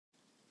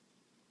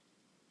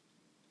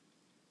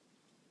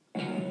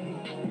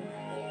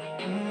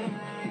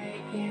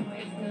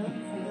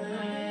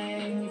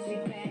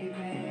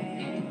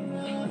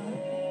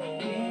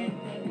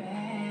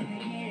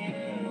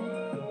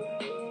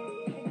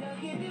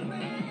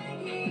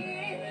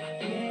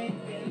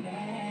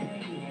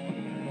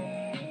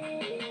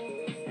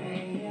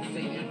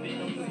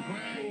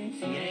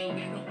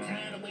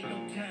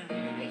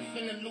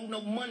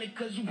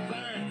cause you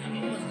fine.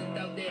 You must have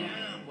thought that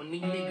I'm one of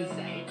these niggas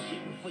I ain't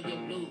tripping for your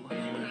blue.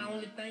 When I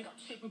only think I'm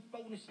tripping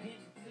for the stitch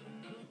to the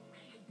blue.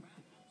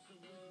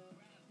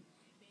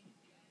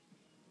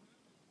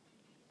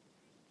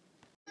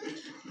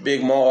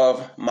 Big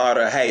Marv,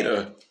 Martyr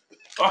Hater.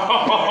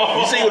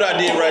 You see what I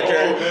did right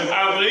there?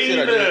 I believe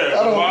that.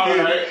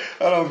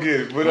 I don't get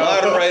it. But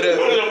Moderator.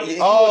 okay.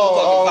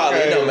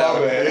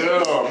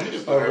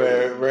 My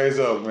bad. Raise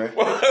up, man.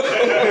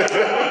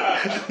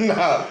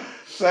 Nah.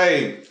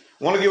 Say,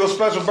 want to give a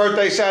special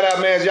birthday shout out,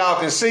 man, as y'all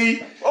can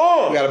see.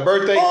 We got a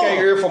birthday cake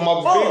here for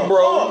my big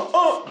bro.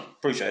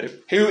 Appreciate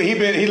it.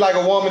 He like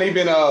a woman. He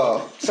been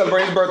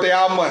celebrating his birthday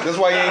all month. That's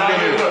why he ain't been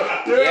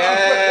here.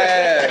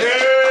 Yeah.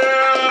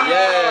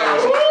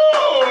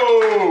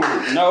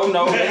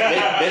 No,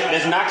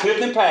 that's not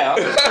Clifton Powell.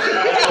 You know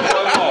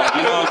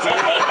what I'm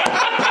saying?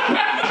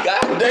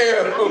 God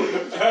damn.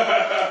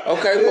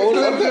 Okay, hold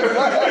up there.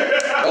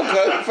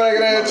 Okay.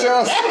 Faggot ass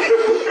Chelsea.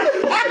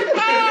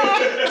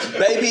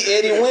 Baby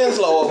Eddie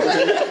Winslow over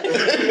here.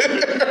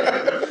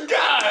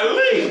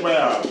 Golly,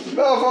 man.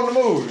 No, from the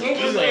movie.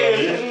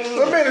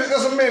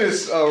 That's a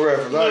Menace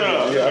reference. I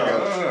got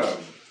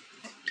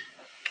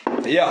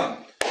it. Yeah.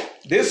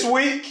 This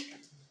week,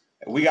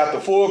 we got the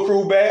full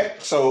crew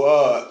back. So,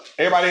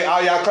 everybody,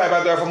 all y'all clap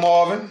out there for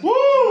Marvin.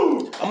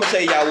 Woo! I'm gonna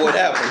tell y'all what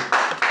happened.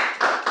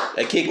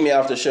 They kicked me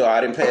off the show. I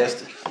didn't pass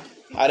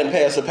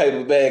the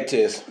paper bag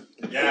test.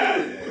 Yeah.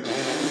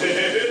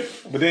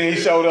 But then he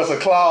showed us a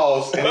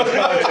clause in the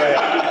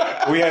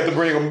contract. We had to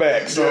bring him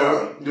back.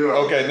 So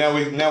okay, now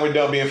we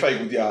done being fake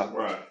with y'all.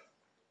 Right.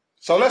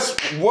 So let's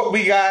go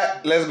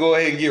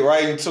ahead and get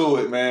right into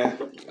it, man.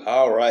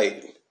 All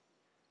right.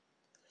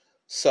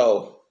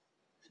 So,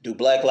 do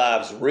Black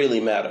Lives really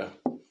matter?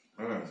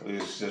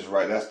 It's just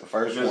right. That's the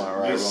first one,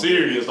 right? Just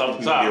serious off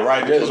the top. Get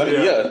right into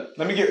it.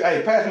 Let me get.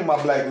 Hey, pass me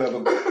my black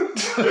leather,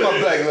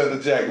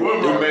 jacket.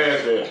 What my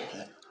man there?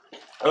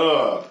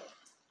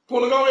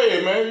 Wanna go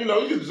ahead, man. You know,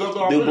 you can jump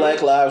on. Do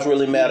Black Lives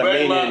really matter?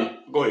 Meaning,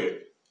 go ahead.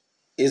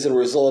 Is it a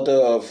result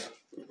of,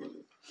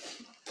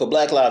 for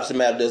Black Lives to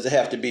matter, does it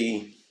have to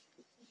be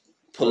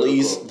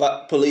police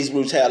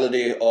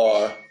brutality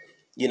or,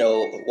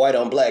 white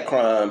on black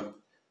crime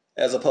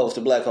as opposed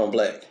to black on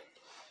black?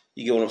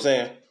 You get what I'm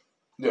saying?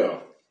 Yeah.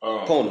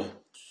 Pona.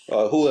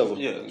 Whoever.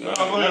 Yeah. Go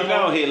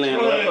ahead,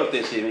 landlord. Fuck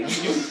that shit, man.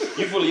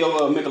 You full of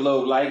your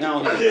Michelob light.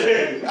 Go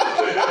ahead.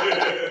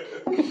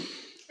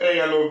 Ain't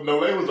got no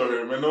labels on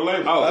here, man. No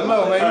labels. Oh, I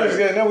know, man.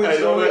 We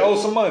owe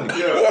some money.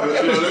 Yeah.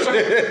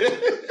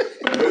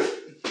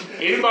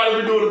 Anybody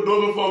we do it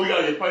before, we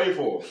gotta get paid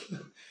for.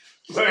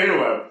 So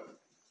anyway,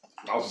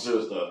 all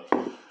serious stuff.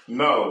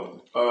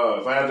 No,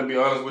 if I have to be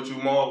honest with you,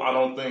 Marv, I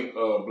don't think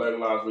Black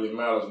Lives really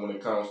matters when it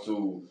comes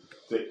to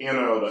the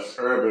inner or the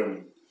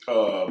urban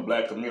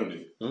black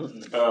community.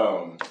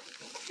 Mm-hmm.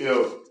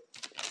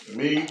 If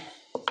me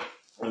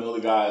and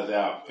other guys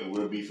out and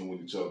we're beefing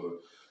with each other,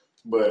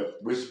 but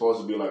we're supposed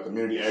to be like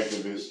community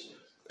activists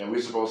and we're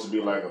supposed to be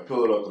like a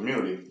pillar of the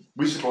community,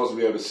 we're supposed to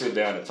be able to sit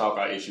down and talk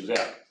our issues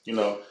out,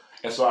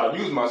 And so I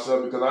use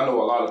myself because I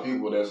know a lot of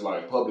people that's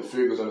like public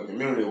figures in the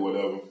community or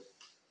whatever,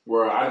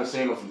 where I done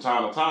seen them from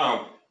time to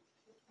time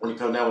when it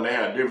comes down when they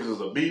have differences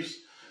of beefs,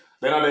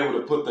 they're not able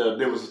to put their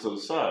differences to the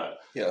side.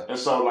 Yeah. And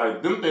so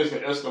like them things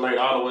can escalate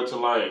all the way to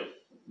like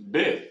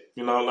death.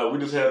 Like we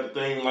just had the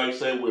thing like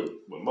say with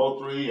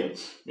Mo3 and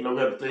we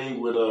had the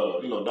thing with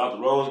Dr.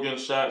 Rose getting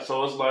shot.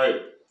 So it's like,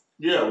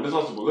 yeah, when it's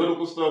on some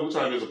political stuff, we're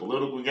trying to get some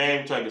political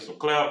game, we're trying to get some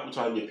clout, we're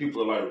trying to get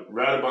people to like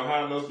rally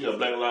behind us,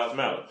 Black Lives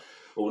Matter.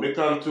 But when it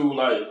comes to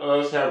like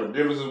us having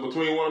differences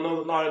between one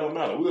another, no, it don't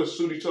matter. We'll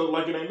shoot each other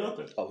like it ain't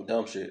nothing. Oh,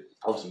 dumb shit.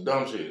 Oh, some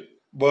dumb shit.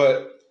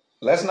 But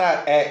let's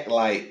not act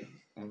like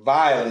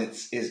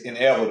violence is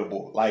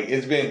inevitable. Like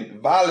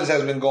violence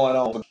has been going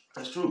on.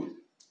 That's true.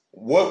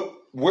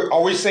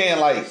 Are we saying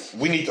like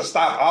we need to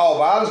stop all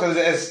violence?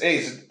 Because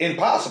it's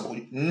impossible.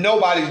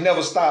 Nobody's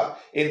never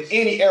stopped in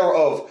any era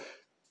of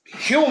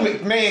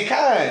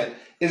mankind.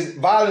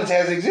 Violence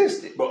has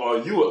existed. But are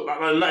you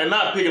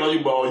not picking on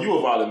you? But are you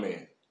a violent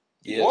man?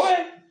 Yes.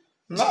 What?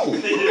 No.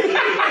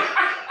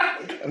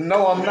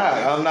 No, I'm not.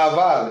 I'm not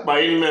violent.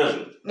 By any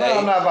measure. No,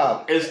 I'm not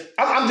violent.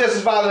 I'm just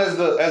as violent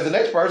as the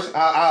next person.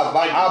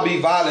 I'll be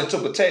violent to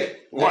protect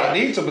what I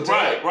need to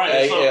protect.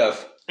 Right.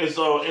 And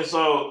so, like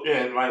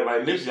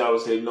Nipsey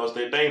always said,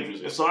 stay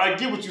dangerous. And so I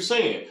get what you're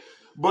saying.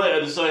 But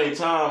at the same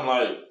time,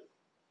 like,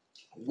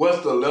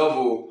 what's the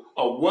level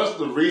or what's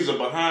the reason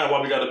behind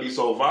why we got to be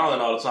so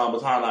violent all the time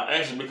behind our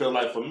actions? Because,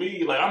 like, for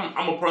me, like,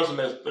 I'm a person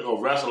that's going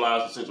to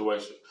rationalize the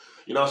situation.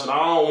 So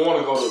I don't want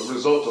to go to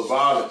resort to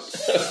violence.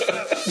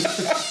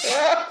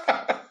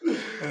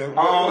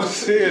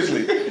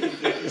 Seriously,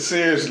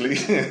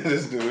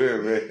 let's do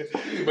it, man.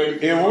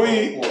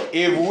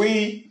 If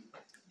we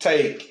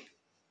take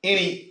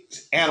any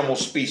animal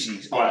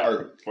species on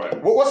Earth,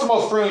 what's the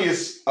most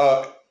friendliest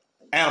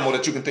animal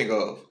that you can think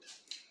of?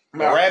 A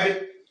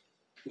rabbit?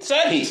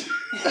 Say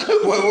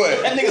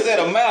what? That nigga said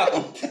a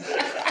mountain.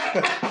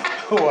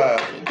 Wow.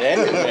 Damn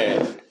it,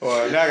 man.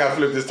 Well, now I gotta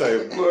flip this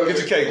table. Get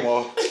your cake,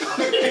 Mark.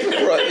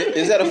 Bro,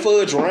 is that a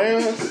fudge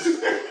round?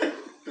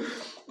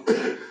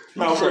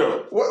 No, for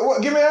real.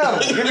 What? Give me an animal.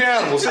 Give me an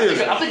animal.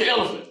 Seriously. I think an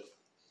elephant.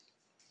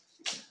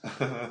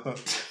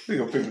 We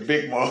gonna pick the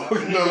big mom.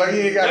 No, like he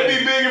ain't got. They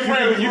be big and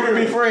friendly. You can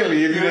be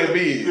friendly if you that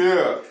big.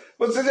 Yeah.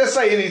 But to just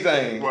say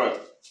anything. Right.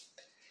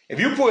 If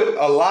you put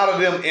a lot of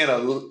them in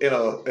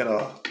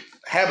a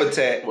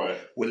habitat Right.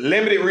 with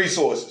limited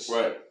resources,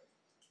 Right.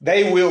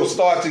 they will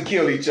start to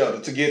kill each other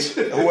to get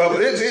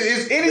whoever.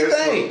 It's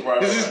anything. Right,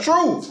 This is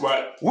true.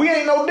 Right. We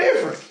ain't no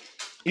different.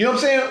 You know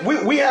what I'm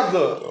saying? We have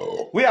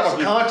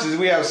a conscience.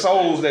 We have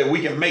souls that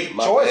we can make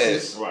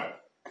choices. Right.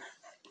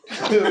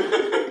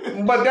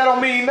 But that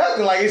don't mean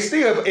nothing. Like it's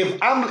still if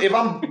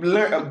I'm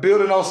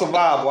building on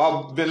survival,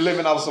 I've been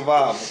living off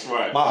survival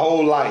my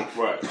whole life.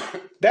 Right.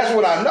 That's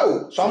what I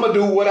know. So I'm gonna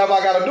do whatever I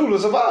gotta do to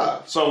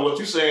survive. So what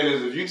you're saying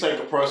is, if you take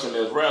a person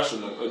that's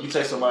rational, or you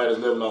take somebody that's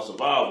living off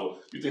survival,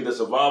 you think that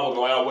survival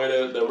gonna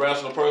outweigh the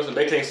rational person?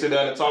 They can't sit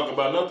down and talk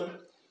about nothing.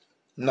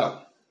 No.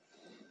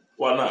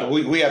 Why not?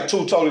 We have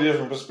two totally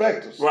different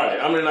perspectives. Right.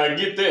 I mean, I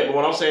get that, but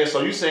what I'm saying,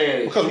 so you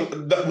saying Because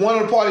one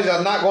of the parties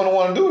are not going to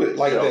want to do it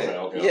like that.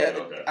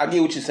 Okay. I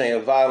get what you're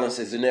saying. Violence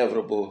is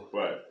inevitable,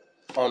 Right.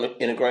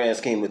 in the grand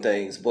scheme of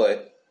things.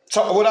 But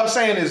So what I'm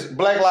saying is,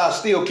 black lives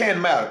still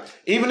can matter,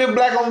 even if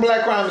black on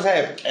black crime is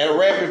happening at a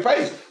rapid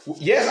pace.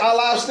 Yes, our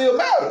lives still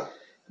matter.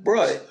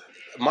 bro,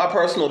 my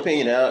personal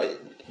opinion, now,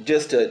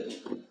 just to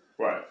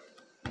Right.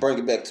 bring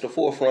it back to the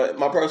forefront,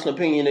 my personal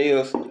opinion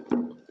is,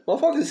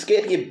 motherfuckers is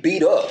scared to get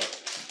beat up.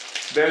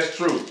 That's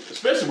true,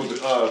 especially with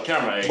the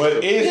camera angle.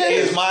 But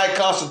it's my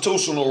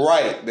constitutional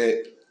right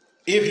that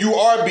if you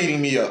are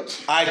beating me up,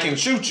 I can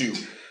shoot you.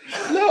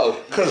 No,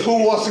 Because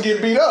who wants to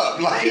get beat up?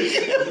 Like,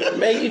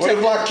 man, you what take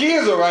if my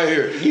kids are right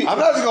here? I'm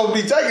not just gonna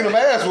be taking them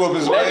ass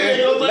whoopings, man.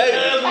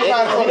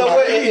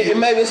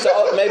 Maybe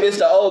it's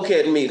the old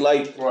cat in me.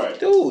 Like, Right.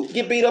 dude,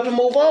 get beat up and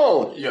move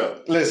on. Yeah.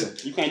 Listen,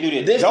 You can't do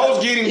that.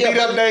 those getting beat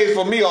up days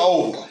for me are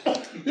over.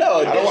 No,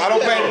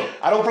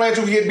 I don't plan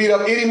to get beat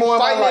up anymore in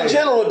my Fighting in life.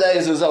 general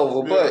days is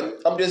over, but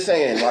I'm just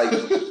saying, like,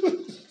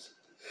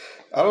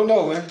 I don't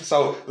know, man.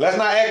 So let's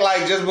not act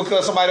like just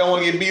because somebody don't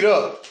want to get beat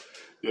up.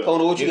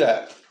 hold on, what you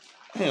got?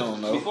 I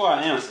don't know. Before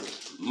I answer,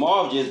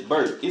 Marv just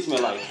burped. It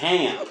smelled like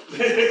ham.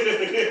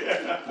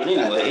 But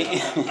anyway,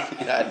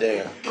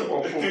 Goddamn.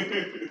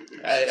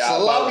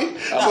 Salami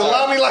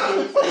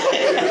like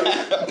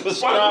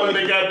Why would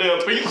they got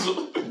their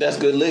pizza? That's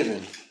good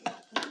living.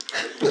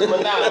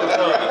 but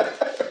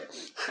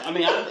I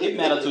mean, it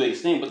matters to an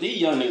extent, but these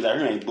young niggas out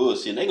here ain't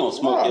bullshit. They gonna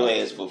smoke your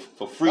ass for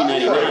free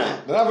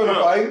 $99. They're not gonna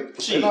fight.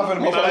 They're not gonna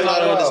be I'm not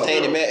fighting.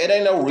 understanding, man. It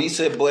ain't no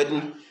reset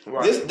button.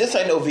 Right. This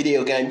ain't no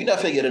video game. You're not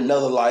finna get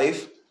another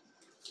life.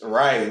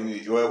 Right.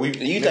 Well,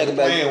 You think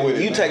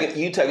about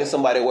you taking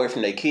somebody away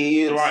from their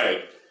kids,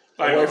 Right.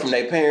 away from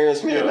their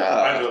parents. Man, Yeah,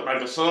 nah. like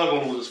the son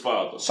gonna lose his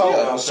father. So- You know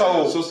what I'm saying?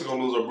 so- the sister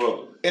gonna lose her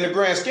brother. in the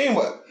grand scheme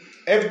of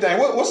everything,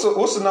 what's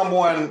the number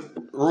one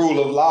rule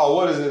of law?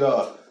 What is it?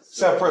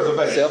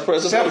 Self-preservation.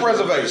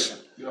 Self-preservation.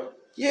 Yeah.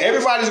 Yeah.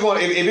 Everybody's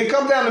going. If it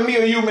comes down to me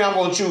or you, man, I'm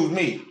going to choose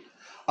me.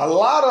 A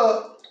lot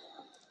of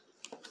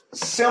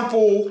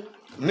simple,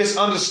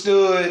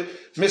 misunderstood,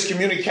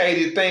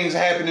 miscommunicated things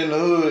happen in the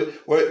hood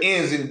where it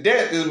ends in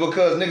death is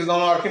because niggas don't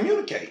know how to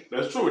communicate.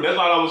 That's true. That's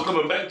all I was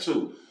coming back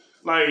to.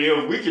 Like,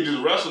 if we could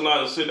just rationalize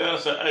and sit down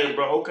and say, hey,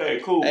 bro, okay,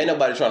 cool. Ain't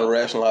nobody trying to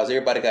rationalize.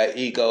 Everybody got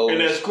egos.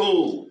 And that's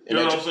cool. You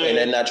know what I'm saying? And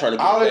they're not trying to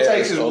get All it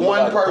takes is embarrassed or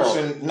one look like a punk.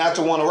 person not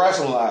to want to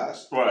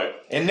rationalize. Right.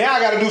 And now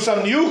I got to do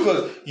something to you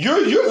because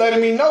you're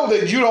letting me know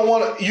that you don't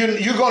want to.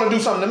 You're going to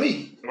do something to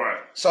me. Right.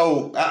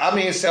 So I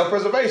mean, it's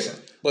self-preservation.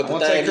 But I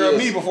want to take care of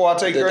me before I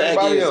take care of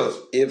anybody else.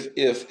 If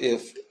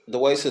the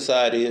way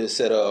society is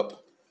set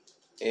up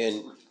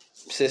and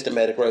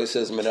systematic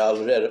racism and all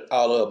of that,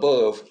 all of the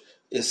above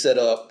is set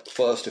up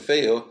for us to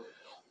fail,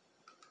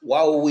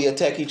 why would we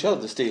attack each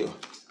other still?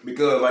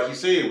 Because, like you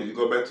said, when you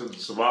go back to the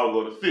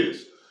survival of the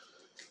fittest,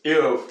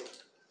 if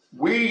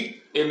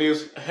we in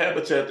this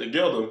habitat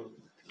together,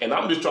 and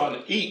I'm just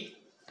trying to eat,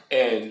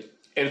 and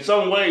in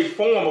some way,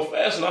 form, or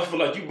fashion, I feel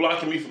like you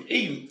blocking me from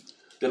eating,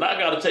 then I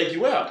got to take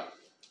you out.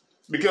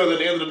 Because at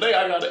the end of the day,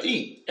 I got to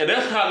eat. And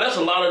that's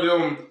a lot of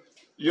them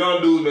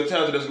young dudes'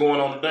 mentality that's going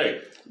on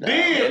today.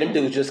 Man, them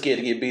dudes just scared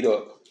to get beat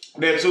up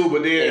That too,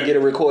 but then... and get it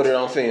recorded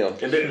on film.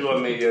 And then,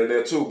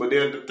 that too. But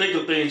then think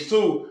of things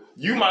too.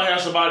 You might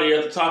have somebody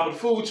at the top of the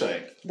food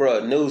chain.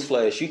 Bruh,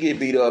 newsflash, you get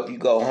beat up, you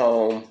go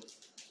home.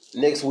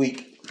 Next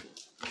week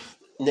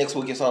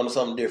it's on to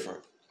something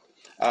different.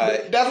 All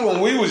right. That's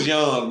when we was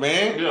young,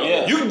 man.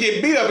 Yeah. You can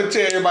get beat up and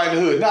tell everybody in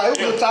the hood. Nah,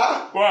 it was a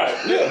tie. Right.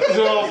 Yeah. You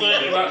know what I'm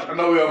saying? I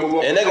know we gotta move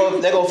on. And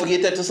they're gonna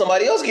forget that till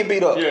somebody else get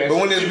beat up. Yeah. But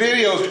when there's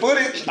videos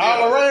footage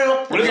all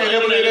around, But you can't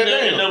never let that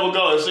it down. never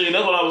go. See,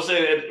 that's what I was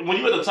saying. When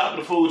you at the top of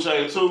the food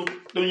chain too,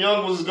 them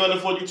young ones is gunning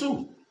for you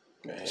too.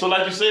 Man. So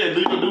like you said,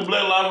 do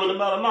black lives really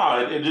matter? Nah,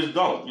 it just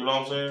don't. You know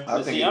what I'm saying? I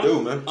think See, you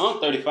do, man. I'm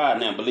 35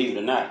 now, believe it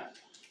or not.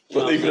 You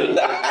know Believe what I'm it or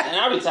saying? not. And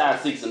I retired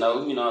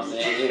 6-0, you know what I'm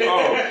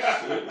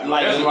saying?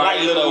 Like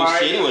That's little old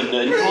right. shit, it wasn't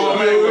nothing.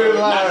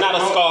 Not Not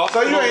a scar.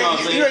 So you know what I'm ain't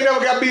saying? you ain't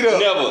never got beat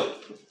up. Never.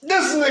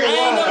 This nigga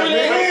lying,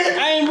 man.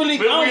 I ain't really.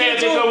 Then we had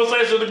this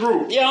conversation in the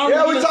group. Yeah, I don't Yeah,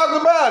 really we get talked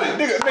about it.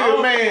 Nigga,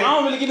 man. I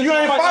don't really get into You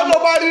ain't fights. fight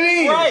nobody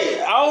then. Right,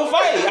 I don't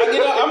fight.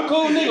 I'm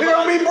cool nigga. Nigga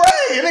don't be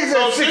bragging. Nigga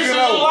said 6 I and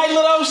don't 0. like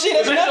little old shit.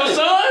 Is That's that your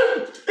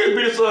nothing. son? It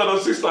be the son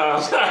of 6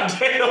 times.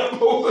 Goddamn,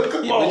 boy.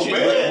 Come Yeah, on,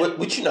 man.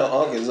 but you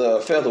know, Unc is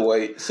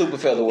featherweight, super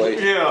featherweight.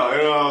 Yeah,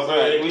 you know what I'm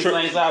saying? We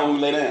same side when we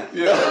lay down.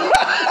 Yeah.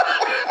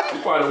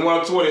 Probably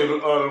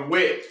 120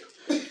 wet.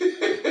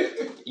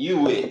 You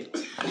with.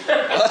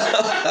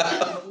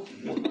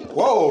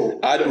 Whoa.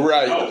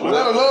 Right. Was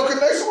that a little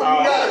connection? What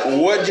you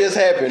got? What just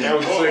happened? That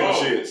was the second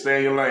shit. Stay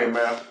in your lane,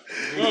 man.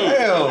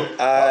 Damn.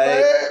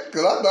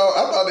 Because I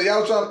thought that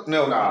y'all trying.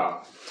 No,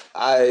 Nah.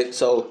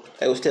 So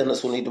they was telling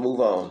us we need to move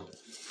on.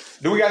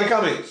 Do we got any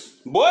comments?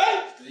 Boy,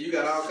 You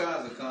got all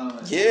kinds of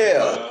comments.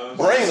 Yeah,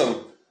 bring them.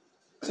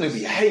 This nigga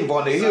be hating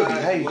on there. He'll be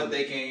Besides hating. what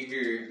they can't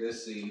hear.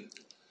 Let's see.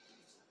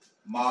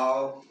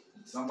 Maul.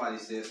 Somebody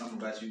said something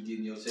about you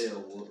getting your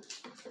tail whooped.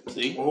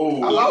 see,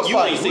 Ooh. I love you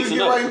fighting. ain't We 6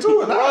 get and right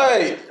into it.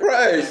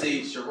 Right. Let's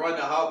see. Sharonda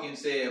Hawkins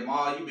said,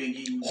 Maul, you been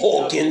getting beat up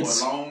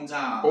Hawkins. for a long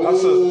time.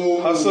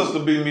 Her sister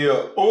beat me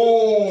up.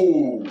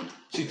 Ooh.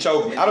 She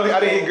choked me. I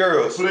didn't hit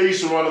girls.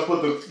 Please, Sharonda,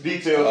 put the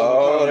details Oh,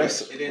 in the comments.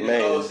 that's And then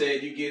Nicole man.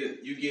 said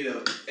you get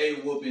a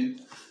whooping.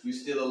 You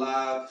still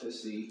alive.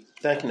 Let's see.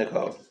 Thank you,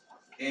 Nicole.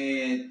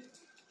 And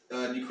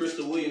the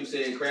Crystal Williams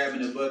said crab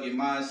in the bucket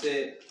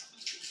mindset.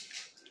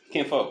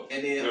 can't fuck.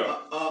 And then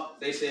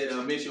they said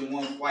mention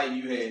one fight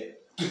you had.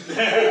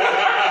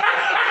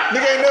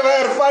 Nigga ain't never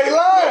had a fight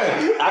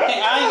lying. I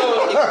ain't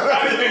gonna.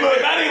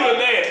 Not even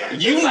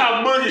that. You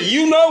how Boogie.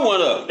 You know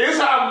one of. It's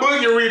how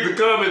Boogie read the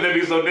comments that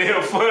be so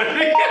damn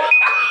funny.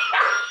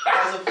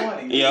 That's a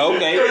funny. Yeah,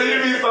 okay.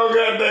 You be so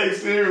goddamn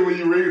serious when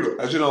you read them.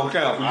 That shit don't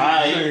count. You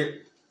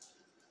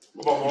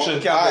Aight.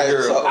 shouldn't count that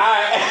girl. so-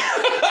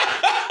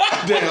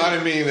 Damn, I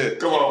didn't mean that.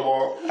 Come on,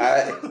 boy.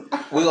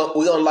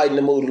 We're gonna lighten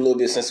the mood a little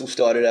bit since we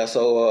started out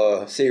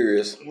so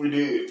serious. We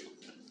did.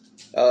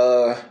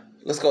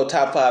 Let's go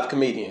top 5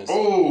 comedians.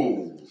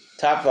 Ooh.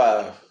 Top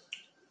 5.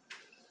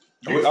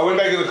 Are we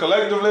making a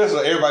collective list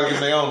or everybody getting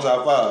their own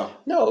top 5?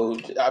 No,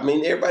 I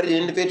mean everybody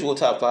individual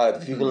top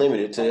 5 if you can limit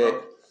it to that.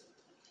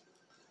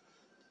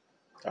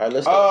 All right,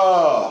 let's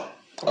go.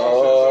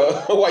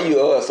 Why you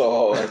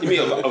so hard? You mean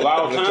of our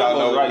Let y'all time?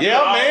 know. Right? Yeah,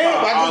 man.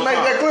 I just made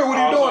that clear. What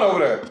are you doing over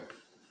there?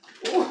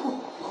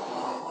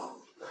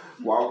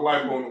 Walk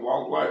light, boy.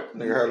 Walk light.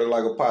 Nigga heard it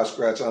like a pot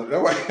scratch on it.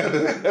 That way.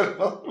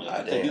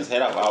 I take his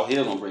head off. Our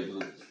heel gonna break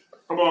loose.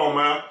 Come on,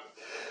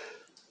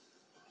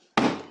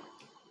 man.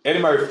 Eddie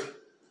Murphy.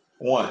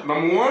 1.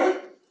 Number 1?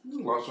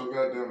 You lost your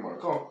goddamn mind.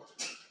 Come on.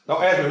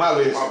 Don't ask me my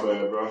list. My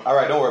bad, bro. All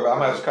right, don't worry about it. I'm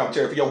going to have to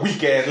commentary for your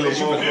weak ass list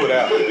you can put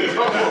out.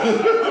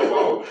 Come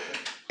on.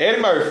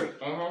 Eddie Murphy.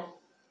 Uh-huh.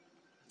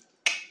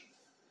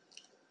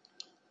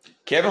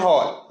 Kevin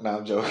Hart. No,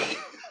 I'm joking.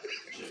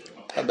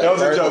 That That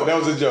was a joke. That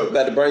was a joke.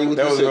 About to burn you with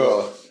That the was a cigar.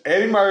 joke.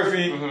 Eddie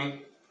Murphy.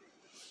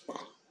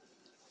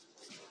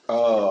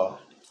 Mm-hmm.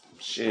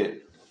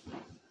 Shit.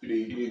 You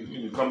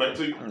need to come back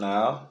to you.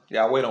 No.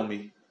 Y'all wait on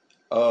me.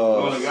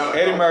 only got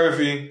Eddie a-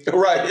 Murphy.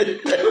 Right.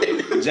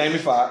 Jamie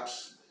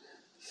Foxx.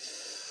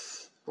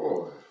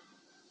 Boy.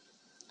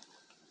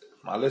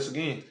 My list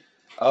again.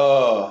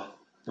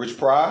 Rich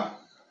Pryor.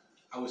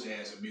 I wish I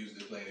had some music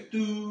to play.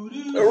 Doo,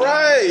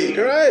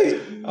 right.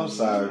 I'm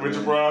sorry. Richard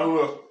man. Pryor, who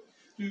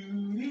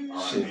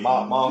else? Shit,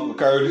 Mom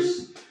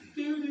Curtis.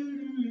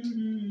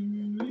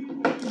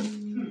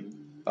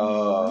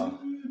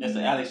 That's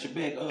the Alex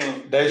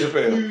Trebek. Dave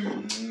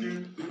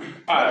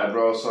Chappelle. Alright,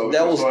 bro. So we That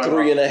gonna was start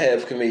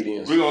 3.5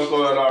 comedians. We're gonna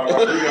start out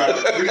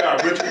right. We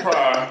got Richard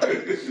Pryor,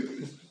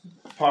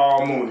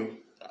 Paul Mooney.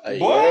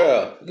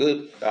 Yeah,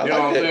 good. I You know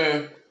what like I'm that.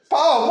 saying?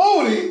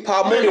 Paul Mooney.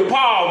 Paul Nigga, Mooney.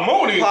 Paul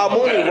Mooney. Paul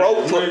Mooney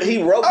wrote for.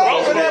 He wrote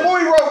Oh, for. but that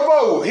movie wrote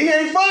forward. He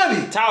ain't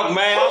funny. Talk,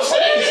 man.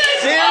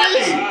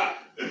 Serious?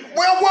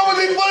 Well, what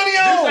was he funny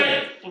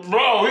on?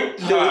 Bro,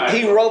 Dude,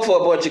 he wrote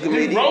for a bunch of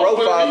comedians. He wrote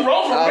for That's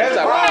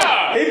Richard right.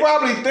 Pryor. He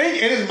probably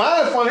think in his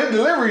mind funny. His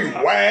delivery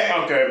whack.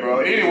 Okay, bro.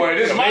 Anyway,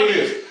 this is my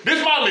list. This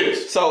is my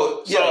list.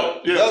 So,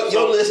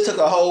 your list took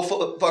a whole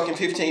fucking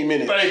 15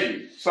 minutes. Thank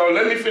you. So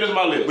let me finish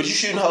my list. But you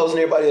shooting holes in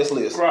everybody else's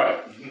list. Right.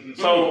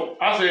 So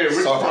I said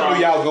Richard So if I knew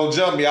Pryor. y'all was gonna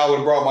jump me, I would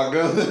have brought my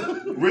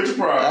gun. Richard I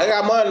Pryor.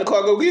 got mine in the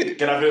car. Go get it.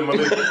 Can I finish my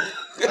list?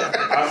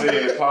 I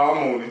said Paul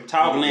Mooney.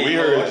 Talk, man. We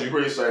heard you.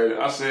 Appreciate it.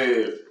 I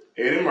said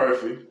Eddie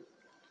Murphy.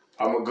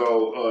 I'm gonna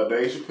go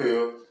Dave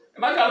Chappelle,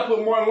 and I gotta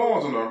put Martin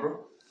Lawrence in there, bro.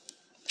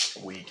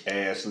 Weak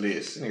ass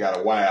list. You got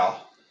a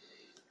wow.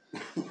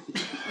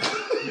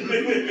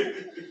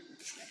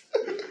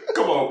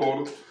 Come on,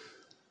 Porter.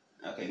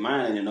 Okay,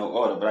 mine ain't in no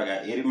order, but I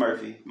got Eddie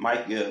Murphy,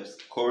 Mike Gibbs,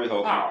 Corey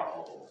Holcomb.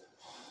 Oh.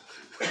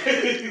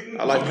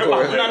 I like the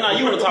Corey. No,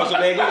 you want to talk so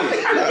bad? Go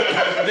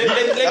ahead.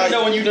 Let me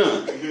know when you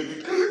done. Go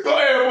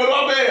ahead, Porter.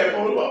 My bad,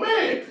 Porter. My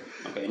bad.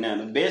 Okay, now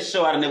the best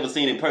show I've never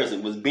seen in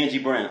person was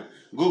Benji Brown.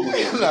 Google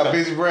it. Not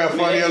Busy Brown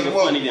funny Man, as that a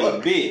nigga funny than a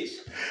motherfucker. bitch.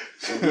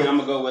 So then I'm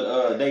gonna go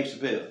with Dave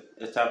Chappelle.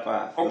 That's top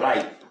 5. Okay.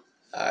 Light.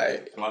 All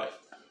right. Like,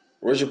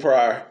 Richard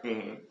Pryor.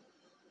 mm-hmm.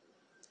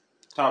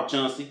 Talk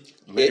Chauncey.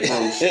 Eddie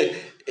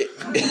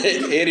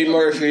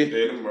Murphy,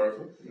 Eddie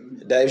Murphy.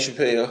 Dave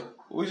Chappelle,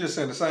 We just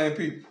saying the same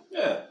people.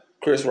 Yeah.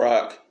 Chris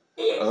Rock.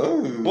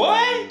 Oh. Boy.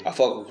 I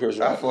fuck with Chris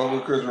I Rock. fuck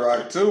with Chris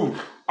Rock too.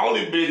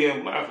 Only big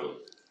and black.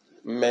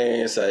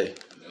 Man, say.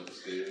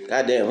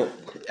 Goddamn.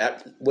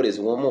 What is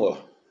it? One more.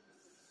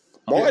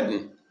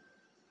 Martin.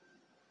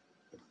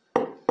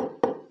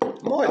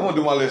 I'm gonna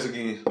do my list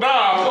again.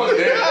 Nah, fuck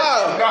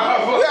that.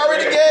 Nah, We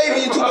already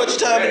gave you too much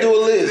time to do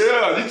a list.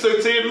 Yeah, you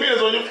took 10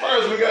 minutes on your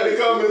first. We got to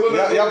come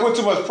in. Y'all put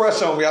too much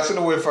pressure on me. I shouldn't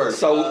have went first.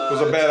 So it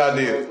was a bad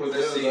idea.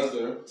 Let's see.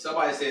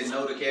 Somebody said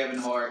no to Kevin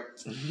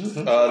Hart.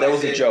 that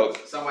was a joke.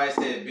 Somebody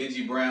said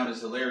Benji Brown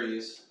is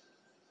hilarious.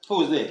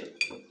 Who is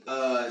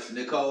that?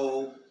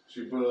 Nicole.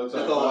 She put her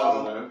top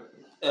Nicole. five,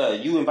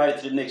 man. You invited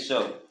to the next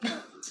show.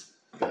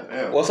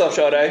 Damn. What's up,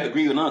 Sade?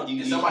 Agree or not?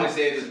 You, And somebody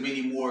said there's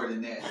many more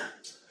than that.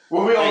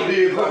 Well, we only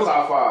did the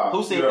top five.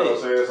 who said you know that? what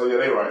I'm saying? So, yeah,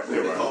 they right. They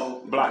right.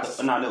 Nicole. Block.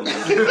 No, no, man.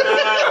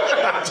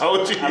 I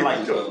told you. I like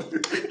Nicole.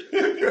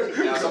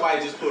 Now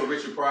somebody just put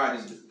Richard Pryor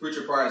as the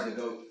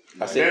GOAT.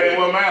 I That ain't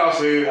what Mal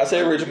said. I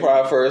said Richard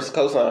Pryor first,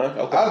 cosign.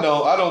 Okay. I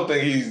don't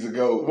think he's the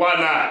GOAT. Why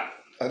not?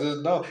 I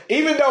just don't.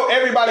 Even though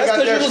everybody That's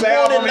got because their you was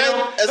style born from in, him.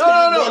 that's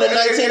 'cause you was born in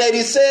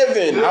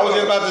 1987. I was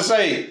just about to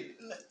say.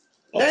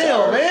 Damn,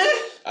 sorry. man.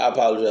 I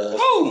apologize.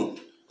 Who?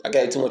 I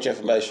gave too much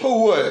information.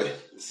 Who was?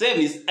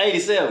 70s,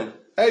 87.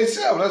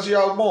 87. That's where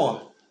y'all was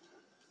born.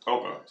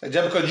 Okay.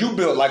 Just because you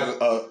built like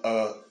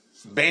a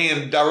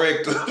band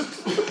director. God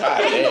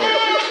damn.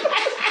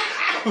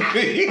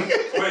 Question.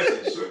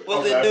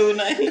 What's that dude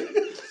name?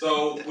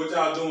 So, what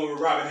y'all doing with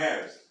Robin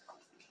Harris?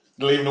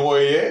 Leaving the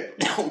way yet?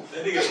 That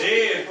nigga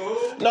dead, fool.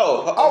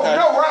 No. Oh okay.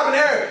 no, Robin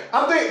Harris.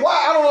 I'm thinking.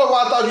 Why? I don't know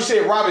why I thought you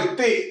said Robin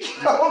Thicke.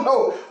 I don't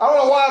know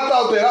why I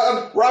thought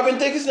that. Robin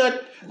Thicke is not.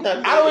 I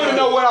don't even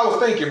know what I was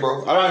thinking,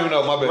 bro. I don't even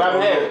know. My bad.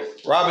 Robin Harris.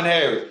 Robin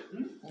Harris.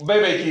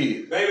 Baby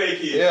Kid. Baby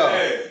Kid.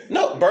 Yeah.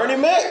 No, Bernie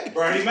Mac.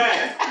 Bernie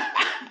Mac.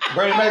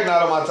 Bernie Mac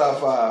not on my top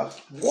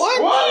 5.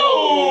 What?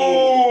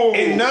 Whoa!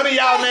 And none of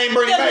y'all named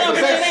Bernie Mac.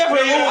 But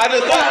I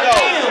just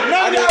thought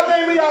none of y'all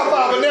named y'all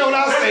 5, but then when I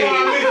That's why I say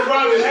mentioned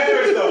Robin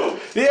Harris, though.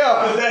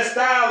 yeah. Because that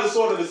style is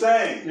sort of the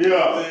same. You know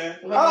what I'm saying?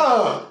 I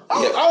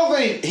don't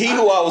think he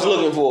who I was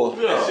looking for.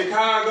 Yeah.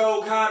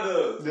 Chicago, kind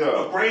of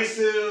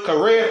abrasive.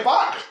 Red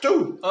Fox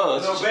too.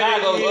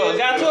 Chicago.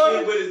 Got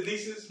to with his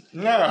nieces.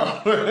 No.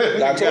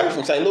 Got told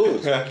from St.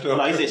 Louis. No,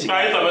 he said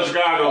Nah, he Chicago. talking about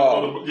Chicago.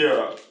 Oh.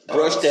 Yeah.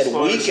 Brush that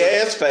weak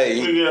ass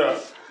fade. Yeah.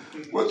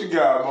 What you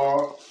got,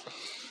 Mark?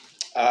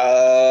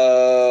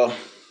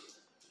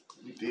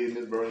 You did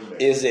Miss Bernie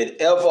Mac. Is it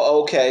ever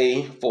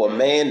okay for a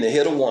man to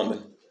hit a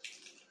woman?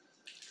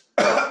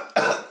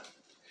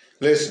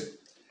 Listen,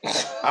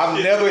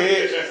 I've never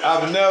hit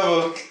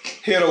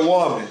a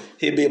woman.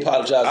 He'd be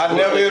apologizing. I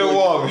never hit a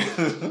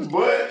woman.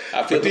 But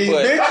I feel But the these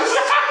butt. bitches,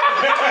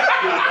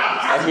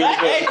 I feel the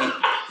butt.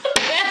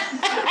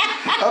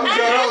 I'm joking.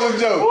 That was a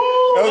joke.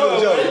 That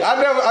was a joke. I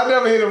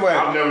never hit a woman.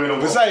 I've never hit a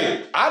woman. But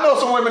say, I know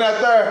some women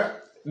out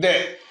there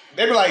that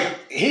they be like,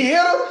 he hit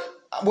her.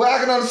 Well, I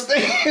can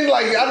understand.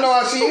 Like, I know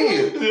how she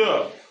is.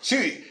 yeah.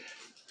 She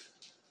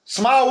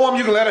small woman,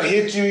 you can let her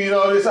hit you. You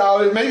know this all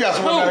this. Man, you got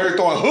some women out here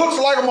throwing hooks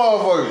like a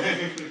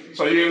motherfucker.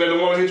 So you ain't let the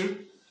woman hit you?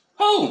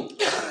 Who?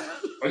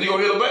 Or you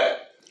gonna hit her back?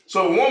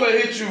 So if a woman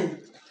hit you,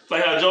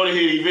 like how Jody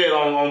hit Yvette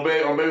on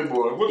Baby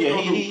Boy, what you Yeah,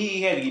 gonna do?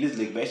 he had to get his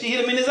lick back. She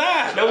hit him in his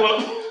eye. That's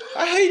what.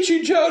 I hate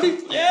you, Jody.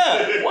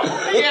 Yeah.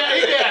 He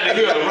had to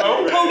hit her,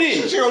 bro. Who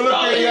did? She gonna look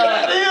at He you.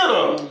 had to hit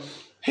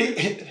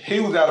her. He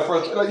was out of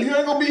first. Like, you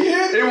ain't gonna be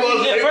hit. It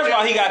was. Yeah, first of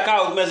all, he got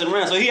caught messing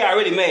around, so he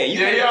already mad. You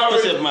Yeah, he can't put already-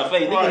 yourself in my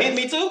face. Nigga Right. hit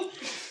me too?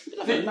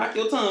 I'm gonna knock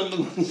your tongue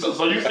loose.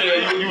 So you said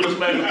you would have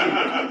smacked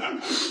her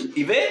too?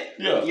 Yvette?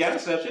 Yeah. Yeah, I can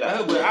slap shit out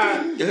of her, but I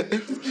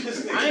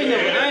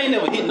ain't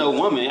never hit no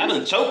woman. I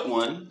done choked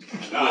one.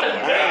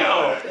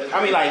 Damn. I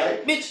mean,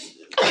 like, bitch,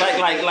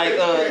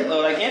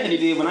 like Anthony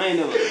did, but I ain't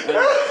never.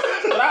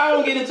 But I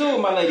don't get into it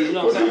with my ladies, you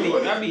know what I'm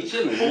saying? I be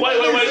chilling. Wait, you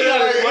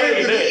gotta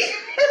break that.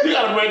 You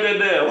gotta break that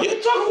down. What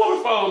you talking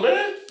woman for,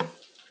 man?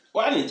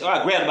 Well, I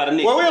grabbed by the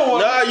neck. Well, we don't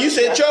want. Nah, you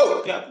said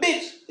choke. Yeah,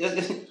 bitch.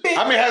 Bitch.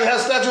 I mean,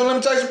 has statute of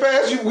limitation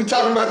passed? We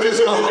talking about this?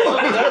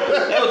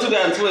 That was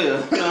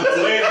 2012. You know what I'm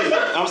saying?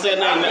 I'm saying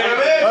name, man.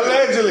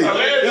 Allegedly.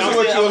 This is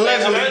what you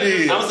allegedly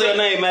did. I'm saying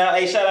name, man.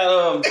 Hey, shout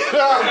out.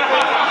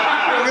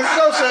 Get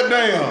so shut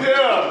down.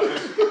 Yeah.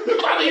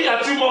 I think he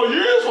got 2 more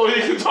years before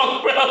he can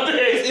talk about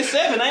this. It's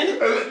 7, ain't it?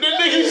 The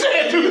nigga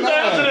said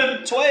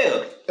 2000.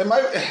 12. It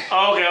might. Okay.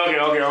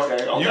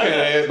 You can't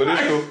add, but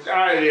it's cool. All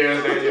right, yeah,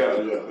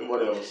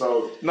 whatever.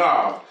 So,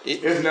 nah,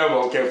 it's never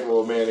okay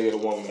for a man to hit a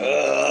woman.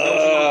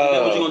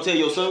 That's what you gonna tell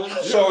your son?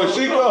 So if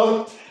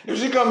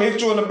she come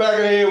hit you in the back of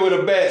the head with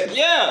a bat,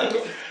 Yeah.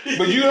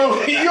 but you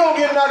don't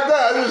get knocked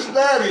out, I just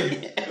stab you,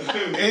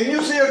 and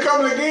you see her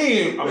coming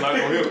again. I'm not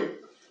gonna hit her.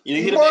 You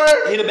hit Boy.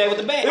 her back with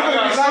the bat.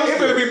 It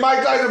better be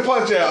Mike Tyson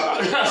punch out.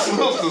 I got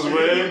sisters,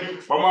 man.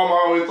 My mama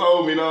always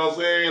told me, you know what I'm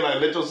saying?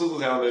 Like, let your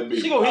sisters handle that bitch.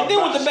 She gonna hit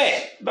them with the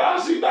bat.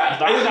 Nah, she not.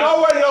 There's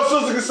no way your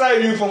sister can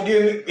save you from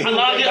getting.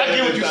 I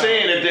get what you're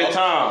saying at that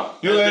time.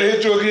 You let her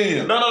hit you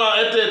again. No.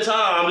 At that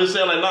time, I'm just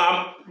saying, like,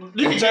 nah,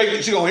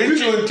 She gonna hit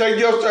you and take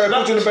your turn,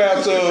 put you in the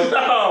bathtub,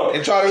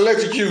 and try to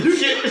electrocute you.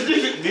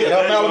 In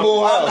her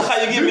Malibu house. How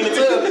you get me in the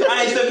tub?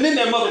 I ain't stepping in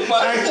that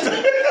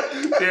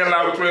motherfucker. Then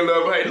I between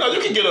love. Hey, no,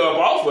 you can get her up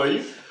off of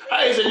you.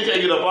 I ain't saying you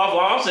can't get up off of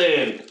her. I'm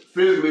saying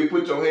physically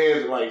put your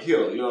hands and like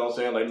kill her. You know what I'm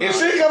saying? Like, nah. If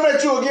she come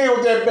at you again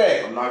with that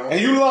bat, and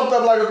you lumped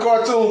up like a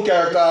cartoon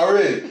character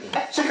already,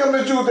 she come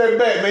at you with that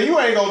bat, man, you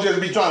ain't gonna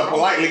just be trying to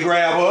politely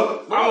grab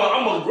her.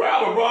 I'm gonna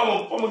grab her,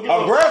 bro. I'm gonna get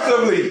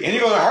aggressively, and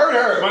you're gonna hurt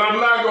her. But I'm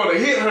not gonna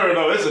hit her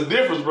though. It's a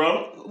difference,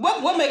 bro.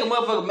 What make a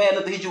motherfucker mad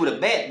enough to hit you with a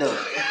bat though?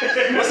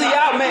 Well, see,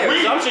 y'all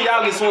married. I'm sure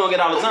y'all get swung at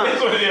all the time.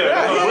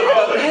 Yeah.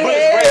 But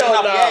it's breaking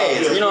off your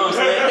ass. You know what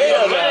I'm saying?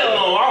 Hell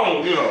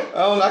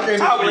no.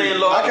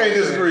 I can't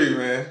disagree,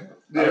 man.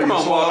 Yeah, come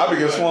on, Marv. I be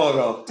getting swung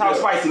on. Talk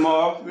spicy,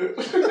 Marv.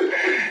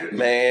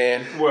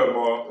 Man. What,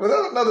 Marv?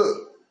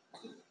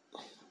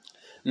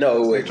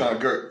 No, wait.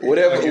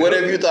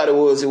 Whatever you thought it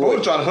was, We were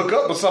trying to hook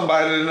up with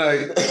somebody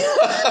tonight.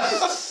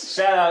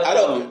 Shout out. I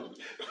don't.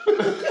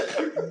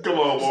 Come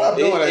on, Marv.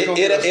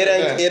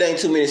 It ain't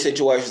too many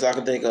situations I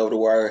can think of to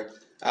where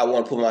I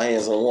want to put my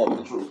hands on a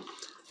woman.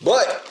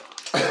 But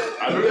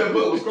I knew that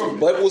butt was coming.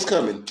 But was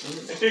coming.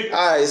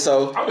 All right,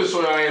 so I'm just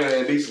showing I ain't an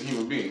indecent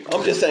human being.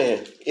 I'm just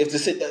saying, if the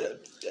see,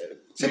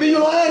 you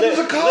lying? It's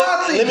a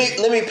card thing.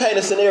 Let me paint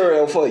a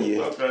scenario for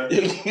you. Okay.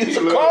 It's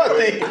a card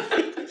thing.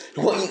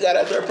 The one you got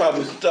out there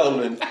probably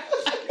stolen.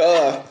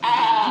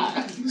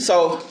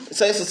 So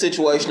say it's a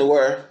situation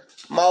where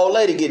my old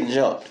lady getting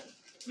jumped.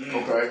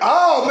 Okay.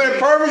 Oh man,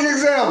 perfect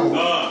example.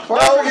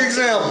 Perfect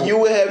example. You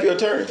will have your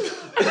turn.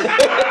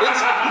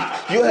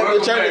 You have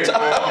your turn to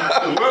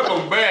talk.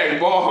 Welcome back,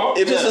 boy.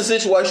 If it's a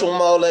situation where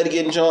my old lady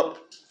getting jumped,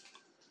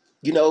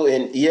 you know,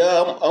 and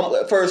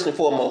I'm first and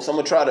foremost, I'm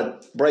gonna try to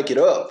break it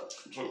up.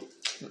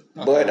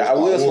 But I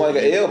will swing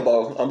an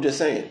elbow. I'm just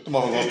saying. The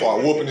motherfucker gonna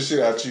start whooping the shit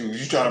out you.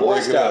 You trying to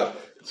break it up?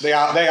 They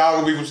all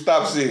gonna be from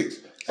Stop 6.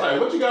 Hey,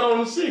 what you got on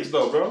the 6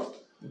 though, bro?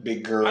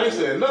 Big girls. I ain't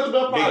saying nothing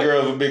about big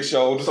girls with big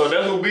shoulders. So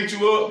that's who beat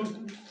you up.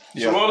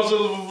 Yeah.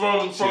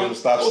 Some from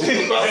Stop 6.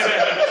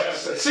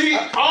 She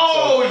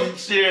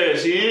yeah,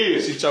 she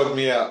is. She choked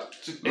me out.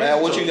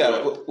 Man, what you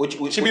got? What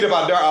she beat up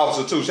our dirt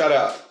officer too. Shout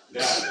out. Say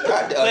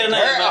the name,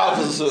 man.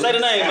 Say the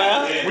name,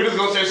 man. We just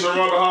gonna say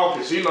Sharonda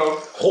Hawkins. You know,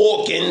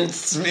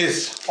 Hawkins.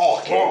 Miss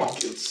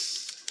Hawkins.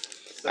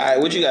 All right,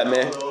 what you got,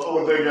 man?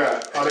 What they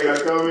got? Oh, they got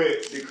to come in.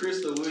 Did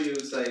Crystal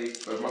Williams say?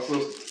 That's my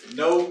sister.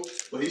 No,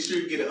 but he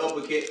should get an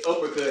uppercut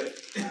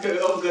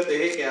the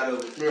heck out of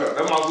it. Yeah,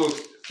 that's my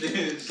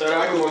sister.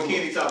 Michael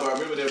McKinney talking about.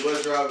 Remember that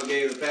bus driver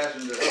gave the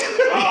passenger.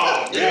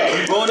 Oh, yeah,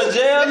 you going to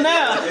jail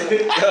now? And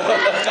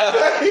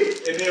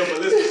then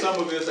Melissa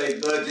Somerville say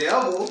the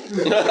devil.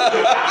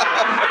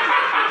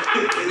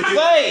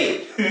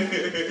 Say,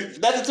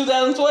 that's in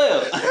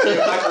 2012.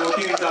 Michael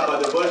McKinney talking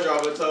about the bus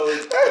driver told her he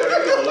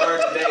gonna learn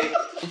today.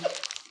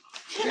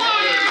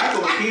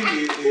 Michael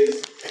McKinney is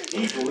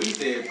evil. He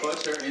said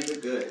punch her in the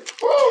gut.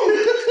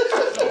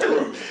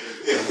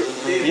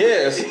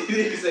 Yes.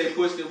 Did he say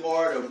push them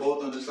hard or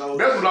both on the shoulder?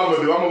 That's what I'm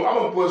gonna do. I'm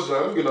gonna push her.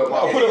 I'm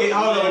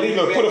gonna get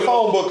up. Put a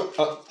phone book.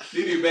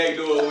 Did he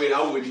backdoor with? I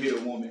wouldn't hit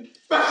a woman.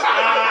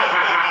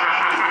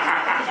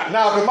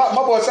 Nah, cause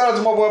my boy, shout out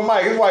to my boy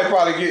Mike. His wife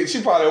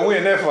she probably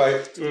win that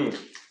fight.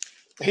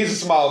 He's a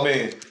small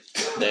man.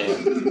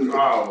 Damn.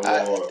 Oh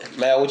Lord.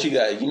 Man, what you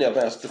got? You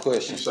never answered the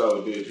question.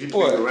 So did he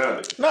played around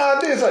it? Nah, I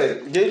did say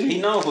it. Did you? He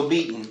known for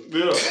beating.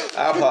 Yeah.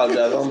 I apologize.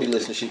 I don't be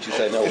listening to shit you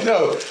say. No.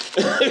 No.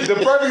 The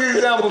perfect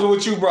example is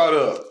what you brought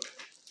up.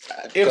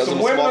 If some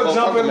women are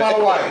jumping my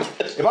wife,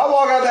 if I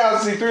walk out the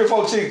house and see 3 or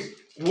 4 chicks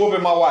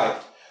whooping my wife,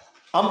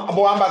 I'm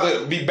about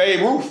to be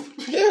Babe Ruth.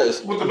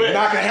 Yes. With the bed.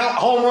 Knocking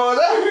home runs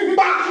out.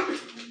 Bah!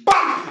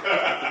 Bah!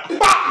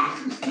 Bah!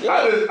 I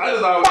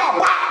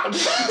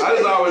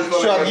just always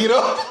felt trying to get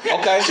up.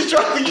 Okay. She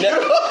trying to get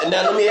up.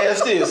 Now let me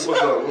ask this.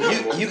 What's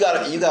up? You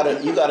got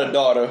a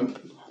daughter.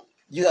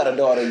 You got a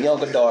daughter,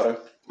 younger daughter.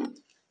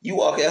 You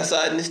walk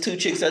outside and there's 2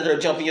 chicks out there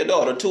jumping your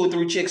daughter. 2 or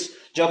 3 chicks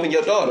jumping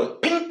your daughter.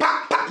 Ping,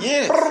 pop, pop.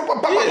 Yes.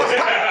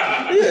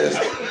 Yes.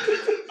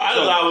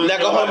 Now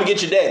go home and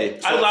get your daddy.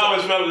 I just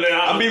always felt that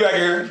I'll be back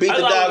here. Beat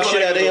the dog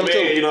shit out of him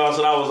too. You know,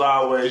 so I was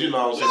always, you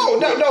know what I'm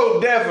saying?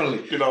 No,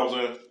 definitely. You know what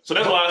I'm saying? So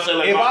that's why I say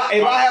like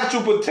if I have to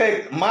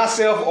protect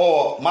myself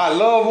or my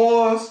loved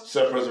ones,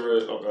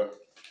 self-preservation. Okay.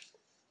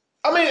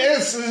 I mean,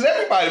 it's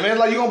everybody, man.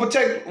 Like, you're gonna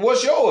protect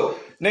what's yours.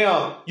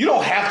 Now, you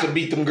don't have to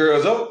beat them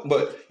girls up,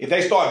 but if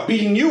they start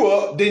beating you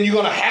up, then you're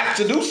gonna have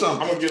to do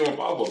something. I'm gonna get them up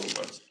off of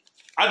them, man.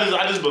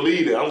 I just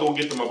believe that I'm gonna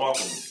get them up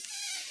off of them.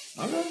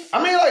 Okay.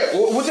 I mean, like,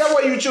 whichever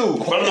way you choose.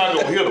 But I'm not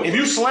gonna hit them. If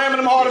you slamming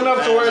them hard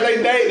enough to where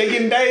they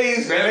getting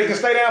dazed and they can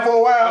stay down for a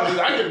while, I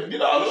can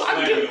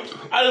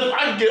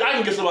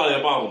get somebody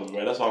up off of them,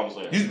 man. That's all I'm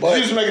saying. You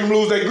just making them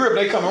lose their grip.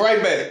 They coming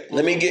right back.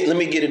 Let me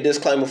get a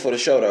disclaimer for the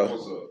show though.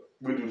 What's up?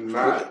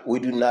 We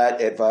do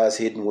not advise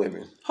hitting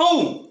women.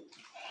 Who?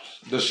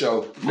 the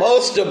show.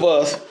 Most of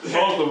us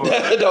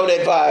don't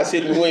advise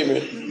hitting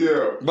women.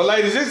 Yeah. But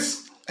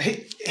ladies,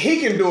 he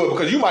can do it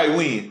because you might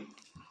win.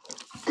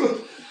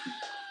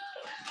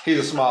 He's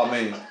a small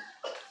man.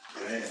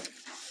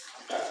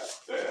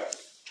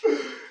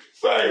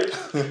 Say,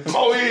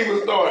 before we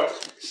even start,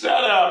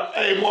 shout out,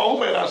 hey, Mo, who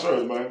made our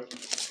shirts, man?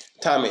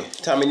 Tommy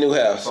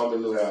Newhouse. Tommy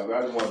Newhouse.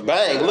 I just want to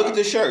Bang, look at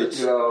the shirts.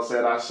 You know what I'm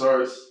saying? Our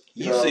shirts.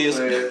 You see us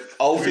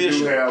official. We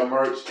do have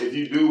merch. If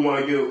you do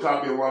want to get a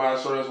copy of one of our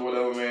shirts or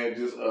whatever, man,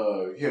 just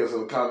hit us in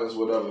the comments,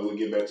 whatever. We'll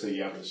get back to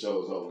you after the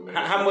show is over, man.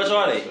 How much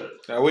are they?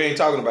 Now, we ain't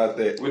talking about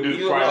that. We do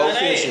the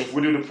prices.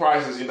 We do the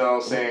prices, you know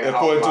what I'm saying?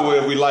 According to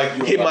where we like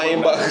you. Hit my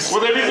inbox.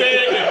 What they be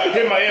saying?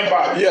 Hit my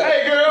inbox. Yeah.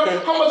 Hey, girl,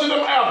 how much is them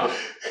apples?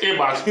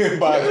 Inbox.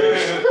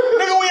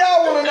 Nigga, we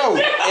all want to know.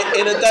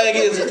 And the thing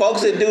is,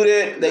 folks that do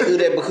that, they do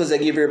that because they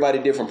give everybody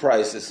different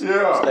prices.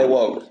 Yeah. Stay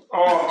woke.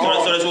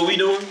 So that's what we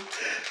doing?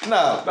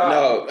 No.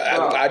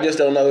 I just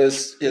don't know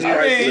his I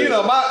mean, you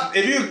know,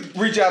 if you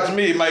reach out to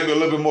me, it might be a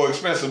little bit more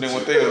expensive than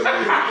what theirs is.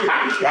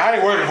 I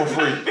ain't working for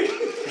free.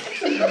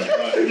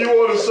 If you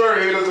want a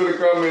shirt, hit us in the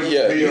comments.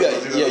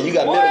 You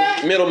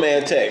got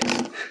middleman tax.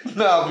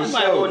 No, for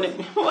sure.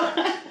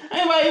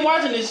 Anybody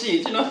watching this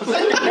shit, you know what I'm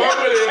saying?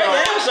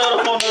 Hey, shut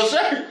up on no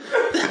shirt.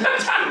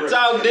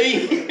 Talk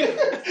deep.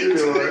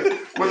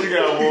 What you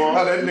got, boy?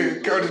 How that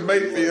nigga Curtis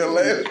Mayfield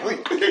last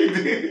week.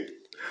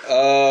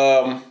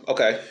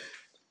 Okay.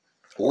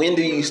 When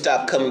do you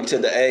stop coming to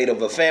the aid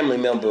of a family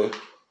member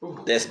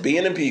that's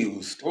being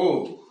abused?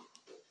 Ooh.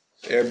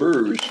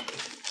 Abused.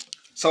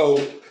 So,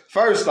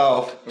 first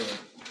off,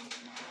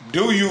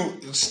 do you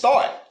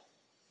start?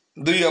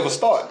 Do you ever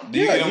start? Do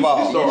you get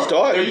involved? You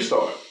start. You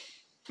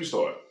You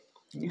start.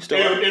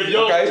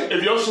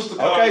 If your sister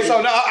calls okay,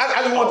 so now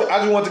I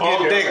just want to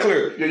get that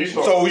clear. Yeah, you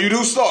start. So you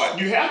do start.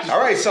 You have to. All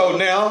right, so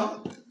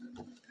now,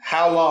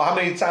 how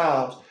many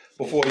times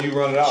before you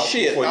run it out?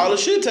 Shit, all it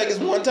should take is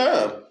one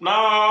time.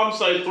 Nah, I'm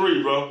saying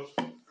 3, bro.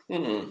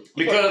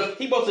 Because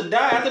he supposed to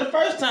die after the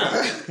first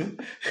time.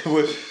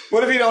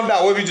 What if he don't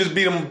die? What if you just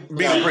beat him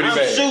pretty I'm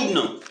bad? shooting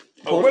him.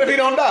 What if he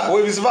don't die?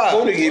 What if he survives?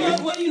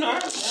 Well, you know,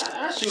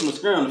 I shoot him a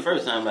scrum the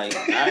first time. Like,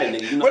 all right,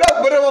 nigga, you know.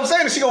 But what I'm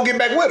saying is she gonna get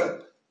back with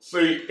him.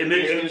 see, and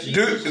then, Do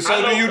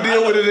you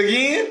deal with it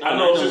again? I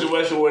know a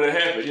situation where it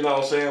happened, you know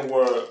what I'm saying,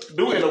 where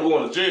dude ended up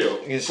going to jail.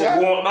 His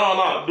sister,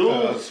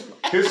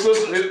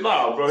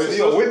 bro. His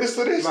you a witness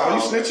to this? Are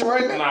you snitching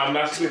right now? Nah, I'm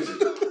not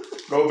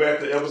snitching. Go back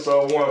to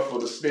episode 1 for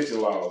the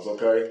snitching laws,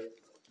 okay?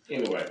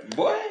 Anyway.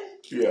 Boy.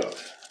 Yeah.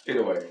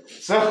 Anyway.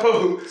 So,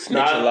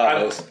 Snitching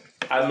laws.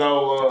 I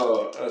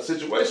know a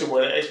situation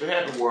where it actually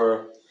happened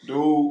where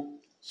dude,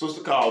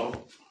 sister called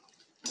him.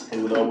 He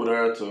went over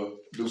there to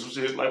do some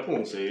shit like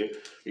Poon said.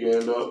 He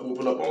ended up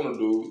whooping up on the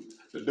dude.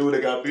 The dude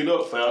that got beat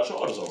up filed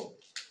charges on him.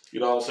 You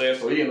know what I'm saying?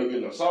 So he ended up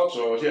getting an assault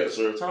charge. He had to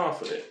serve time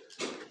for that.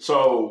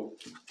 So,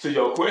 to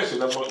your question,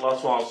 that's what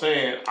I'm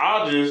saying.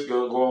 I'll just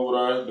go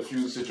over there,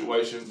 diffuse the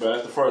situation, but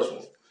that's the first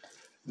one.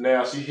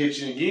 Now, she hit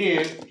you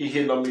again, he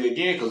hitting on me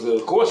again, because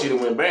of course she done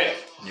went back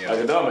like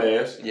a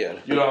dumbass. Yeah.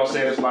 You know what I'm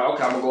saying? It's like,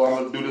 okay, I'm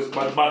gonna do this.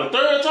 But by the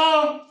third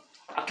time,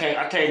 I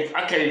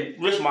can't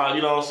risk my,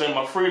 you know what I'm saying,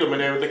 my freedom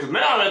and everything. Because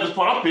now I'm at this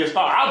point, I'm pissed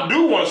off. I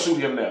do want to shoot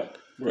him now.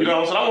 Right. You know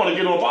what I'm saying? I want to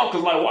get him off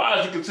because, like, why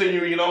is you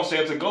continue, you know what I'm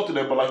saying, to go through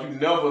that? But, like, you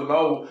never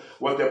know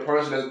what that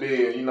person has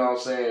been, you know what I'm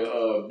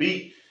saying,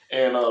 beat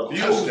and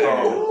abused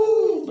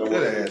on.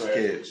 Good ass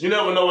kids. You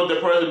never know what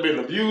that person has been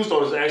abused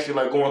or is actually,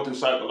 like, going through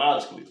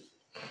psychologically.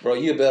 Bro,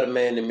 you a better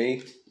man than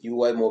me. You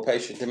way more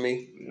patient than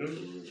me.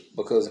 Mm-hmm.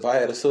 Because if I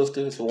had a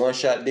sister, it's a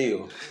one-shot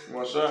deal.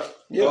 One shot?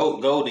 Yeah.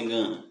 Golden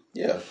gun.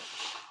 Yeah.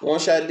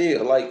 One-shot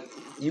deal. Like,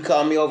 you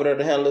call me over there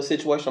to handle a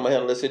situation, I'm going to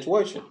handle the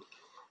situation.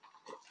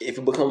 If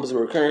it becomes a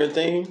recurring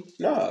thing,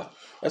 nah.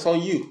 That's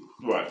on you.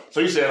 Right. So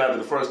you saying after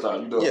the first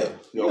time, you done? Yeah.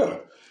 Yeah.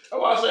 That's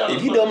why I say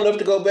if you dumb enough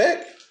to go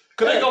back.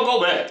 Because they going to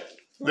go back.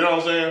 You know what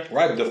I'm saying?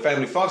 Right, but the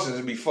family functions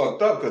would be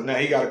fucked up because now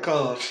he got to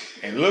come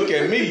and look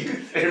at me.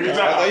 Every time.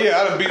 I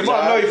done beat him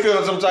up. I know he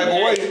feeling some type of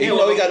way. He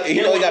know he got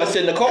to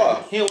sit in the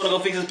car. He don't want to go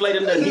fix his plate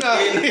and nothing.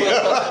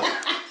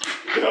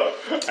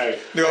 Hey.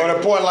 They on a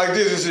point like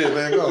this and shit,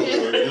 man. Go.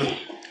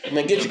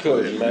 Man, get your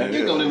cousin, man.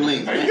 Here go them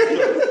links.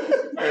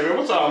 Hey, man,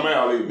 what's all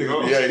man leaving?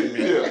 Niggas be hating me.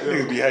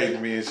 Niggas be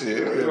hating me and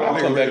shit. I'll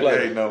come back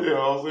later. You know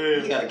what I'm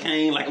saying? He got a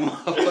cane like a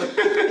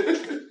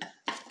motherfucker.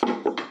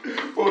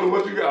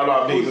 What you got?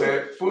 No,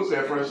 Pooh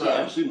said first shot.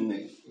 Yeah, I'm shooting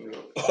niggas.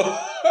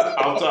 Yeah.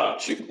 Out top.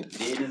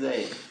 Dead his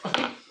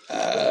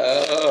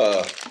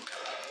ass.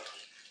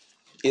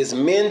 Is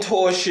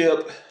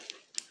mentorship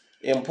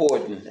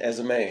important as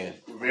a man?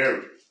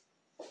 Very.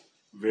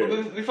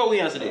 Very. Before we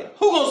answer that,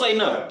 who gonna say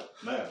no?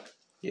 Man.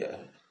 Yeah.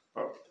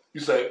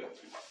 You say,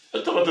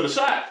 let's talk about to the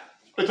shot.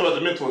 Let's talk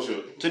about the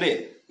mentorship. To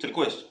the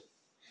question.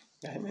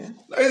 Hey, man.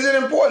 Is it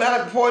important?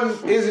 How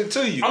important is it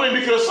to you? I mean,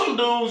 because some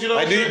dudes, you know.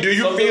 Like, do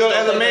you feel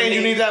as a man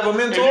you need to have a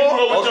mentor?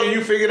 Or can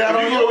you figure it out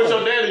on your own? If you grow with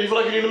your daddy, you feel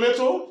like you need a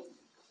mentor?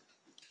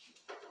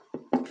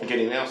 I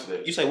can't even answer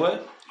that. You say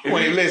what? You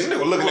ain't listening.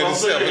 We're looking at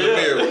himself in the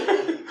mirror.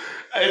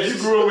 If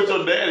you grew up with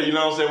your daddy, you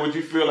know what I'm saying, would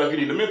you feel like you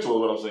need a mentor is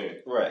what I'm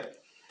saying. Right.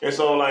 And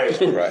so, like,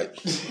 Right.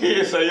 he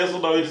didn't say yes or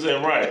no, he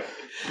said right.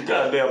 You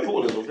goddamn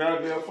fool is a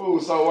goddamn fool.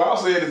 So what I'm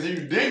saying is, if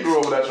you did grow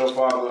up without your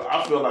father,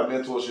 I feel like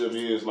mentorship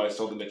is like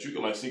something that you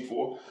can like seek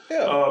for.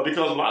 Yeah.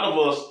 Because a lot of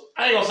us,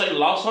 I ain't gonna say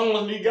lost, some of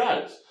us need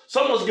guidance.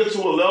 Some of us get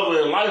to a level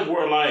in life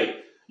where like,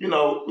 you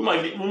know, we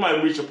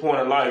might reach a point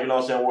in life, you know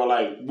what I'm saying, where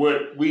like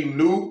what we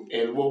knew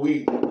and what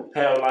we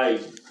have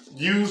like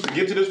used to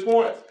get to this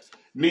point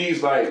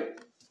needs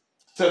like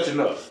touching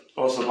up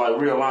or some like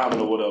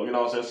realignment or whatever, you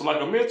know what I'm saying? So like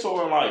a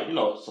mentor, like, you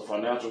know, some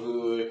financial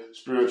hood,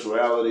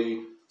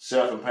 spirituality,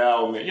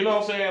 self-empowerment, you know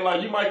what I'm saying?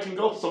 Like you might can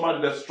go to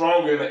somebody that's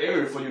stronger in the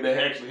area for you that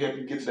actually help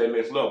you get to that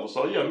next level.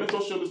 So yeah,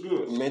 mentorship is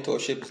good.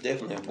 Mentorship is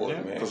definitely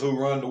important, man. Because who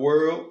run the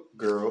world?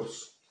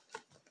 Girls.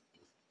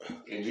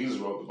 And Jesus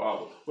wrote the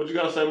Bible. What you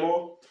gotta say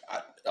more?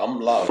 I'm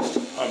lost.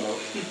 I know.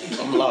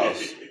 I'm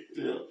lost.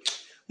 Yeah.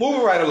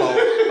 Moving right along.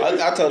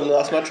 I totally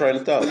lost my train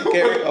of thought.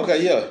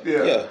 Okay,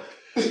 yeah.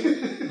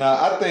 Now,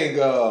 I think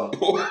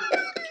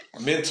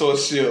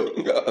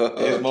mentorship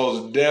is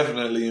most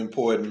definitely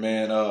important,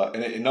 man.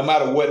 And no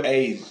matter what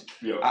age,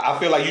 I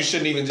feel like you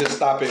shouldn't even just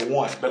stop at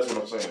one. That's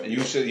what I'm saying.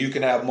 You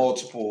can have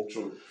multiple.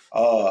 True.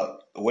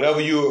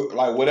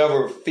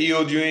 Whatever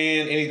field you're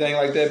in, anything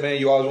like that, man.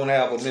 You always want to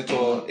have a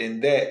mentor in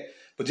that.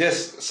 But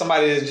just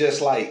somebody that's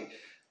just like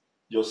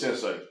your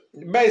sensei.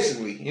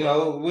 Basically, you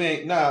know, we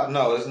ain't.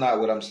 No, that's not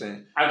what I'm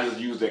saying. I just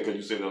use that because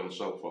you said it on the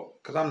show before.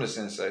 Because I'm the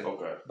sensei.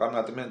 Okay. But I'm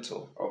not the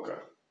mentor. Okay.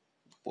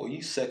 Boy,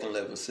 you second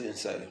level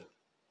sensei.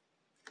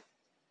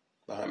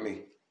 Behind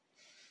me.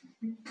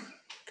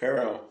 Carry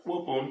on.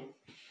 Whoop on.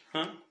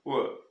 Huh?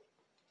 What?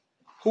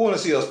 Who want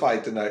to see us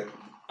fight tonight?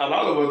 A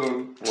lot of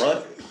them.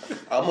 Run.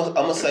 I'm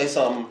gonna say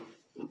something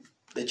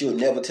that you'll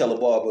never tell a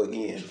barber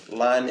again.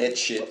 Line that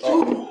shit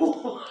up.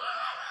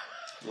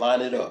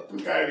 Line it up.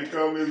 We got to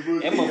come in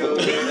good. That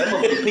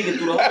motherfucker peeking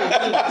through the whole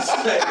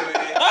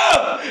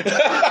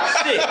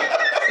thing.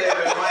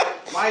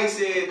 Mike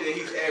said that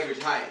he's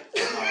average height.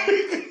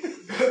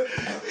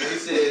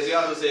 He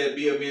also said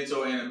be a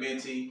mentor and a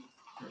mentee.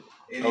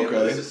 And then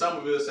Melissa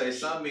Somerville says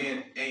some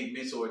men ain't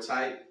mentor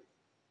type.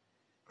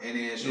 And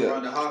then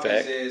Sharonda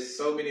Hawkins says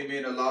so many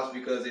men are lost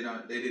because they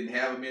didn't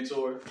have a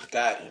mentor.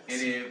 Got it.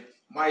 And then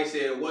Mike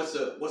said what's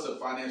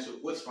financial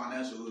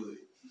hood?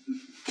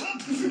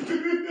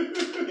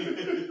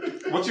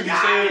 What you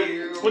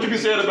be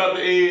saying about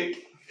the egg?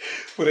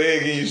 Put an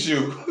egg in your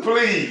shoe.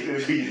 Please.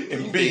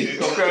 And beat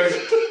it. Okay.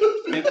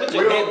 Man,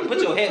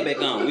 put your hat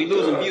back on. We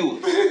losing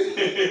viewers.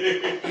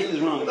 What is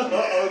wrong with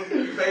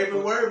you? Your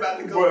favorite word about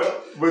to go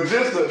up. But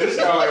this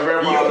kind of like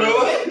rap. You know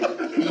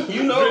it.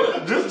 You know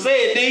it. Just say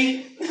it,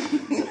 D.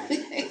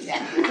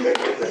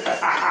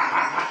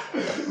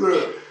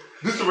 Look,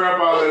 just to wrap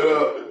all that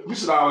up, you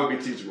should always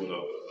be teachable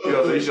though. You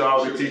know, so you should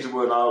always be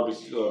teachable and always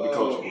be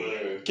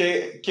coachable.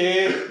 Kid,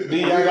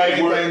 D, y'all got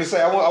anything to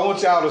say? I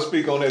want y'all to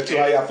speak on that too.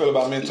 How y'all feel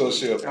about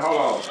mentorship? Hold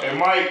on. And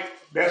Mike,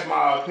 that's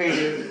my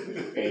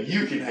opinion, and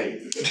you can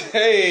hate it.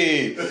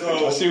 Hey,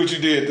 I see what you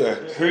did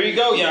there. Here you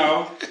go,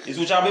 y'all. This is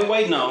what y'all been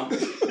waiting on.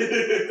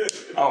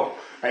 Oh,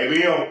 hey,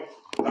 Bill.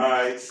 All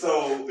right,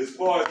 so as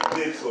far as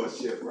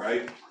mentorship,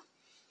 right?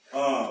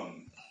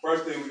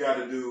 First thing we got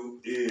to do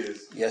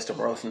is yes, the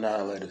bros and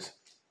annihilators.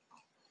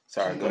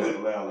 Sorry, go ahead.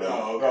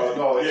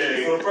 No.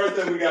 Yeah, so the first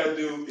thing we got to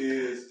do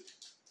is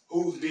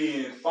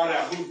find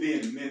out who's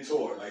being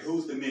mentored, like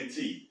who's the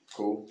mentee.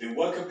 Cool. In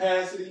what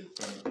capacity?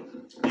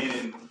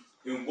 And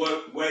in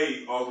what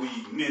way are we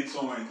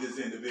mentoring this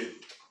individual,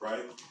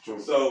 right? True.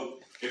 So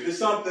if it's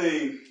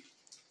something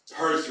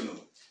personal,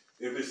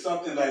 if it's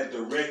something that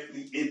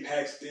directly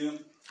impacts them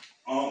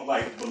on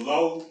like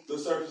below the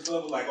surface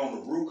level, like on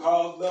the root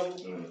cause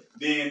level,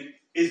 then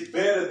it's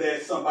better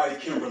that somebody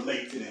can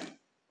relate to them.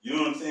 You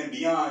know what I'm saying?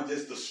 Beyond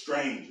just a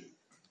stranger.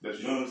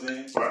 You know what I'm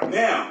saying? Right.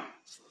 Now,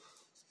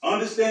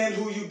 understand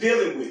who you're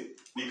dealing with.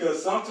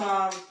 Because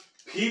sometimes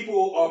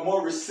people are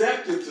more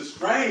receptive to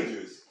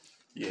strangers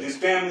than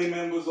family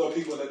members or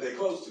people that they're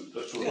close to.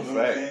 That's true. You know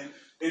what I'm saying?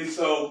 And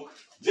so,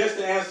 just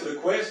to answer the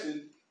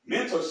question,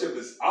 mentorship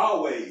is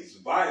always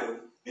vital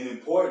and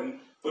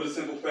important for the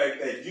simple fact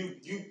that you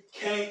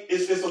can't,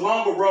 it's a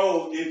longer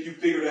road if you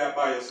figure it out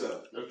by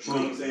yourself. That's true. You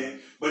know what I'm saying?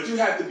 But you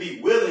have to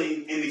be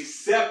willing and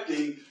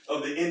accepting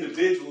of the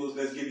individuals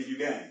that's giving you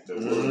game. The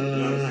willing, you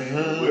know what I'm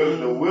saying?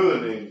 The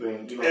willing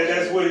thing. You know and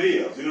that's what it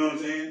is. You know what I'm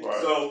saying?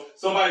 Right. So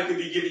somebody could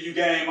be giving you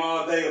game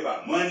all day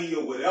about money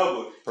or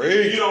whatever.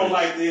 If you don't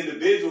like the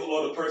individual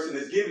or the person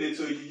that's giving it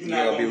to you, you're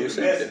not going to get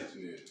the message.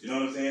 You know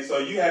what I'm saying? So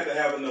you have to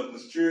have enough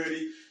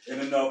maturity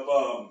and enough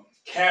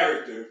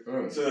character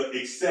to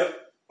accept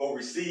or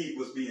receive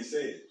what's being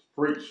said.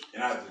 Preach.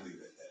 And I just leave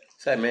it at that.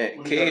 Say,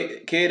 man,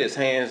 Kid is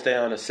hands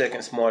down the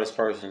second smartest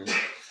person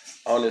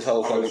on this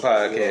whole fucking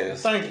podcast.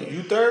 Thank you.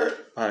 You third?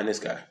 Behind this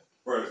guy.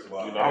 First of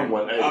all, You know,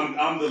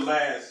 I'm the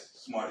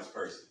last smartest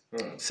person.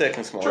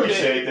 Second smartest.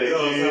 Appreciate that, kid.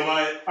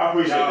 I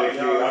appreciate that,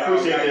 kid. I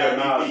appreciate that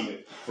acknowledgement.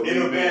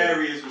 In a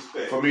various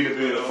respect. For me to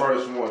be the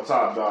first one,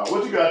 top dog.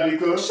 What you got,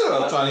 D-Cook? Shut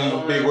up, trying to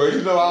use big words.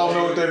 You know I don't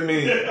know what that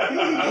means.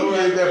 Who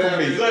made that for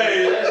me? A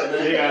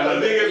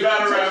nigga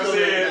battle rap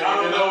said, I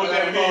don't know what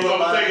that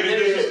taking the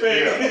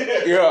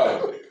disrespect.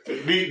 Yeah.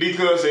 D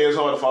Cuz said it's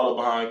hard to follow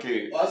behind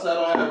kids. Well, I said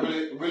I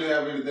don't really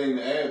have anything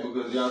to add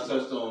because y'all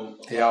touched on.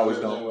 He always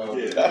don't.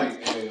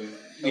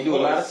 We do a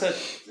lot of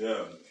touch.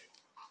 Yeah.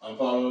 I'm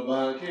following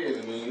behind kids.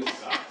 I mean,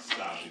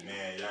 Stop it,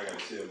 man. Y'all gotta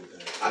chill with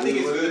that. I think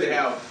it's good to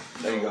have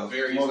go.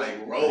 various like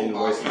role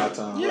models. My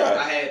time. Yeah.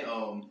 I had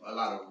a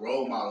lot of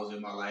role models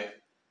in my life,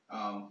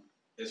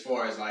 as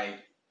far as like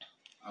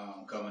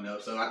coming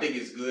up. So I think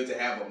it's good to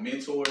have a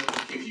mentor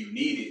if you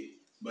need it,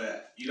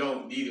 but you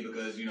don't need it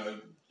because you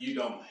don't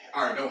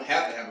have to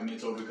have a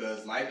mentor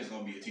because life is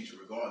gonna be a teacher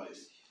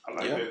regardless. I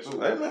like that too.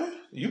 Hey man,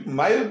 you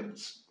might have.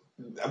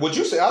 What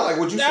you say? I like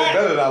what you said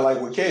better than I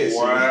like what Kez said.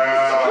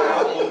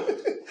 Wow.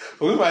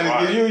 We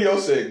might give you your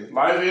segment.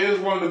 Life is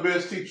one of the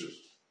best teachers.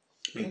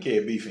 Me and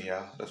Ked beefing,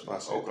 y'all. That's what I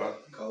said. Okay.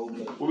 Cold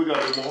blood. What we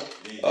got more?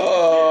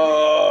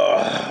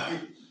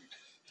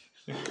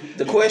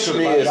 The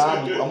question is,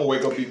 I'm gonna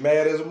wake up be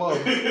mad as a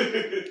mother.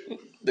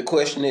 the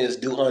question is,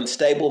 do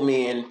unstable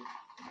men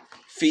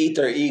feed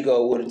their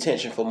ego with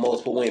attention for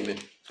multiple women?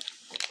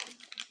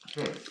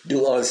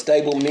 Do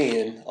unstable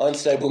men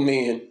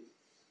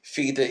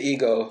feed their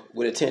ego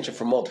with attention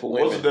for multiple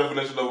women? What's the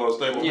definition of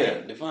unstable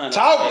man? Define.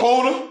 Talk,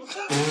 Puna.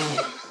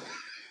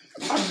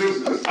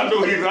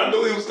 I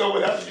knew he was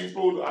coming after you,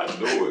 fool. I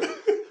knew it.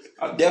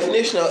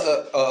 Definition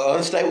of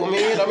unstable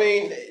men, I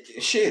mean,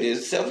 shit,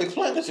 is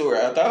self-explanatory,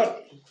 I thought.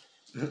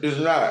 It's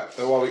not. That's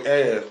why we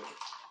asked.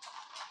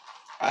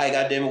 All right,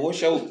 goddamn it,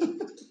 what's your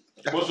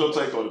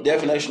take on it?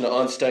 definition of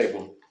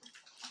unstable?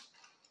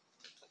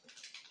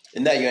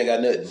 And now you ain't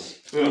got nothing.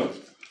 Yeah.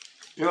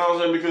 You know what I'm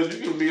saying? Because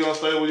you can be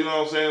unstable, you know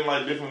what I'm saying,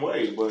 like different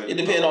ways. But It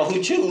depends on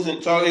who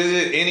choosing. So is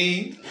it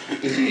any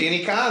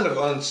kind of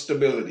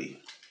instability?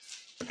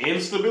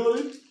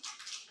 instability.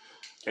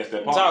 That's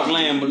that Talk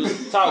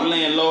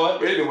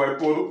landlord. Anyway,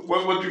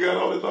 what you got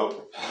on it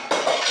though?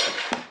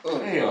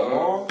 Damn,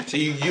 man.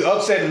 See, you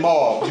upsetting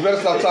Marv. You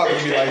better stop talking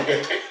to me like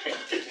that.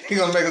 He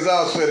gonna make us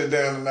all shut it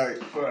down tonight.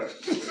 Right.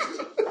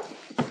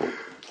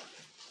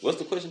 What's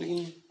the question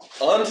again?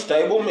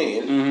 Unstable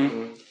men,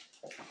 Mm-hmm.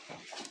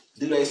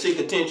 do they seek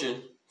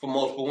attention from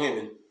multiple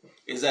women?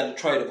 Is that a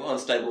trait of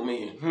unstable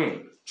men?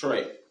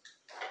 Trait.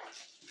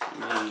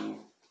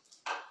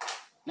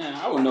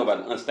 Now, I wouldn't know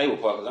about the unstable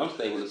part because I'm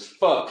stable as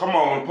fuck. Come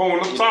on,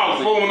 Puna. Talk,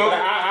 Puna.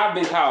 I've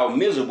been called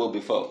miserable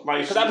before.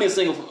 Like, because I've been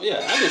single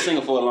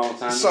for a long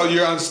time. So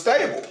you're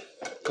unstable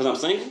Because I'm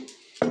single?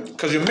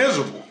 because you're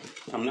miserable.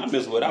 I'm not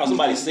miserable at all.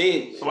 Somebody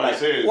said. Why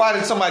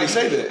did somebody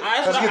say that?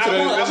 Let's get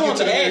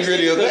to the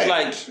nitty-gritty of that.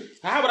 Like,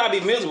 how would I be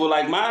miserable?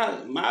 Like,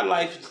 my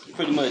life is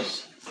pretty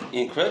much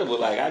incredible.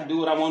 Like, I do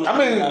what I want to do.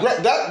 I mean,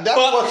 that's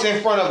what's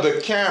in front of the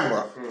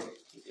camera.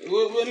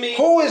 I mean,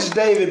 Who is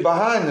David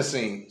behind the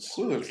scenes?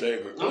 Who is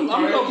David? I'm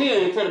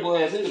okay, an incredible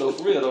ass nigga though,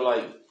 for real though.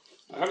 Like,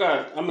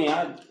 I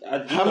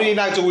How many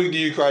nights a week do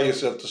you cry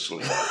yourself to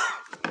sleep?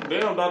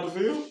 Damn, Dr.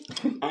 Phil.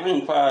 I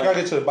ain't cry.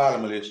 Gotta get to the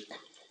bottom of this.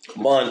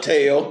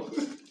 Montel.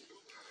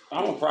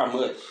 I don't cry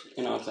much.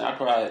 You know what I'm saying? I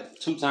cried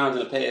 2 times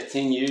in the past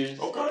 10 years.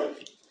 Okay.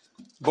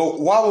 But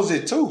why was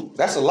it 2?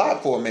 That's a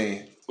lot for a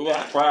man. Well,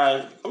 I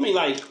cried. I mean,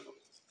 like,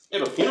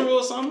 at a funeral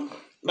or something.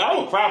 But I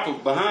don't cry for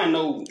behind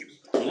nothing.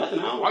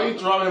 Why you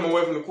driving him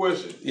away from the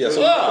question? Yeah,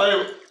 so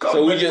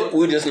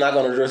we're just not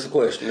gonna address the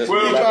question. He's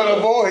trying to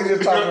avoid. He's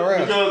just talking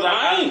around. Because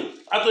I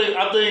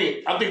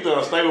think the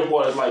unstable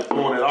part is like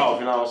throwing it off.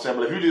 You know what I'm saying?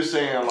 But if you're just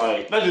saying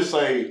like, let's just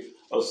say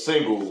a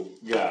single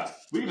guy,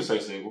 we can just say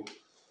single.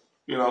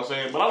 You know what I'm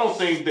saying? But I don't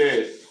think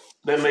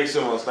that makes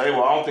him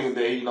unstable. I don't think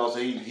that he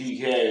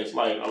has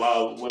like a lot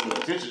of women's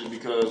attention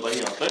because like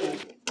he's unstable.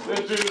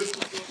 That's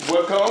just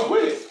what comes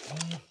with it.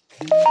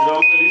 You know what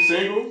I'm saying? He's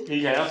single.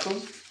 He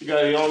handsome. He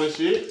got his own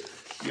shit.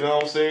 You know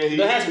what I'm saying?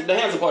 The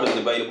handsome part is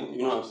debatable.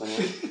 You know what I'm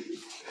saying?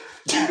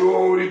 He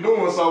doing what he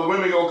doing, so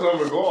women gonna come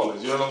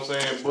regardless. You know what I'm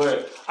saying?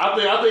 But I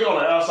think on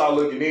the outside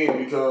looking in,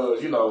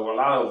 because you know a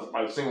lot of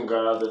like single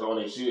guys that's on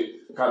their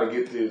shit kind of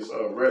get this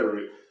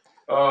rhetoric.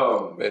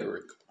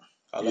 Rhetoric.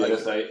 I like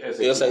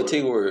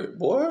SAT word,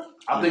 boy.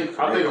 I think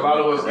a lot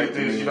of us get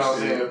this. You know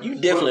what I'm saying? You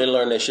definitely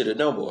learned that shit at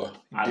no boy.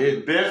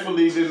 I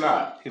definitely did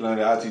not. He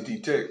learned at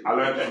ITT Tech. I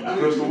learned that from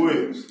Crystal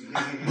Williams.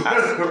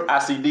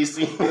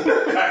 ICDC.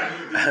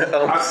 I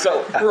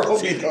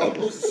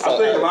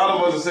think a lot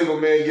of us as single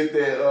men get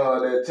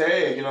that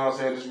tag. You know what I'm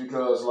saying? Just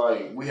because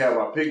like we have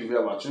our pick, we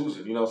have our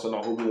choosing. You know, so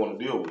know who we want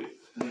to deal with.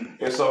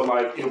 And so,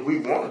 like, if we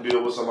want to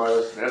deal with somebody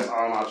else, that's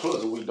on our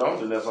choice. If we don't,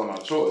 then that's on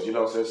our choice. You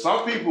know what I'm saying?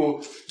 Some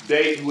people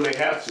date who they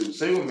have to.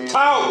 Single men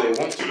who they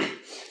want to.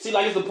 See,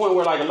 like, it's the point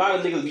where, like, a lot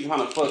of niggas be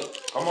trying to fuck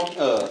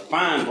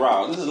fine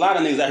bras. There's a lot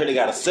of niggas out here that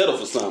got to settle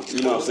for something.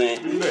 You know what I'm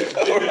saying?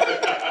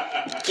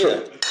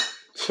 Yeah.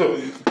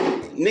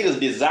 Niggas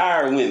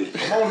desire women.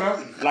 Come on now.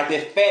 Like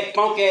that fat,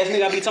 funk ass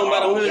nigga I be talking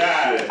about on here.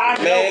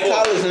 Man,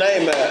 call his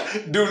name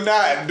out. Do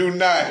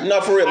not.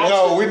 No, for real.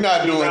 No, we're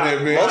not doing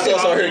that, man. Most of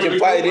us on here can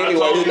fight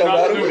anyway.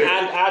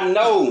 I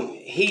know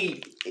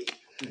he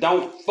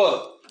don't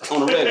fuck.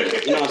 on the regular.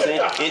 You know what I'm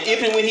saying? And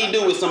if and when he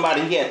do with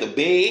somebody, he had to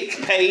beg,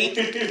 pay.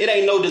 It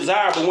ain't no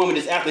desirable woman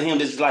that's after him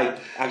that's like,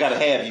 I gotta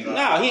have you.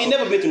 Nah, he ain't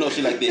never been through no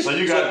shit like this.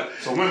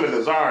 So women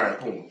desiring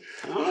porn.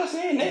 I'm not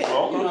saying that.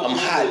 Oh, you know I'm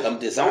hot. I'm Don't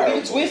desirable.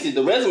 get it twisted.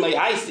 The resume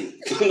icy.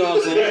 You know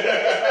what I'm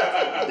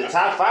saying? The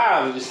top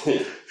 5 is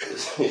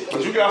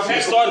But you got the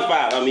starting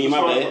 5. I mean,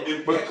 my bad.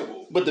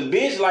 Impeccable. But the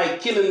bench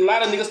like killing a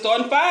lot of niggas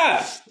starting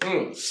 5.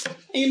 And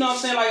you know what I'm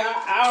saying? Like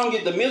I don't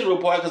get the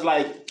miserable part because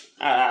like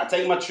I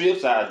take my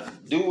trips. I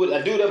do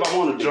whatever I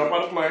want to do. Jump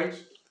out of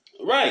planes.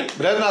 Right.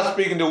 But that's not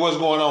speaking to what's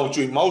going on with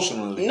you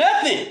emotionally.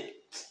 Nothing.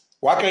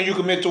 Why can't you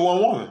commit to one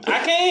woman?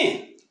 I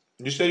can.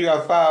 You said you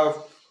got 5,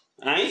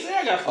 I ain't say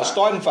I got 5. a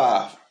starting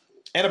 5,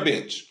 and a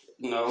bench.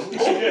 No.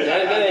 that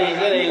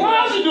ain't.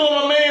 Why is you doing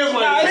my man's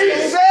like He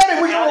this? said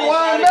it. We can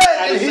rewind back.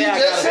 I And didn't he say I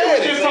just gotta-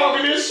 said Just it.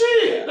 talking this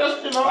shit.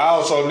 That's, you know.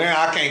 Also,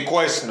 now I can't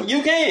question him.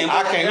 You can.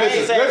 I can't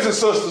listen,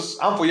 sisters.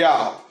 I'm for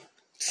y'all.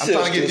 I'm trying to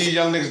get Sisters. these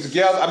young niggas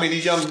together. I mean,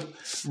 these young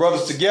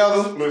brothers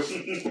together.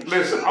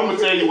 Listen, I'm gonna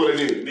tell you what it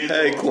is.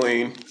 Hey,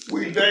 Queen.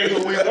 We date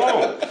who we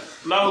want,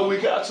 not who we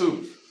got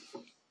to.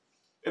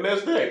 And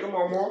that's that. Come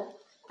on, Mark.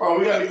 Oh,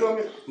 we got any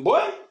coming?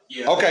 Boy.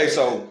 Yeah. Okay,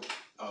 so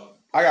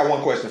I got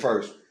one question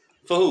first.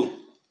 For who?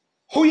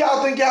 Who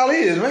y'all think y'all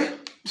is, man?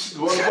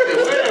 Landlord.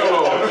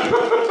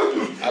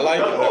 I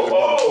like it.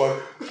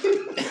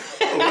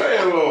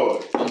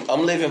 Landlord.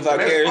 I'm living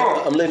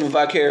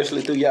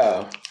vicariously through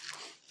y'all.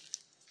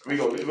 We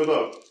gonna live it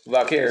up.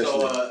 Vicariously.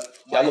 So,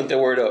 y'all look that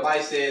word up.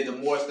 Mike said the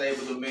more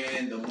stable the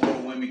man, the more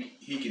women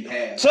he can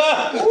have.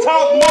 Talk more.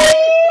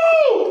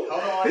 Hold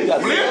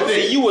on.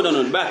 See, you wouldn't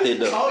know about that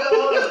though.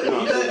 Hold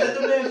on. You let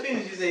them man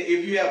finish. He said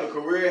if you have a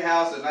career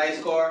house, a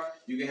nice car,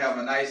 you can have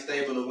a nice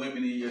stable of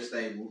women in your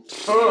stable.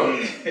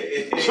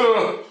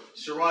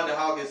 Sharonda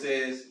Hawkins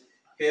says,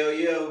 hell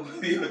yeah,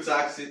 you're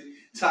toxic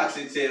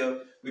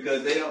tail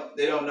because they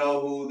don't know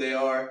who they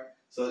are,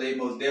 so they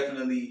most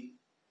definitely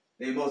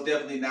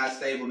not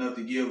stable enough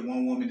to give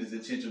one woman his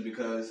attention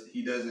because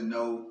he doesn't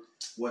know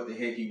what the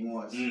heck he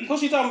wants.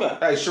 Who's she talking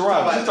about? Hey,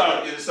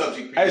 Sharonda. In the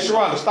subject. Hey,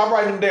 Sharonda, stop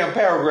writing them damn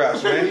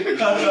paragraphs, man. And then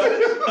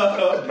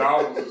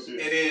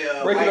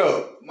Break it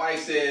up. Mike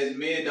says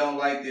men don't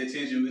like the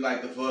attention, we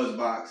like the fuzz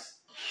box.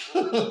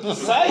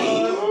 Say.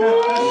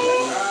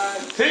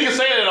 He can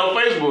say that on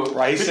Facebook.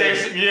 Right, he said,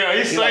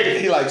 he say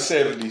it. He like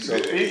 70, so.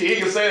 He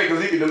can say it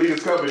because he can delete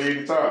his comment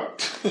anytime.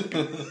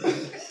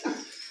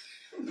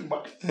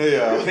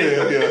 Yeah.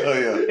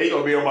 He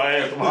gonna be on my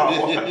ass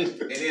tomorrow.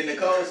 And then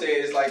Nicole said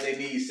it's like they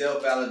need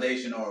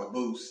self-validation or a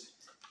boost.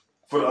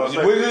 For the She's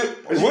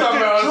talking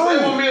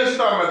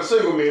about the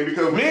single men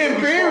because men,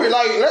 period.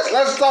 Like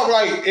let's talk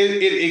like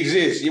it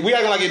exists. We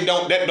acting like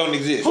that don't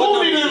exist.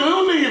 Who need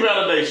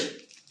validation?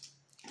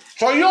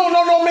 So you don't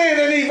know no man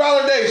that need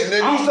validation.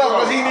 That do stuff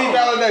because he need I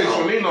validation.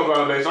 don't need no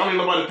validation. I don't need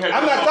nobody to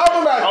I'm not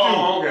talking about you. Oh,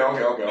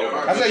 okay.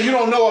 I said you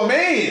don't know a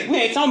man. We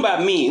ain't talking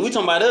about me. We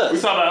talking about us. We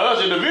talking about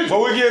us individuals. But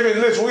we're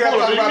giving. Listen, we got to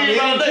talk do you about need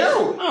men in validation?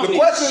 general. I don't The need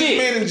question shit. is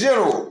men in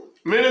general.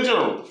 Men in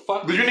general.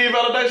 Fuck. Do you need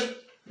validation?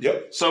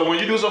 Yep. So when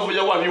you do something for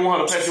your wife, you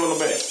want her to pat you on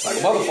the back. Like a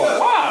motherfucker.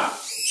 Why?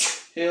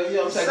 Hell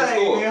yeah, I'm Say,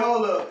 man,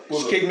 hold up.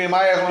 Just kick me in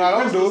my ass when I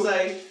don't do it.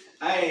 Say,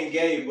 I ain't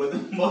gay, but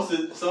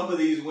some of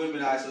these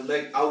women I would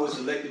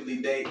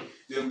selectively date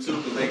them too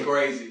because they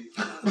crazy.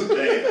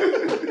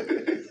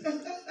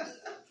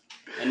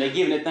 And they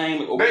giving that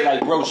thing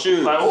like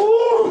brochures. Like,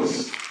 ooh.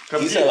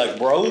 You said like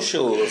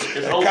brochures.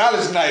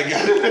 College night,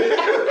 got it.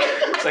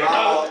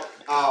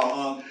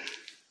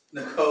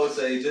 Nicole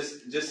say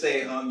just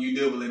say you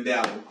dibble and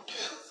dabble.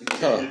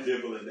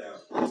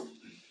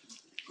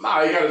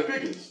 Nah, he got his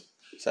pickings.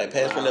 It's like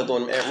pass for another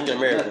one of them African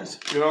Americans.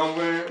 You know what I'm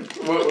saying?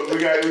 We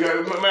got.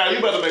 Man,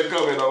 you better make a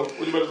comment though. What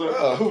you better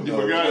say? Who You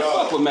forgot it.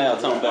 Fuck what Mal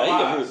talking about. He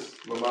got his.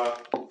 Bye-bye.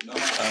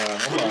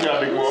 What you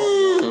got, Big Boy?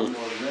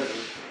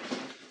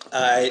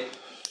 Alright.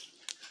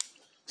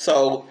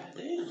 So,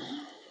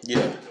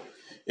 yeah.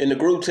 In the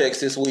group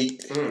text this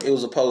week, it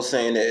was a post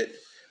saying that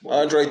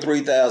Andre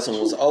 3000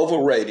 was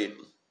overrated.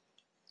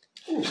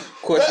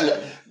 Question.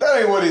 That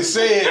ain't what he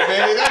said,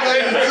 man. That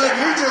ain't he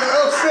just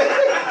upset.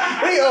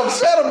 He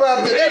upset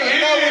about that. That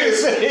is not what he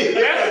said.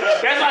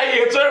 That's how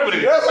he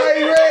interpreted it. That's how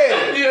he read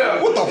it.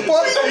 Yeah. What the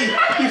fuck?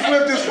 He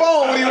flipped his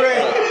phone when he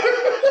read it.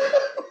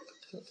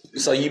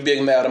 So you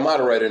big mad the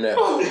moderator now.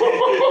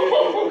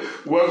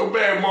 Welcome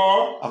back,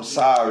 Mark. I'm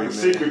sorry, man.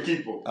 Secret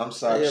keeper. I'm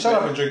sorry. Yeah, Shut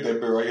up man. and drink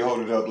that beer while you hold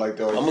it up like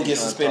that. I'm gonna get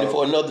suspended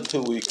for another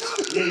 2 weeks.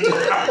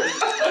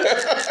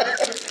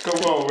 Come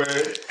on,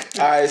 man.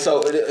 Alright,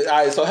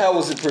 so how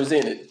was it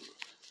presented?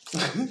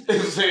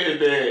 It said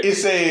that. It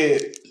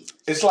said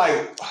it's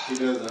like He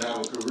doesn't have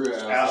a career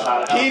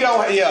outside.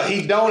 Outside.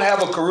 he don't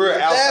have a career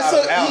outside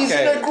of Outkast. He's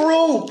in a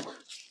group.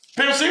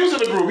 Pimp C was in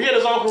the group. He had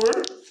his own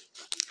career.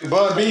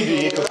 Bun B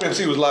did because Pimp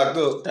C was locked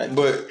up,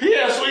 but He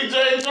had Sweet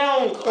J.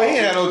 Jones. he ain't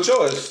had no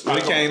choice when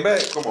he came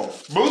back. Come on.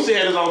 Boosie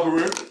had his own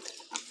career.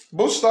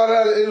 Boosie started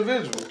out as an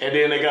individual. And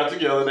then they got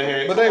together. They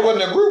had, but they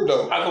wasn't a group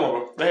though. Come on,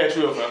 bro. They had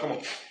Trill Fam. Come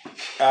on.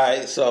 All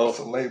right, so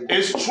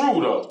it's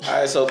true though. All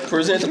right, so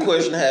present the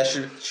question how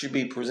should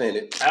be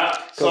presented.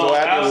 So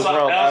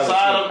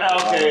outside of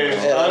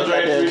Outkast,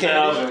 Andre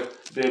 3000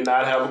 did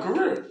not have a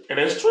career, and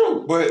that's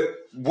true. But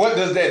what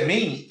does that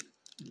mean?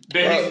 Go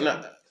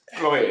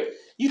ahead.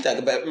 You think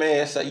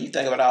about So you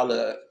think about all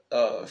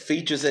the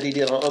features that he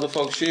did on other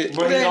folks' shit,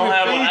 but he don't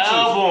have an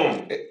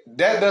album.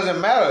 That doesn't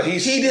matter.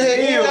 He's in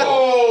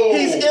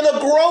a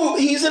group.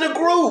 He's in a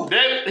group.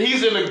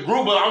 He's in a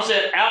group, but I'm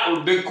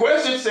saying the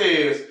question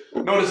says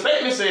the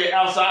statement said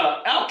outside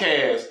of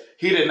Outkast,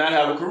 he did not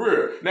have a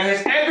career. Now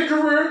his acting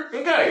career,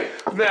 okay.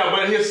 Now,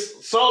 but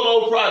his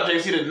solo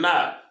projects, he did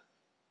not.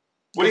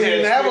 He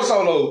didn't have a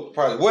solo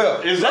project.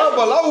 Well, Love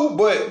Below,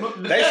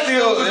 but they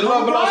still in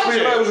Love Below.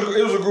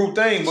 It was a group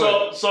thing.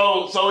 But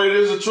so it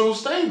is a true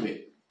statement.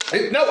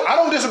 No, I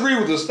don't disagree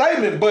with the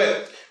statement,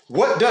 but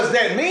what does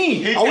that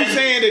mean? Are we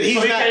saying that he's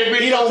not?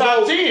 He don't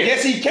go.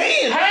 Yes, he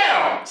can.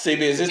 How? See,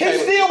 he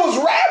still was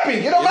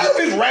rapping. It don't matter if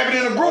he's rapping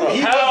in a group.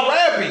 He was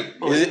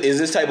rapping. Is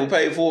this table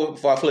paid for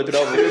before I flip it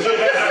over? You're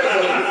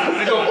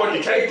gonna fuck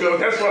your cake up.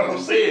 That's what I'm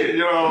saying. You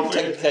know what I'm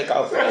saying? Take the cake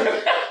off.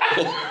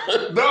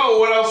 No,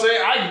 what I'm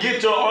saying, I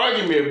get your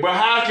argument, but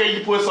how can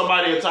you put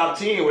somebody in top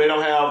 10 where they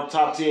don't have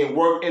top 10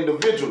 work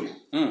individually?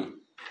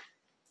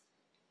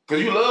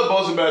 Because you love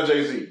boasting about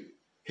Jay-Z.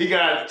 He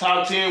got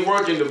top 10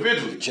 work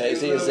individually.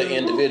 Jay-Z is an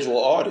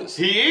individual artist.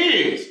 He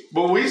is.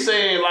 But we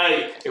saying,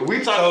 like, if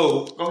we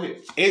talk... go ahead.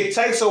 It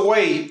takes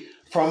away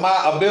from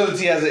my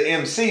ability as an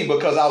MC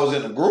because I was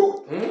in a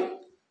group. Mm-hmm.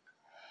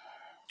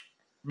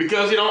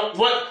 Because,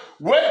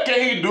 what can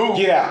he do?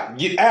 Get out.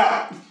 Get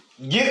out.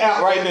 Get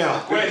out right now.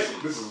 Question.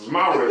 This is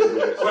my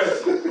resume.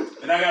 Question.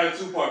 And I got a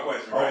 2-part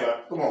question, right? Okay.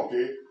 Come on,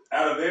 kid.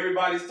 Out of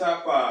everybody's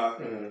top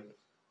 5,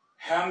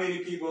 how many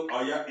people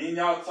are y'all in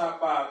y'all top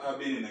 5 have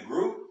been in a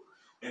group?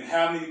 And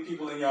how many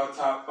people in y'all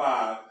top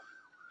 5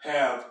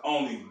 have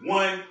only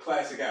one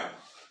classic album?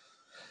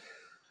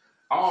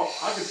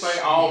 I can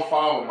say all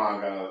 5 of mine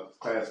got a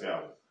classic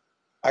album.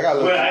 I got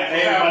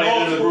everybody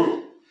in the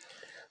group.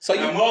 So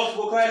you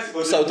multiple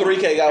classics. So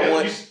 3K got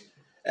one.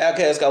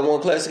 Outkast got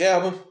one classic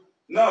album.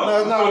 No,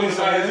 that's not what he's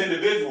saying. It's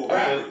individual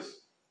rappers.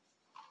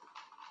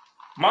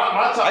 My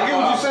top 5. I get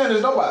what you're saying.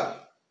 There's nobody.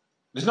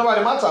 There's nobody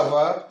in my top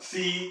 5.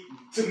 See,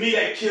 to me,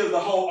 that kills the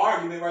whole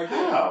argument right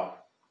there. How?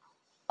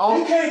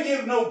 You can't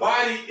give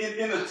nobody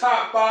in the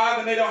top 5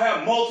 and they don't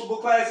have multiple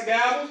classic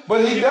albums.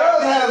 But he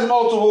does have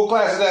multiple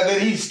classics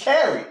that he's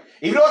carried.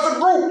 Even though it's a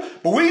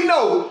group. But we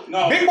know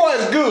Big Boy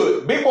is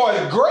good. Big Boy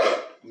is great.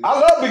 I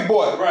love Big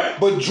Boy. Right.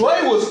 But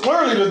Dre was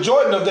clearly the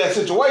Jordan of that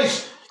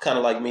situation. Kind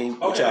of like me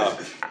with y'all.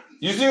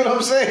 You see what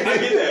I'm saying? I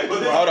get that.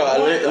 But hold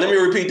on, let me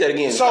repeat that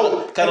again.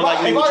 So, kind of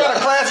like me if with I y'all. got a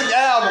classic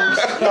album,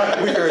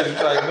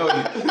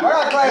 if I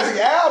got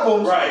classic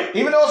albums, right.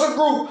 Even though it's a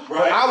group,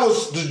 right. but I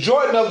was the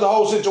Jordan of the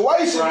whole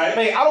situation. Right.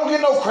 Man, I don't get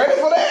no credit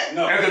for that.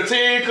 No. As a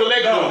team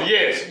collective,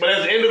 yes, but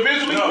as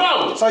individually,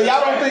 no. So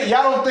y'all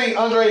don't think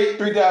Andre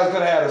 3000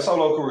 could have had a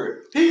solo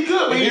career? He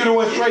could, but he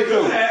went straight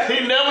through.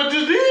 He never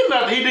just did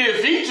nothing. He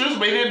did features,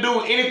 but he didn't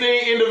do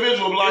anything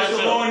individual like himself.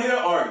 It's a Lauryn Hill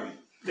argument.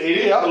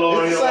 It's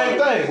the same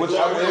thing. Which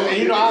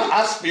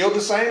I feel the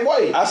same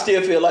way. I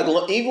still feel like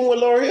even with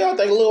Lauryn Hill, I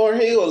think Lauryn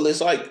Hill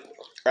is like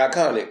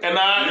iconic. And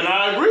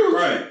I agree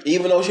with you.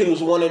 Even though she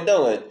was one and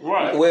done.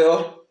 Right.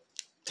 Well,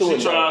 two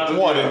and done.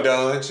 One and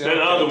done. That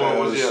other one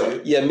was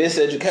Yeah,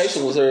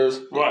 Miseducation was hers.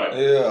 Right.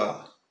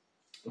 Yeah.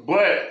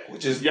 But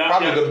which is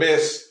probably the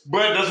best.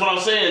 But that's what I'm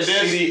saying.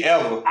 CD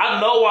ever.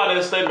 I know why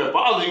that statement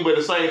bothers you, but at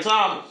the same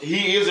time,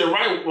 he isn't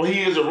right. Well,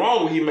 he isn't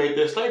wrong when he made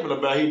that statement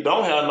about he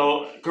don't have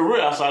no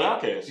career outside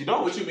Outkast. You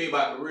don't. What you mean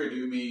by career? Do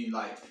you mean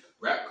like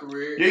rap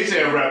career? Yeah, he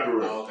said rap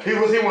career. Oh, okay. He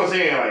wasn't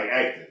saying like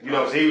acting. You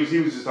know, so he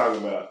was just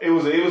talking about it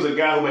was a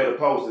guy who made a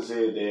post that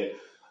said that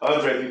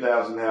Andre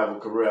 3000 have a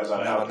career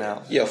outside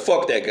Outkast. Yeah,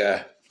 fuck that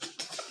guy.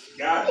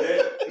 God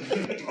damn.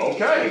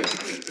 Okay.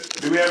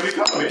 Do we have any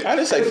comment? I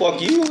didn't say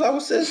fuck you. I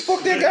was saying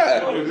fuck that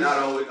guy. Not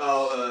only,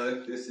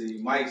 let's see.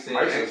 Mike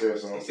said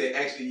something. He said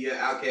actually,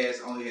 yeah,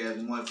 Outkast only has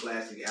one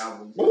classic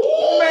album.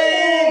 Ooh,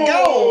 man,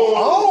 go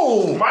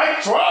on.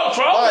 Mike trolling.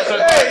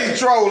 Hey,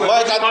 trolling.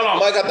 Mike, I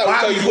thought we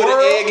told you put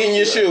an egg in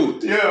your shoe.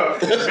 Yeah,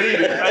 beat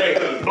it.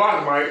 Hey,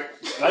 block Mike.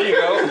 There you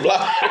go.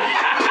 Block.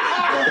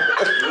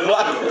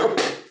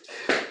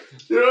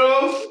 You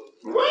know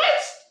what?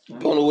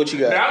 Don't know what you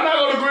got. Now, I'm not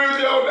going to agree with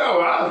you on that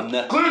one.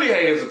 I clearly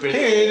hate his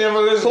opinion. He ain't never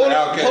listened to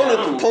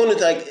Outkast. Pona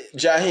think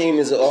Jaheim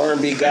is an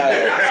R&B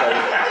guy.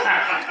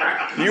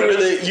 So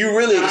you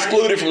really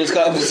excluded from this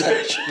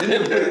conversation. The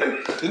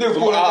nigga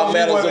from all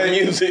metals of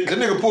music. The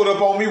nigga pulled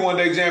up on me one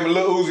day jamming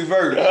Lil Uzi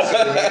Vert. I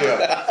said,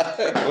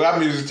 yeah. Well, our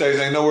music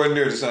taste ain't nowhere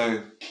near the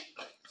same.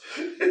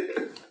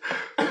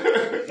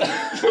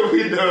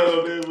 We done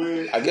on that,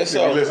 man. I guess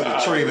so. Listen to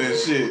Trina and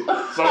shit.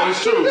 So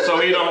it's true. So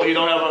he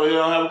don't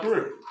have a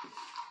career.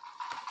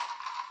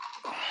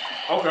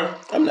 Okay.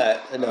 I'm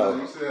not. No.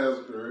 He still has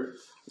a career.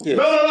 Yeah.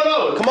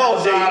 No. Come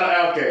on, D.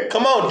 Outkast.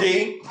 Come on,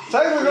 D.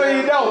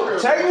 Technically, he don't.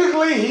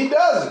 Technically, he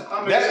doesn't. I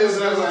mean, That's it's a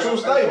like, true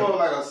as far statement. as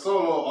like a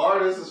solo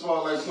artist, as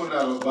far as like putting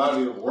out a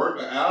body of work,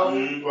 an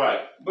album. Right.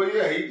 But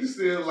yeah, he can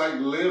still like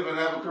live and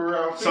have a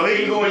career. So he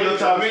can go in your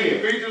top 10.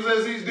 Features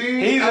as he's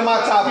did. He's in my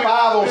top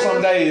 5 on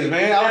some days,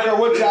 man. I don't care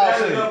what y'all Is that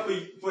saying. enough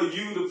for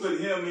you to put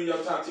him in your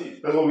top 10?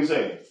 That's what we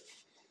saying.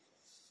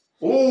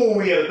 Ooh,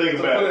 we had to think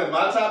To about put it. in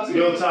my top 10.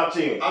 Your top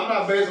 10. I'm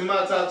not basing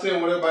my top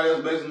 10 what everybody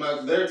else basing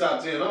their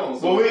top 10 on.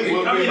 So Well, he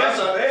can be in my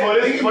top. He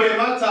can be in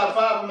my top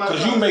 5 of my.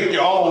 Because you make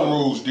your own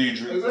rules,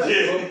 Deidre.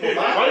 Exactly.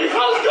 Why you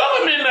call his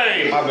government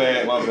name? My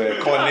bad.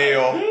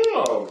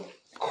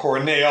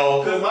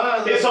 Cornell.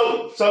 Yeah,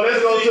 so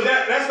let's go to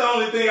That's the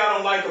only thing I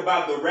don't like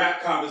about the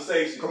rap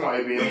conversation. Come on,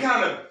 ABM. We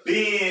kind of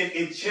bend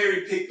and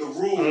cherry pick the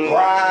rules. Right.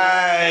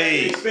 At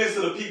the expense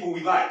of the people we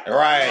like.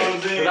 Right. You know what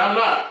I'm saying? But I'm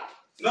not.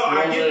 No,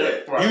 I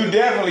get that. You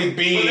definitely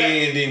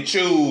bend and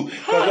choose.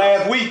 Because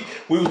last week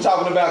we were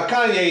talking about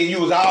Kanye and you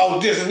was all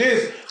this and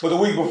this, but the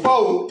week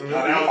before,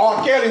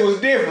 R. Kelly was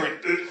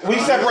different. We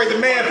separate the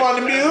man from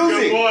the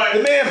music.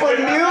 The man from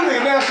the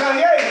music. Now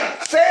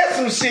Kanye said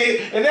some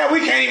shit, and now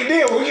we can't even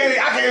deal with it.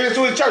 I can't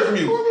listen to his church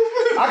music.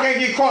 I can't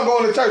get crunk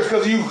going to church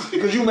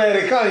because you mad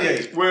at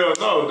Kanye. Well,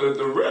 no,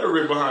 the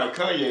rhetoric behind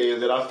Kanye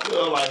is that I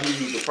feel like he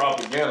used the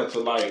propaganda to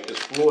like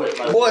exploit.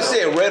 Like, Boy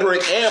said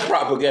rhetoric and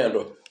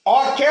propaganda.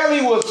 R.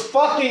 Kelly was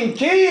fucking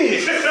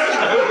kids. They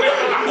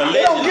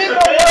don't get no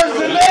worse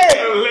than that.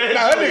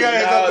 Nah, that nigga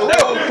had up the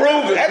river.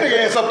 Prove it. That nigga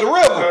had up the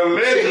river.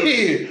 Allegedly.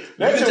 Shit.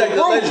 That You shit take was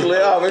the proven.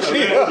 allegedly out of it.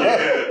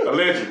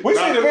 Allegedly. We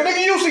seen the video.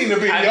 Nigga, you seen the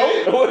video.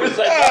 What is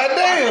that? God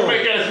damn.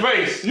 Make that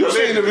space. You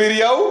seen the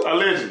video.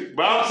 Allegedly.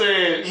 But I'm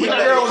saying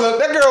That girl was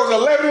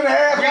 11 and a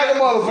half like a we're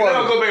not motherfucker.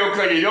 gonna go back on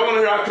Kanye. Y'all wanna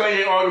hear our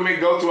Kanye argument?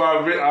 Go to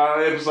our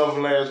episode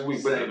from last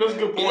week. But that's a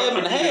good point. 11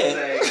 and a half.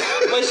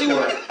 Wait, she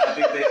was. I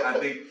think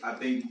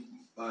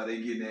they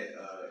getting that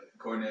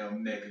Cornell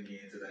neck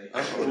again today.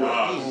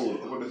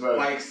 What is that?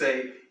 Mike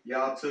say,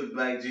 y'all took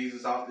Black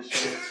Jesus off the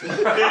show.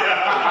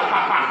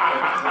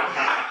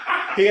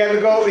 He had to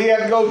go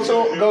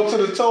to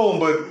the tomb,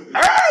 but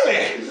early.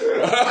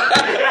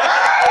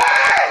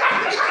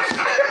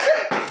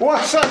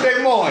 One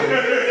Sunday morning.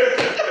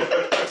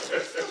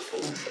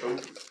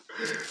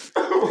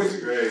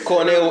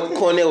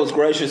 Cornell was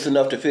gracious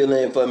enough to fill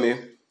in for me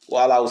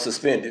while I was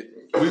suspended.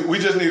 We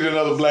just needed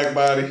another black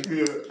body.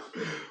 Yeah.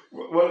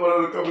 What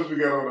other comments we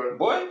got on there?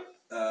 Boy?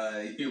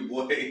 Your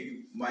boy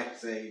Mike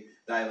say,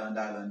 Dylan.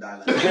 Dylan.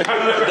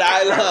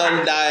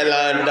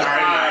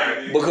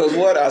 Because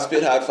what? I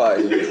spit hot fire.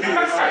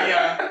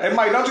 Hey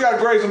Mike, don't you got to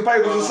grade some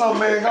papers or something,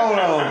 man? Going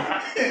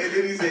on. And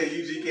then he said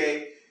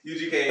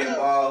UGK and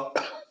Ball.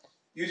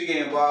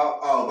 UGK and Ball.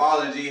 Oh,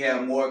 Ball and G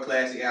have more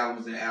classic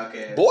albums than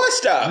Outkast. Boy,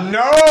 stop. No,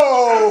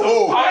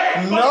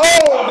 that is not a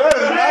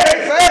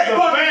fact.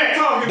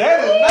 That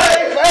is not a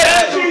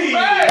fact.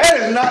 That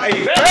is not a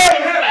fact.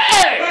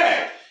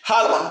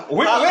 Holla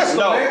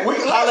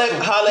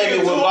at me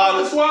when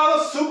Ball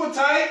Swallow, super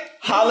tight.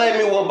 Holla at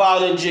me when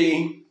Ball and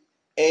G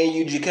and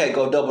UGK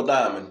go double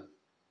diamond.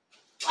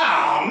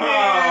 Oh,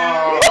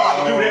 man.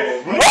 Do that.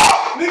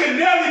 Nigga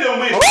Nelly done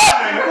went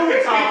time. What we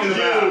talking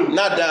about?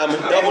 Not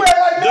diamond. Double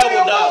diamond.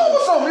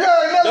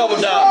 Double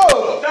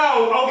diamond.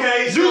 No,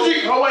 okay.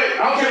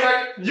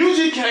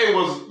 UGK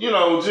was,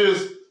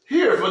 just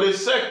here for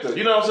this sector.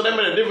 You know what I'm saying?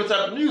 They made a different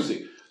type of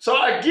music. So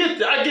I get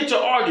that. I get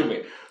your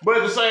argument. But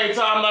at the same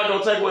time, I'm not going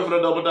to take away from the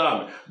double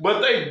diamond.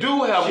 But they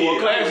do have more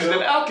classes than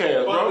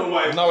Outkast, bro.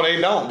 No, they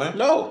don't, man.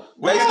 No.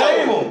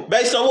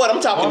 Based on what? I'm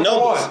talking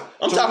numbers.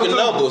 I'm talking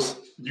numbers.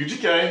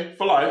 UGK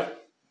for life.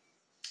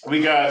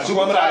 We got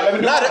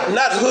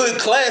not hood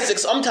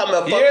classics. I'm talking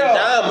about fucking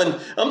diamond.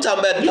 I'm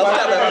talking about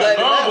black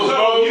numbers,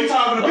 bro. You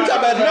talking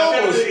about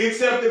numbers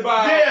accepted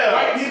by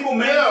white people,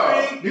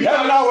 mainstream? You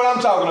don't know what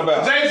I'm talking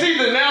about.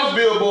 Jay-Z announced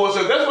Billboard,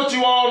 so that's what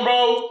you on,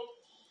 bro.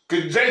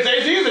 Cause Jay-Z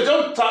is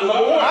your top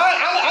number one.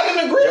 I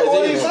didn't agree with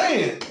what he's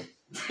saying.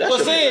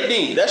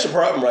 That's your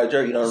problem right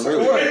there. You don't agree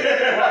with it.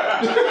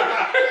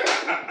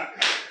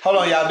 Hold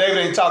on, y'all. David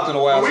ain't talked in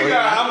a while, he's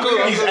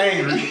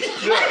angry.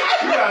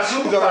 We got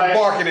super tight.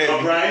 Barking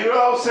at me. Right. You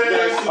know what I'm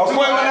saying?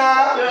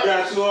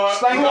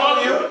 Stank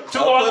on you.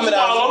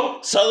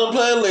 Southern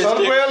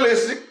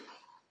Playalistic.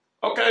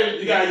 Okay.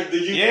 You got the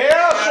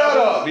shut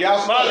up. Y'all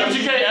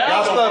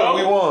stutter.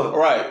 We won.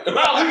 Right. No, we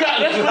got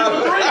that's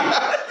number 3.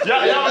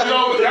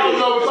 Y'all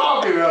was over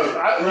talking.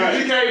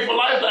 UGK for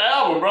life, the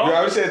album, bro. You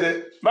already said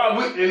that.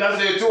 And I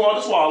said 2 hard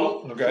to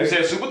swallow. Okay. We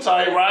said super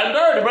tight, riding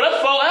dirty, but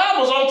that's 4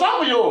 albums on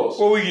top of yours.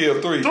 What we give?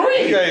 3.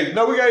 3. We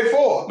gave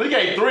 4. We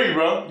gave 3,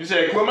 bro. You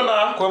said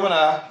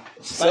Quimini.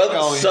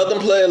 Southern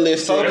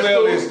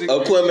Playalistic.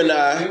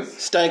 Aquemini.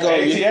 Stank on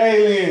you.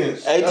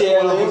 Aliens. AT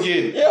Aliens.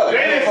 Yeah. They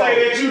didn't say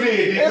that you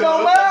did. It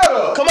don't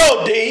matter. Come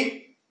on, D.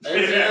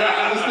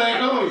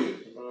 Stank on you.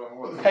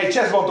 Hey,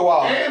 chest bump the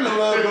wall. And the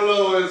love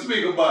below and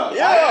speak about it.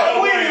 Yeah.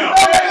 We didn't know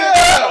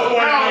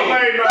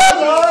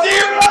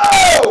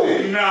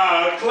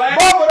Nah, classic.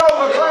 Bump it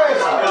over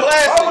classic.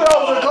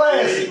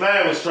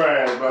 Man was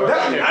trash, bro. I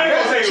ain't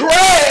gonna say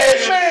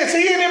Trash, man.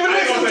 See, he didn't even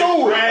listen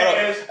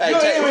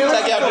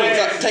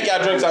take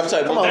y'all drinks off the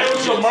table. Come on. That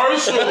was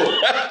commercial.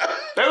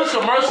 That was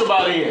commercial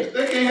by the end.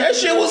 That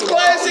shit was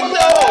classic It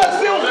though.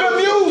 still was good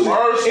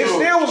music. It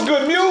still was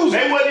good music.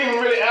 They wasn't even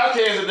really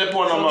Outkast at that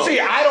point no more. See,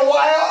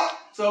 Idlewild.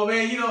 So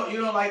man, you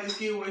don't like this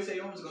kid where they say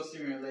I'm just gonna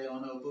sit here and lay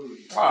on her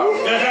booty.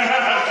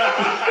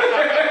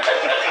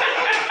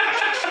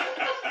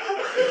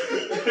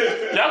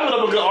 Y'all put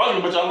up a good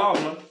argument, but y'all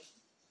lost, man.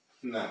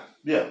 Nah.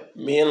 Yeah.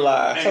 Men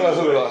lie. Tell us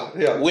who lie.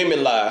 Yeah.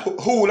 Women lie.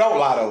 Who don't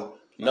lie though?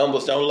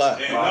 Numbers don't lie.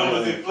 And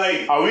numbers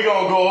inflated. We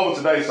gonna go over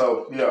today,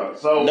 so yeah.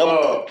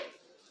 So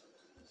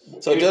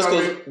So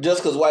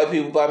just cause white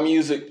people buy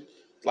music,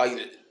 like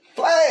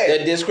Flag.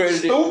 that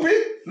discredited. Stupid.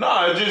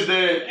 no, it's just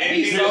that And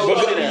he so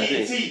goes good to at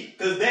BET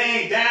because they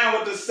ain't down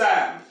with the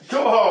sound.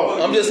 come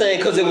on. I'm just saying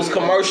because it was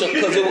commercial,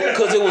 because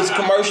it was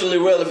commercially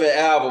relevant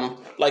album.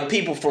 Like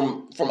people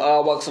from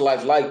all walks of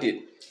life liked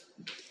it.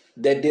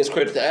 That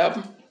discredit the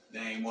album,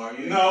 Dang, Mark.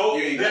 No,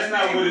 you ain't that's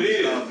got not what it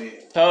is. comment.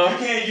 huh? You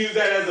can't use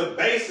that as a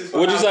basis for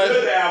What'd how you say?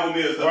 good the album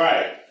is. Though.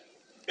 Right.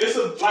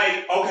 It's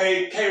like,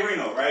 okay, K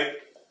Reno, right?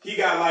 He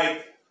got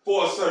like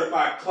 4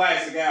 certified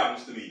classic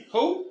albums to me.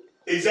 Who?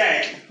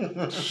 Exactly.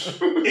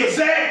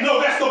 Exactly.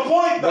 No, that's the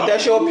point, though. But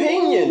that's your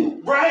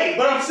opinion. Right,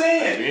 but I'm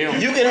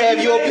saying You can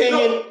have your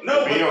opinion.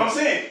 No, but I'm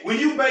saying when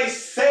you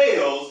base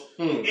sales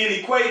and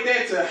equate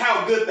that to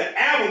how good the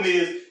album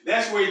is,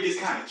 that's where it gets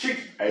kind of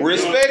tricky.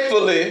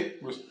 Respectfully,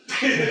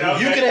 Okay.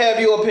 you can have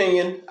your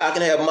opinion. I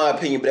can have my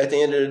opinion. But at the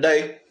end of the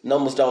day,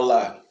 numbers don't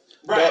lie.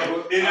 Right,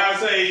 and I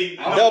say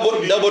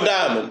Double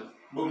diamond.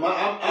 But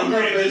I'm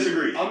Agree not and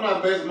disagree. I'm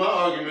not basing my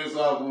arguments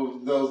off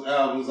of those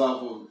albums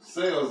off of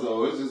sales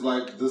though. It's just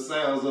like the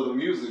sounds of the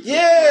music.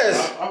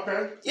 Yes.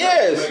 Okay.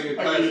 Yes. Make it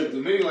classic to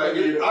me. Like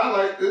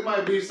it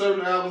might be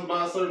certain albums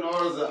by certain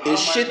artists that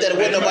It's I shit might that think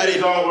wasn't nobody.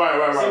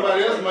 Right.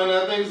 somebody else might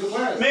not think it's a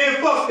classic. Man,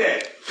 fuck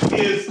that.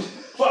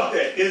 Fuck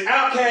that. Is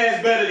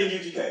Outkast better than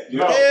UGK?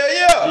 No. Hell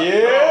yeah.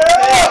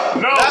 Yeah.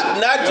 No.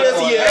 Not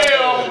just yet.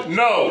 Hell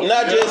no.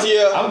 Not just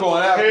yet. I'm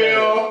going out.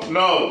 Hell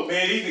no.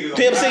 Man, these niggas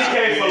Pimp C,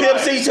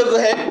 Outkast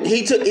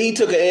he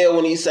took an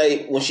L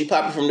when she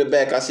popped it from the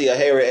back. I see a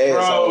hairy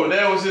ass. Bro,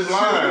 that was his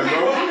line,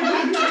 bro.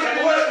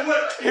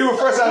 What? He was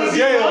fresh out of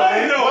jail.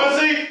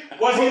 Was he?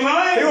 Was he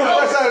lying? He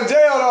was fresh out of jail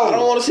I don't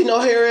though. want to see no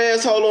hairy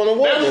asshole on a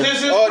woman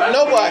That's his or preference.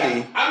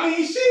 nobody. I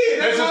mean, shit.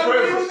 That's his why he was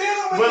preference.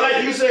 down with But it.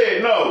 like you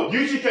said, no.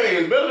 UGK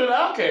is better than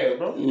Outkast,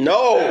 bro.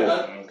 No,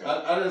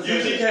 I didn't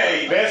say UGK,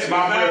 that. That's my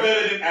not preference.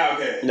 better than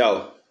Outkast.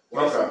 no,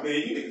 Okay.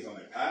 Man, you niggas on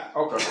that pie.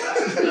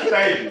 Okay.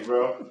 Thank you,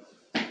 bro.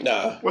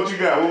 nah. What you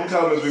got? What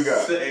telling us we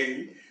got?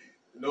 Say,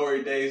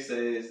 Nori Day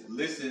says,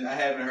 listen, I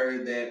haven't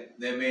heard that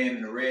man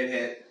in the red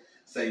hat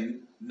say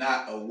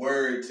not a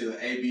word till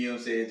ABM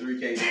said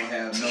 3K don't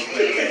have no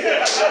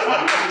class.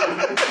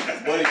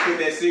 But he put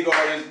that cigar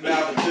in his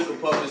mouth and took a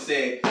puff and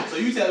said, so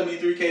you telling me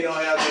 3K don't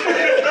have no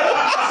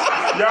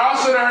class? Y'all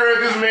should have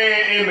heard this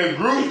man in the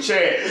group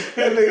chat.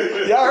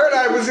 Y'all heard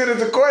I was in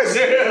the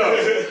question.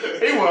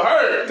 He was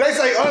hurt. They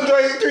say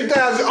Andre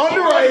 3000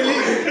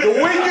 underrated, the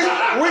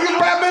weakest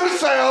rapper in the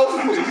South.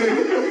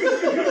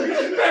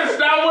 That's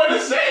not what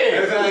it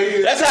said.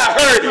 That's how I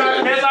heard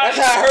it. That's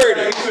how I heard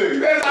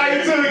it. That's how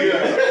you took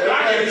it.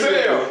 I can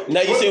tell.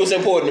 Now you see what's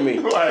important to me.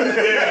 Right. And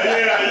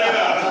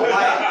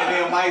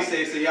then Mike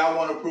says, so y'all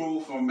want to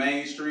prove from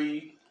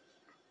mainstream?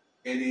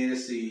 And then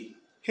let's see.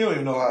 He don't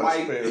even know how to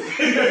Mike,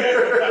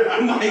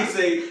 spell. Mike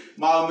say,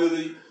 Miles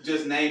Miller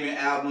just naming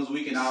albums.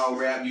 We can all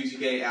rap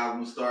UGK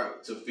albums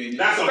start to finish.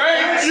 That's a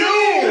Thank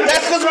you.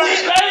 That's because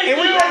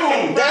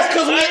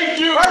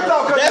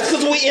That's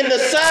because we in the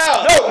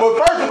South. No,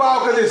 but first of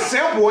all, because it's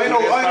simple, ain't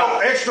no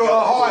extra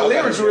hard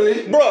lyrics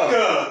really.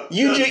 Bruh,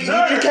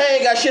 UGK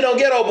ain't got shit on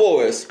Ghetto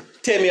Boys.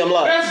 Tell me I'm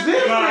lying. That's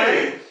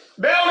different.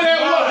 They only have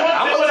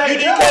I'm one. gonna take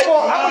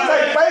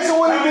Face and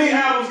How Willie many D.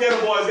 albums Ghetto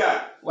Boys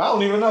got? Well, I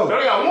don't even know. They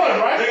only got one,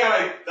 right? They got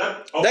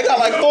like... They got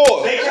like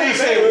 4. They came He back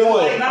said in the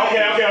one. late 90s.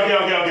 Okay.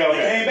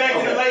 Came back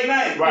in the late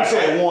 90s. Right. He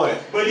said one.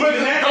 But But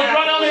even that because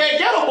album- only had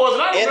Ghetto Boys,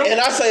 And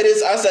I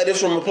say this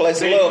from a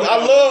place of love.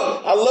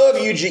 I love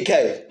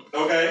UGK.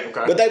 Okay.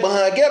 But they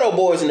behind Ghetto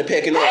Boys in the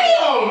pecking order.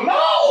 Hell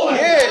no.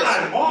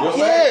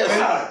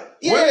 Yes.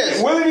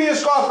 Yes. Willie D and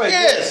Scarface.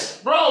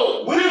 Yes.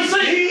 Bro,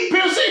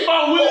 Pimp C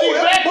bought Willie D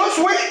back. What's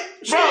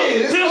with? Bro,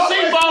 Pimp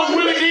C bought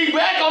Willie D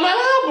back on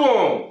that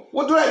album.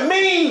 What do that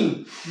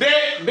mean?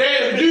 That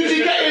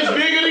UGK is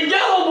bigger than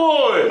Ghetto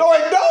Boys. No,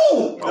 it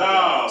don't.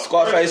 No.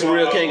 Scarface,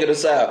 real king of the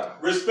South.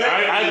 Respect.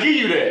 I give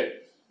you that.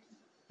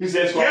 He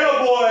said Scarface.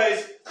 Ghetto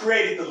Boys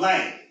created the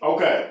lane,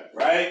 Okay.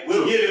 right?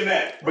 We'll give him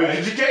that. But Right?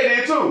 UGK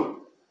did too.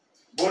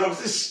 What I'm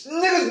Niggas,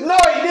 no,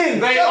 he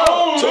didn't. They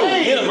own Hit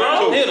me, him,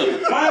 bro. hit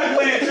him. Mine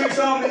playing tricks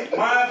on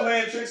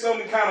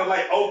me kind of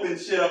like opened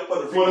shit up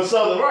for the For the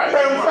Southern right.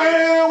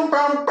 Bam, bam,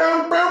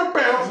 bam, bam,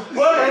 bam.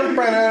 But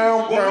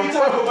when we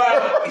talk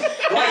about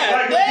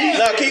like what he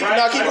Now said, keep- right?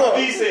 now keep like going. what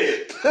he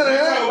said. We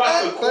talk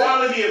about the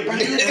quality of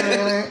music.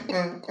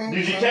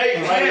 UGK They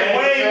had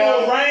way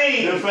more the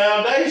range.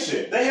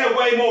 foundation. They had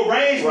way more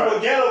range than Right.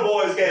 what Ghetto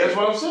Boys gave. That's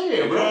what I'm saying, You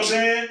know bro. what I'm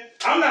saying?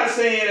 I'm not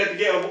saying that the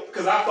Ghetto,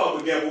 because I fuck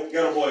with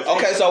Ghetto Boys.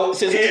 Okay, so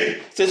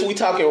since we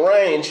talking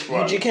range,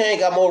 UGK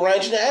got more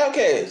range than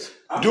Outkast.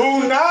 Do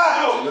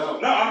not. No,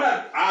 I'm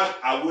not.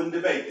 I wouldn't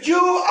debate that. You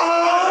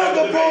are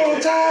the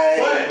prototype.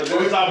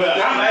 I'm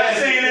not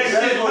saying that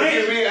shit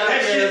landed.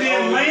 That shit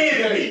didn't land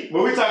to me.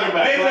 But we talking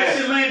about maybe that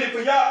shit landed for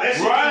y'all. That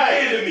shit didn't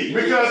land to me.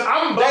 Because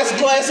that's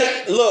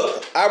classic.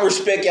 Look, I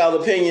respect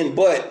y'all's opinion,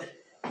 but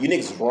you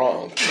niggas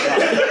wrong.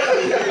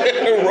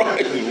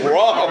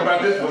 wrong.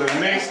 About this for the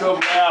next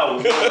couple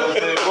hours. You know what I'm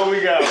saying? What we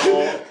got,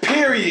 boy?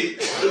 Period.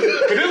 This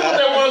is what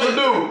they want us to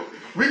do.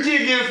 We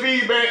keep getting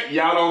feedback.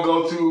 Y'all don't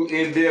go too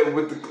in depth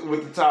with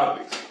the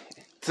topics.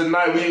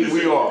 Tonight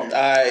we are. All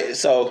right,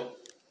 so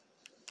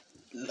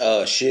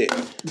shit.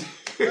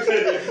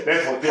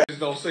 That's what Just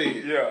don't say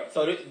it. Yeah.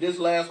 So this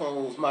last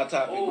one was my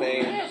topic,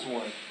 man. Last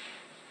one.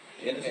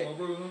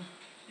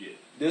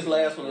 This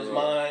last one is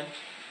mine.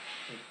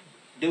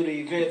 Due to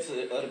events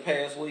of the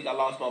past week, I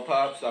lost my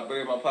pops. I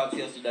buried my pops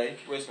yesterday.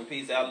 Rest in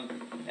peace, Alan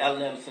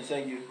Anderson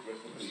Sr.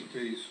 Rest in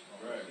peace.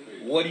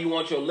 What do you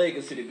want your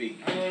legacy to be?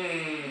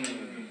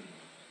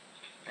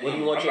 What do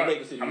you want your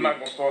legacy to be? I'm not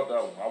gonna start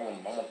that one.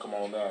 I'm gonna come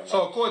on down.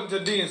 So according to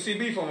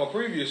DNCB from a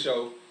previous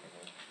show,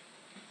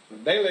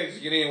 they legs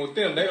get in with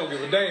them. They don't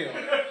give a damn.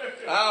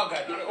 Oh,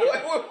 God.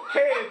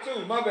 Ked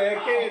too. My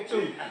bad. Ked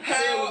too.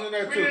 Ked was in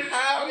there too. First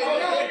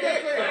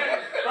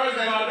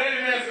of all, they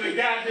didn't answer the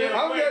goddamn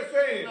I'm just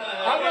saying. I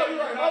know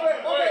you're right. My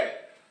bad.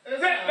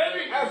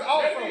 That's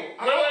also.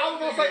 I was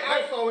gonna say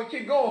also and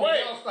keep going.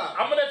 Wait, Y'all stop.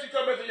 I'm gonna let you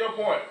come back to your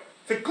point.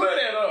 To clear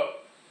that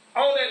up,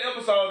 on that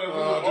episode that we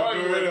were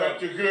arguing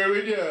about,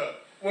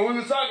 when we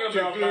were talking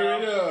about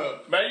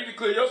man, you can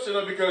clear your shit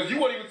up because you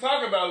weren't even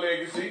talking about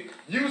legacy.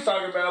 You was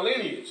talking about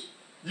lineage.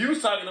 You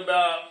was talking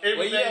about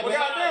everything.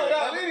 Without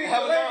lineage,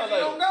 you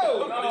don't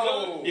know.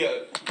 No. Yeah.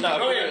 Nah,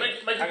 Go ahead,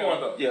 make your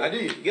point though. Yeah, I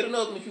did. Get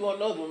another one if you want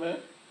another one, man.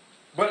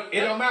 But it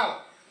don't matter.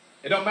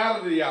 It don't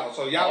matter to y'all.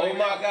 So y'all. Oh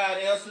my God!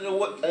 Answer the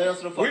what?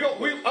 Answer the. Us three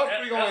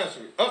gonna answer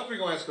it. Us three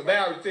gonna answer because they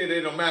already said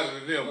it don't matter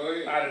to them.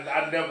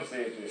 I never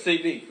said that.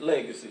 CB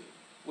legacy.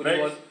 What do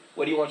you want?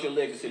 What do you want your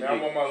legacy to be? I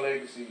want my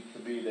legacy to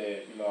be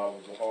that I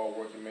was a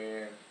hard-working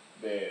man.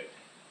 That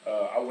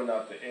I went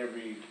after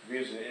every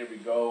vision, every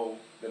goal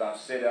that I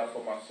set out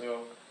for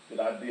myself. That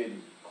I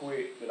didn't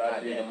quit. That I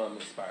didn't. I'm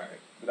inspired.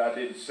 That I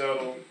didn't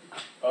settle.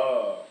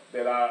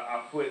 That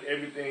I put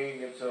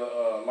everything into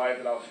life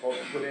that I was supposed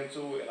to put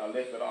into it, and I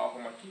left it all for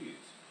my kids.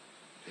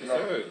 You know?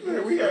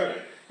 Yeah, we got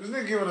it. This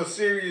nigga giving a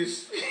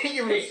serious,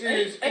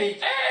 speech, and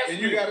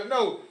you gotta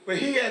know. But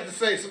he had to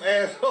say some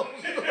asshole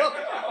stuff.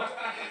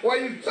 Why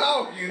you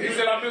talking? He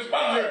said I'm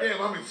inspired.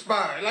 Damn, I'm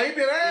inspired. Like he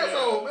been an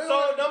asshole, man.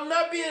 So I'm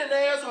not being an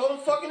asshole. I'm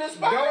fucking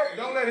inspired.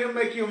 Don't let him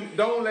make you.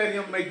 Don't let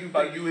him make you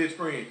think you his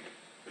friend.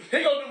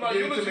 He gonna do my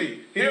Give it to eulogy. me.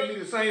 He did me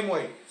the same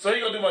way. So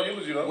he gonna do my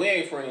eulogy though? We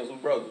ain't friends. We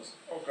brothers.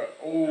 Okay.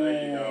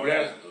 Oh,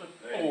 that's.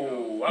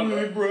 Oh, I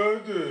love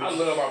brothers. I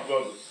love my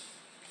brothers.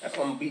 That's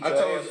why I'm gonna beat I your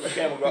told ass you. with the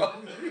camera go.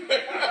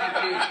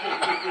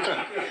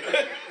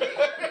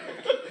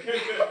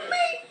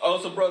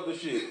 On some brother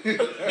shit.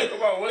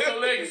 Come on, what's your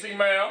legacy,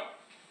 man?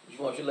 What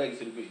you want your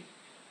legacy to be?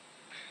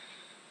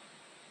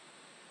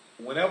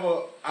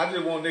 Whenever I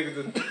just want niggas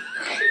to,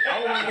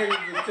 I want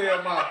niggas to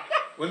tell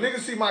when niggas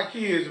see my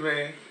kids,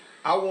 man,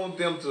 I want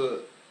them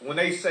to, when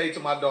they say to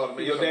my daughter,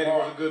 man, your daddy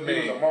was a good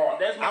man.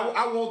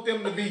 I want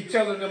them to be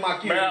telling them my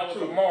kids Man, the was a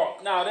truth.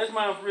 mark. No, that's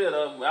mine for real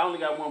though. I only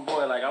got one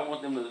boy. Like I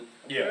want them to.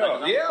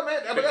 Yeah. Yeah, man,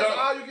 but that's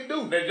all you can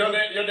do. Your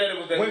daddy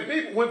was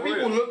that. When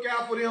people look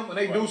out for them and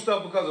they do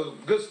stuff because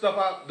of good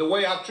stuff, the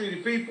way I've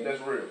treated people.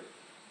 That's real.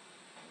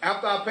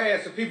 After I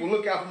pass, if people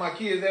look out for my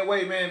kids that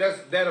way, man,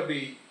 that'll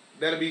be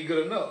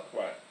good enough.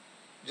 Right.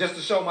 Just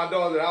to show my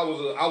daughter that I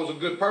was a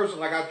good person,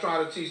 like I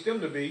try to teach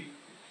them to be,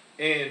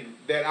 and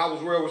that I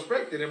was well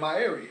respected in my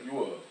area. You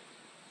was.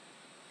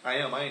 I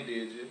am. I ain't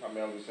dead yet. I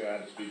mean, I'm just saying I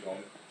had to speak on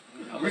it.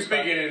 We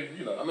speaking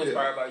in, I'm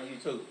inspired by you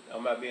too.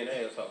 I'm not being an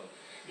asshole.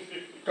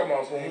 Come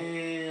on, fool.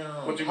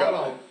 Damn. What you Hold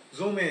got? on.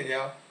 Zoom in,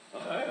 y'all.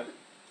 Alright.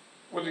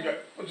 What you got?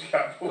 What you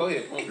got, fool? Go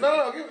ahead. fool.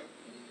 No,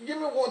 give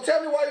me one.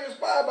 Tell me why you're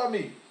inspired by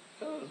me.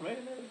 Cause man,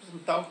 that's some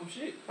thoughtful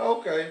shit.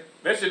 Okay.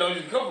 That shit don't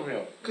usually come from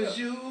him. Cause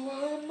you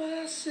are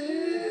my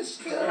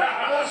sister,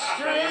 my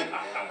strength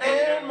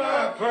and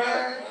my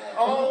pride.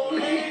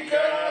 Only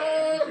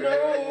God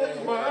knows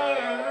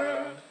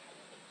why.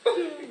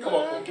 Come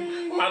on,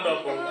 fool. I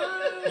know,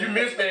 fool. You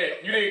missed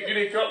that. You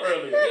didn't come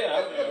earlier.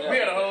 Yeah. We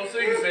had a whole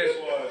singing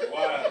session.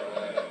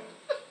 Wow.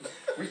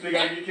 We still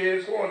gotta get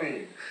kids sworn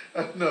in.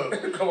 No.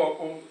 Come on,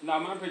 fool. No,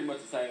 mine pretty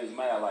much the same as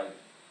mine. Like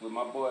with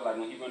my boy, like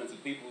when he run into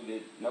people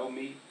that know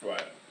me,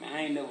 Right. man, I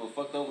ain't never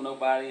fucked over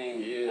nobody.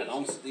 I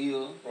don't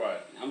steal. Right.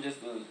 I'm just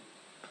a.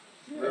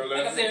 Real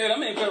Like I said earlier,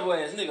 I'm an incredible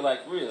ass nigga,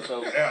 like for real.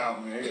 So Yeah,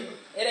 man. it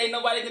ain't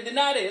nobody can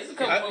deny that. It's a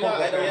couple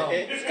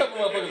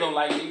motherfuckers don't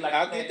like me. Like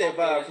I get that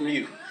vibe from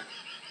you.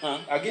 Huh?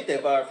 I get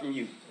that vibe from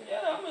you. Yeah,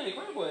 I'm an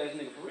incredible ass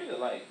nigga for real.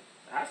 Like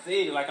I said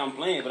it like I'm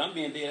playing, but I'm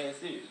being dead ass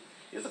serious.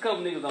 It's a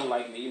couple niggas don't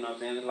like me. You know what I'm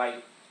saying? It's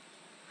like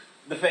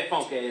The fat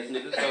funk ass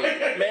nigga. So,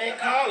 Man,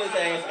 call his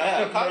ass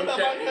out. Call him out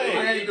by name.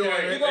 I ain't doing you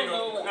it. gonna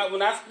know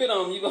when I spit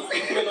on him. You gonna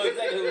know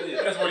exactly who it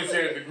is. That's what he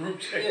said in the group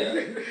chat.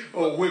 Yeah.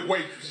 Oh, wait.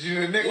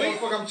 The next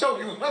motherfucker I'm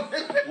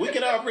choking. We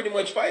can all pretty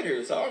much fight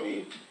here, so I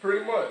mean,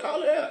 Pretty much.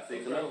 call it out.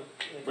 6-0.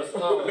 But,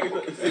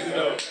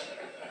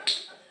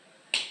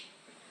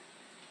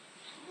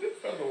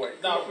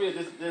 No, for real,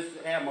 just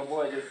have my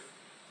boy just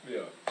yeah.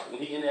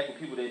 when he interact with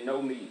people that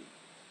know me,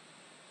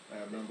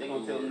 they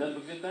gonna tell him nothing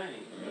but good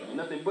things.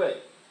 Nothing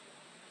but.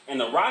 And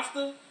the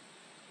roster,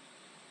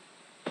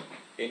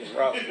 In his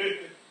roster.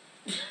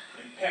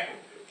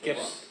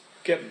 Impeccable.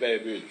 Kept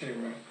bad bitch.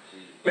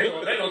 They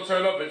gonna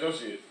turn up at your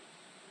shit.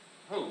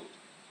 who?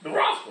 The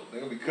roster. They're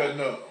gonna be cutting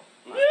up.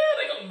 Yeah,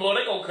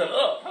 they gonna cut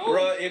up.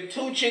 Bruh, if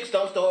two chicks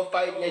don't start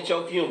fighting at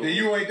your funeral, Then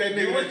you ain't that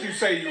nigga that you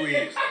say you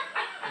is.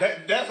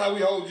 That's how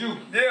we hold you.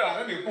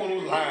 Yeah. That nigga pulling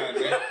those lines,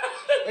 man.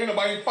 Ain't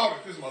nobody even fought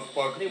at this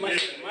motherfucker.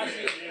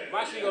 Nigga,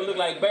 my shit gonna look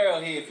like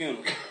Barrelhead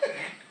funeral.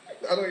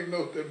 I don't even know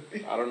what that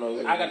means. I don't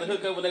know. I got the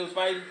hookup when they was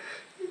fighting.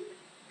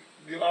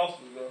 You lost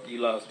it, bro. You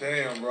lost.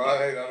 Damn, bro.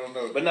 I don't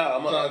know. But no,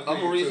 I'm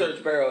gonna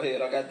research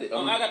Barrelhead. I got the.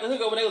 I got the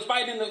hookup when they was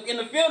fighting in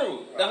the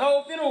funeral. The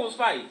whole funeral was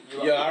fighting.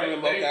 Yeah, I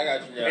remember. Okay, I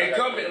got you. Yeah, In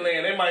Covenant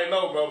Land, they might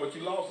know, bro, but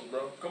you lost it,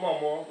 bro. Come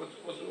on, Mar.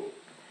 What's your...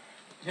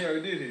 Yeah,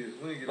 it did his.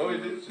 We didn't get Oh, over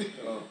it did?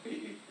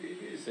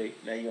 it. See,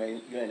 now you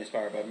ain't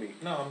inspired by me.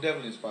 No, I'm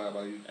definitely inspired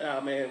by you. Nah,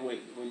 man,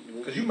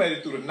 Because you made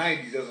it through the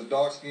 90s as a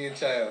dark-skinned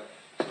child.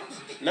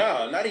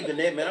 No, not even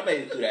that, man. I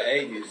made it through the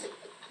 80s.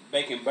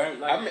 Bacon burnt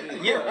like I mean,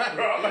 shit. yeah,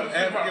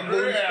 African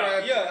booty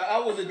scratch. yeah. I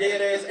was a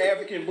dead ass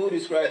African booty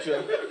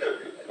scratcher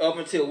up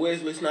until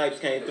Wesley Snipes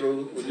came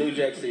through with New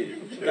Jack City.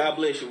 God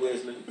bless you,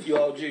 Wesley. You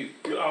OG.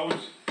 You always...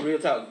 Real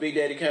talk. Big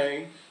Daddy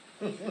Kane.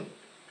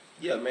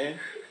 Yeah, man.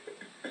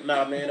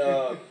 Nah, man.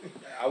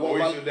 I want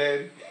Where's your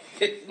daddy?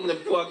 the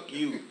fuck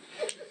you.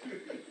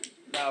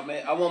 Nah,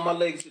 man. I want my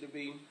legacy to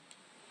be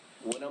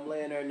when I'm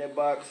laying there in that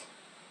box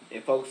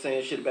and folks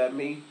saying shit about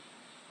me.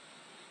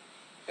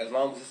 As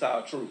long as it's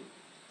all true.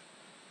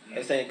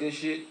 They saying good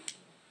shit.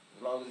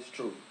 As long as it's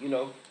true, you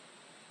know.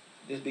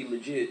 Just be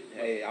legit.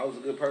 Hey, I was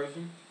a good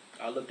person.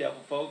 I looked out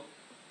for folk.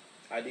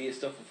 I did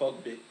stuff for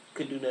folk that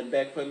couldn't do nothing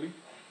back for me.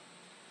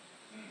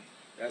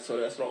 That's what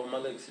I want my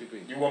legacy to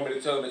be. You want me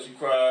to tell them that you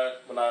cried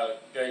when I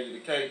gave you the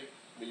cake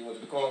when you went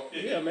to the car?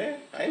 Yeah, man.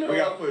 I ain't no We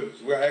got wrong.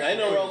 footage. Ain't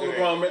no wrong with a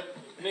grown man.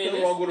 Man,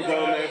 Nothing wrong with a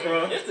grown man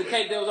crying. It's the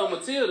cake that was on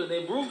Matilda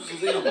that Bruce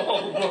was in.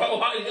 Oh, bro,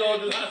 why you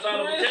gonna do outside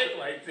of a cake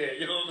like that?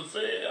 You know what I'm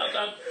saying?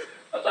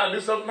 I trying to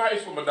do something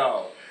nice for my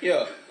dog.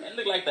 Yeah. That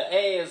looked like the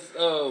ass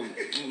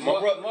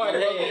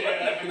Martin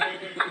had.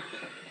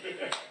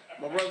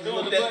 My brothers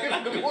looked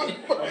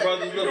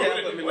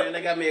out for me, man.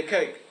 They got me a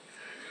cake.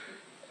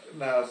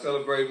 Nah,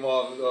 celebrate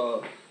Marvin's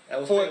That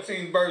was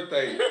 14th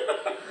birthday.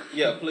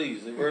 Yeah,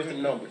 please. Reverse the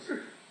numbers.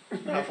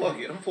 Nah, fuck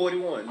it. I'm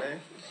 41, man.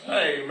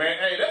 Hey, man.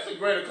 Hey, that's a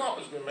great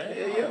accomplishment, man.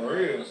 Yeah. For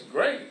real. That's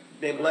great.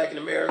 Being black in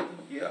America,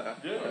 yeah.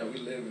 Yeah. Man, we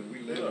living,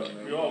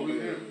 man. We all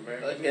living,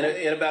 man.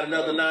 In about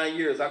another 9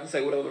 years, I can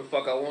say whatever the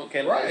fuck I want.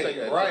 Can't nobody say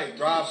that? Right.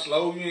 Drive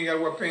slow. You ain't got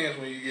to wear pants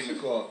when you get in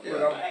the car. Yeah.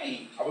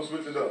 I was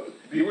switching up.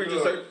 You were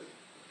just like,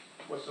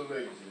 What's your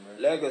legacy,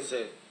 man?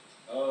 legacy.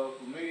 For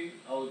me,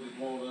 I would just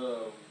want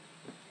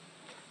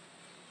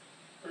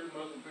pretty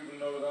much when people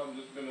know that I'm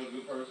just been a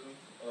good person.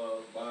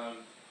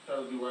 Try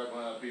to do right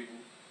behind people.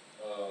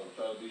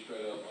 Try to be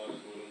straight up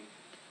honest with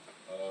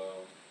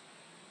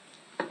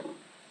them.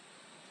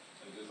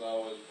 And just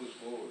always push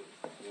forward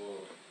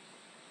for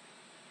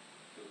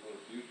the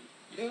future.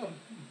 Yeah.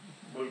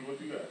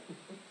 What you got?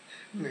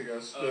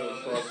 Nigga,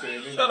 start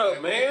saying Shut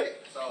up, man.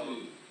 So,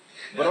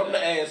 But I'm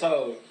the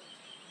asshole.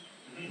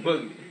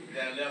 Boogie.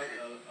 that left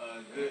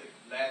a good,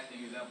 lasting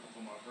example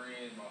for my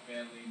friends, my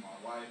family, my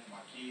wife, my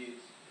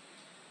kids.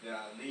 That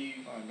I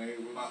leave my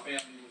neighbors. my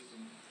family with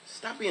some.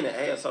 Stop being an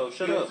asshole.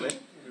 Shut up, man.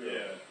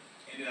 Yeah.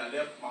 And then I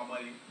left some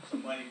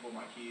money for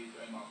my kids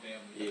and my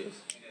family. Yes.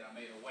 And then I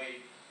made a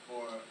way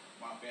for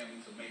my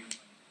family to make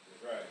money.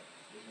 Right.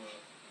 As well.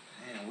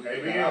 Damn, we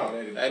Hey, got all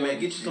that in Hey, man,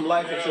 get you some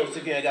life insurance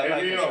if you ain't got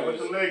life ABO,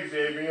 what's insurance. your legacy,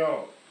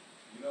 ABO?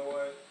 You know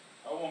what?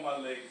 I want my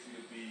legacy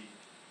to be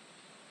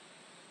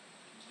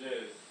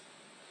just,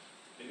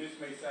 and this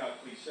may sound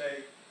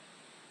cliche,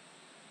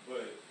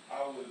 but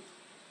I was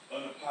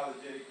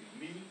unapologetically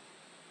me.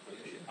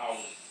 I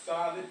was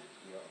solid,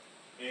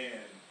 and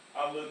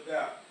I looked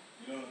out,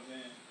 you know what I'm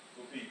saying,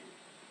 for people.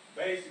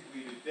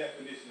 Basically, the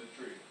definition of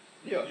tree.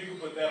 Yeah. You can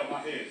put that on my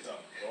head,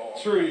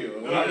 something. Trio.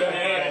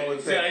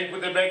 See how you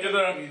put that back in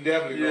there? You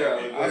definitely Yeah.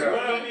 go. That's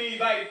what I mean,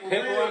 like, for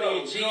real, Pepperoni though,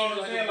 and cheese, you know what I'm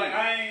like saying? a Like,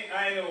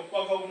 I ain't never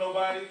fuck over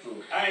nobody.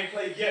 True. I ain't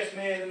play yes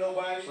man to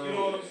nobody. True. You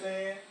know what I'm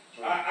saying?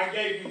 True. I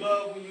gave you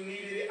love when you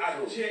needed it. I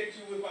True. checked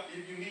you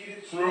if you needed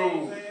it. True. You know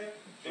what I'm saying?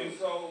 And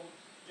so,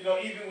 you know,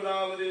 even with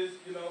all of this,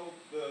 you know,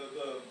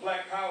 the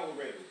Black Power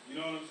rhetoric, you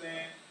know what I'm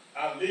saying?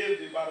 I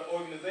lived it by the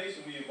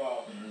organization we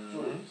involved in.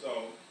 True. So,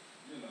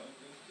 you know,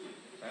 just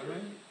shit.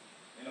 Amen.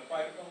 And a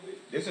fight to come with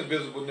it. This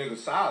invisible nigga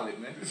solid,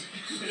 man.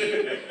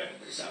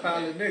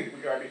 Solid nigga.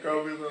 We got the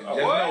COVID. Just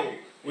know,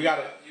 we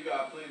gotta. You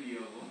got plenty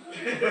of them.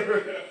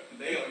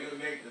 They on your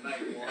neck tonight,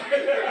 boy.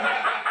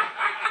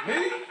 Me?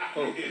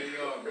 Yeah, they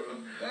are, bro.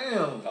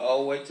 Damn.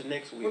 I'll wait till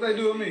next week. What they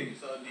do with me?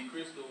 So D.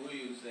 Crystal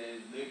Williams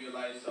says, "Live your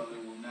life so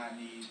it will not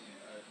need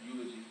a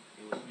eulogy.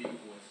 It will speak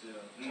for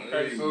itself."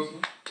 Hey, Susan.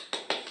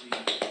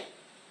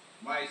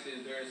 Mike says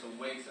there are some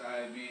wakes I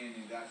have been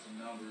and got some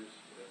numbers.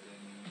 Whatever that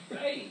means.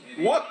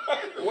 Hey. What?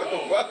 What the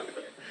fuck?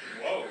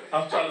 Whoa.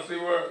 I'm trying to see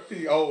where.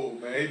 He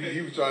old, man.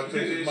 He was trying to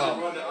take his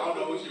mom. I don't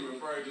know what she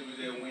referred to, but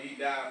that when he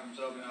died from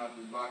choking off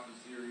his box of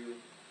cereal,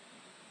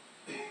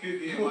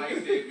 then Mike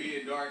said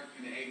being dark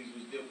in the 80s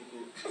was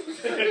difficult.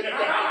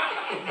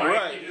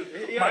 Right.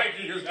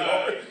 Mikey is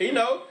dark. He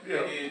know. And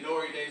then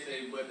Nori, they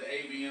say, but the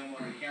ABM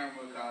on the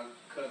camera,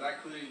 cause I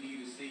clearly need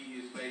to see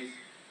his face.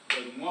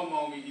 Because one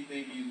moment you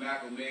think he's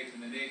Malcolm X,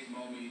 and the next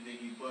moment you think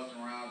he's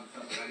busting around or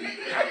something like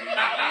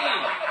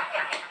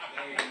that.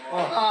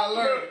 I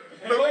learned.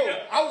 Look,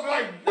 I was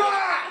like,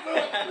 bah!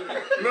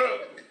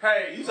 Look,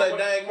 hey. You say,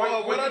 dang,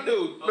 boy, what I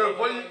do? Look,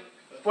 when you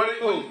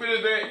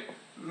finish that,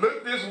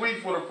 look this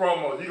week for the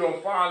promo. You're going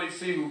to finally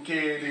see who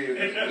Kid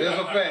is. There's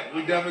a fact.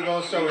 We definitely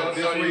going to show it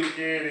this week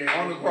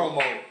on the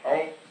promo.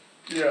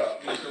 Yeah.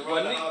 Mr.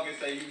 Run the Hog and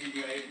say you give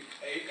your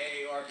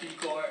AARP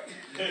card.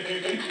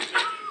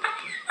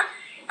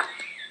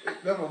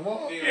 Never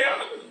more.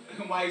 Yeah.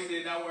 Mike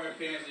said not wearing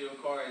pants in your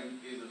car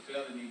is a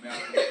felony,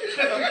 Malcolm.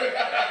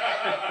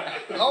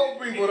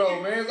 Old people though,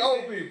 man. It's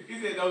old people.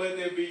 He said don't let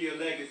that be your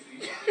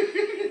legacy.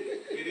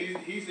 And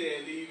he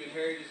said leave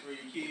inheritance for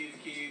your kids.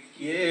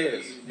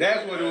 Yes. Kids.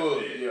 That's what it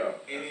was. Yeah.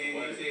 And then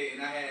he said,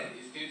 and I had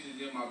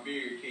extensions in my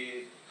beard,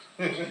 kid.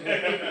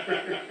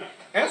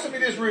 Answer me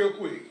this real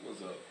quick.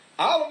 What's up?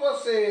 All of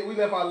us said we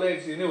left our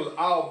legacy, and it was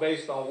all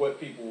based on what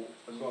people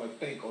was going to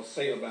think or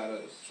say about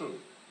us. True.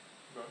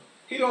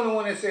 He the only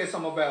one that said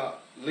something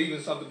about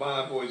leaving something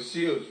behind for his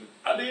children.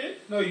 I did.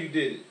 No, you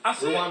didn't. I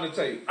said, rewind the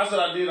tape. I said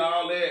I did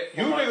all that.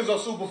 You niggas are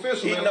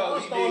superficial, man.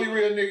 What's the only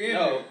real nigga in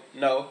there?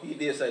 No, he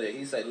did say that.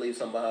 He said leave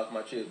something behind for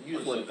my children. You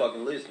just wasn't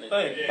fucking listening.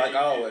 Thank you. Like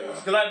always.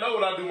 Because I know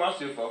what I do my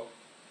shit for.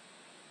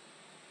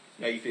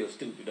 Now you feel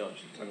stupid, don't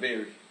you?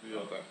 Very.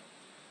 Yeah. Okay.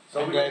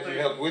 So I'm glad you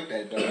helped with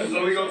that, though.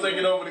 So we gonna take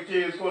it over to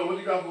Kids Corner. What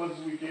you got for us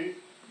this weekend?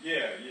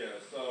 Yeah.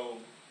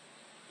 So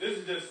this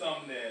is just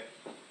something that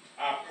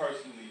I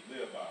personally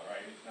live by,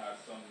 right? It's not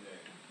something that,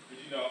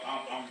 because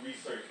I'm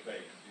research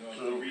based.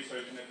 So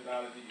research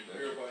methodology,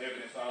 empirical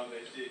evidence, all of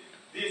that shit.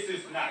 This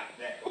is not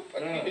that.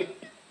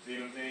 See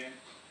what I'm saying?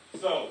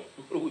 So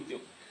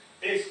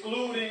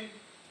excluding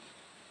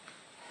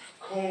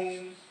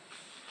coons,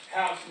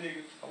 house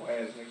niggas, Hoe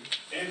ass niggas.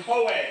 and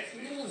hoe ass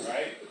niggas,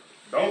 right?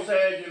 Don't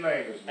tag your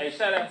name. Hey,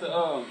 shout out to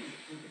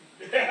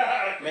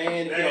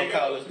Man, you don't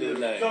call us good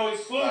names. So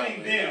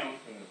excluding them,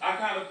 I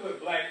kind of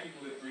put black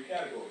people in 3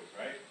 categories,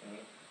 right?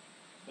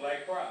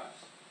 Black pride.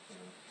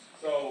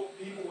 So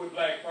people with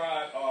black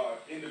pride are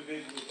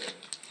individuals that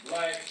are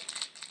black.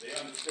 They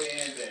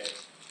understand that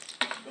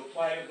the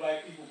plight of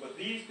black people, but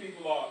these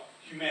people are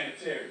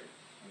humanitarian.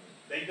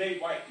 They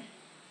date white people.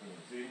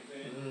 See what I'm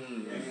saying?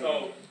 And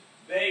so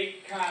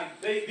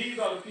these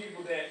are the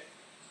people that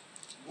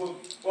will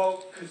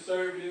vote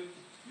conservative,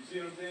 you see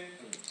what I'm saying?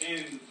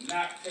 And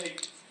not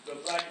take the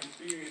black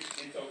experience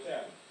in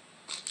totality.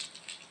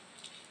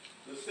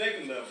 The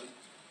second level,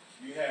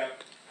 you have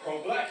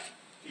pro-black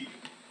people.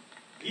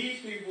 These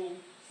people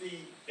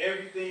see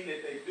everything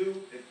that they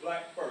do as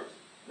black first,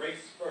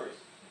 race first,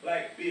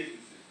 black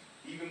businesses.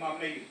 Even my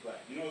mate is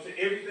black. You know what I'm saying?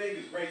 Everything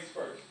is race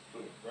first,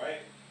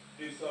 right?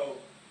 And so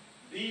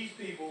these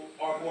people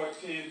are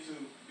tend to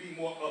be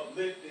more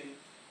uplifting.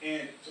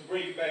 And to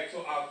bring it back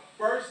to our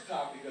first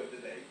topic of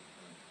the day,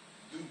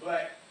 do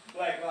Black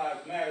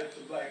Lives Matter to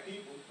black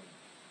people?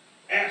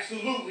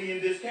 Absolutely in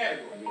this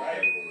category,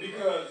 right?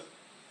 Because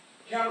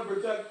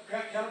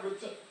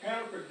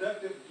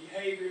counterproductive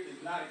behavior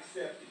is not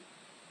accepted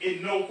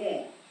in no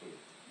form.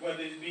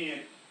 Whether it's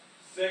being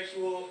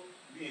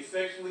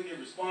sexually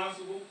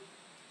irresponsible,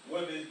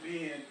 whether it's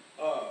being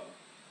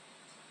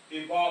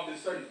involved in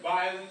certain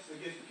violence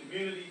against the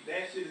community,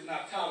 that shit is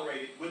not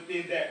tolerated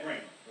within that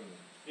realm.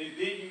 And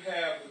then you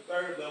have the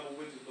third level,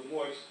 which is the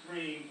more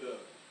extreme, the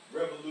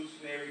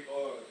revolutionary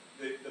or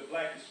the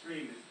black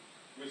extremists,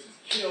 which is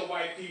kill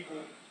white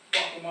people,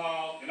 fuck them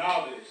all, and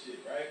all of that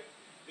shit, right?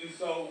 And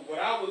so what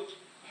I would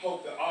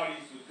hope the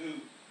audience would do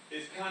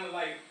is kind of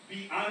like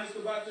be honest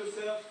about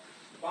yourself,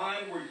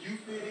 find where you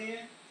fit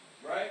in,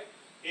 right?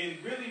 And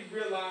really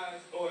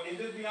realize, and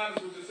just be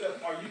honest with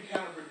yourself, are you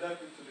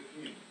counterproductive to the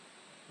community?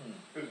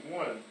 It's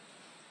 1,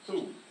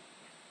 2.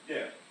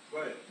 Yeah, go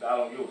ahead. I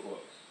don't give a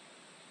fuck.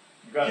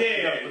 You gotta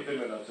put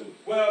them in there too.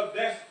 Well,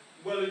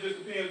 it just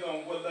depends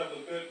on what level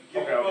of good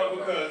give a fuck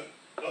because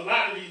a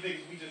lot of these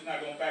niggas we just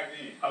not gonna factor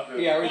in.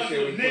 Yeah, I already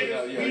said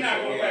we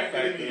not gonna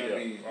factor them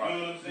in. You know what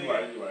I'm saying?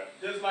 You're right.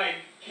 Just like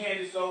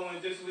Candace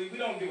Owens, we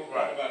don't give a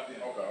fuck about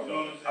them. Okay. You know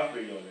what I'm saying? I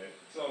feel you on that.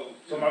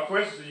 So my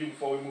question to you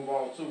before we move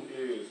on too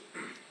is,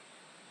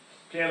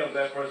 can a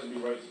black person be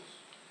racist?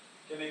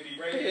 Can they be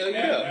racist? Hell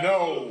yeah.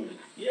 No.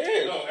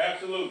 Yes. No,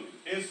 absolutely.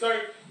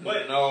 Insert,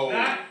 but no.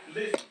 not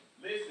listen.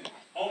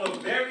 On on a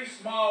very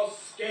small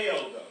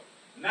scale,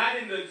 though. Not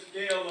in the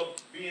scale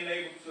of being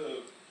able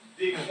to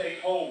dictate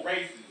whole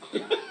races. You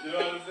know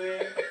what I'm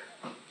saying?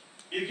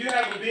 If you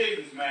have a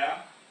business,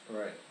 Mal,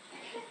 right,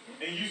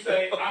 and you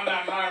say, I'm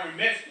not hiring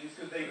Mexicans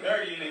because they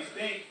dirty and they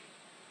stink.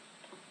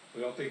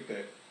 We don't think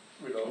that.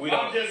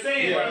 I'm just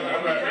saying.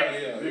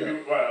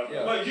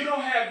 Yeah. But you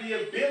don't have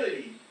the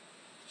ability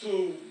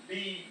to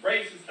be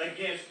racist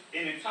against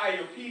an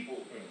entire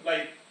people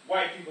like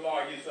white people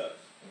are against us.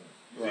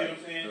 You see what I'm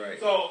saying? Right.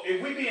 So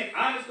if we're being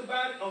honest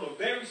about it on a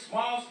very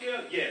small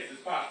scale, yes,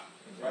 it's possible.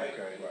 Right?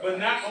 Okay. But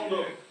not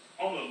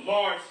on a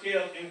large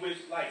scale in which,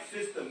 like,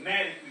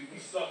 systematically we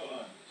suffer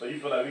under. So you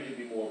feel like we can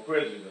be more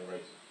prejudiced than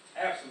racist?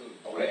 Absolutely.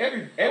 Well,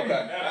 every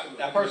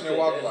person that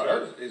walks on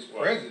earth is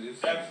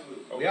prejudiced.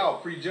 Absolutely. We all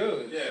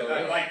prejudged. Yeah,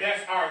 so like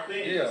that's our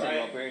thing. Yeah.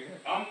 Right?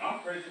 I'm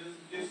prejudiced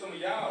against some of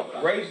y'all.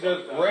 But race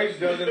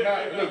doesn't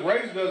matter. Look,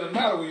 race doesn't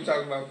matter when you're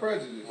talking about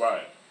prejudice.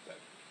 Right.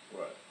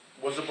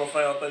 What's the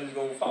profound thing you're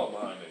gonna follow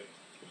behind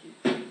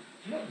it?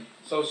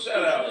 So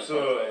shout out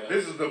to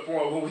this is the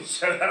point where we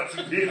shout out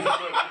to business.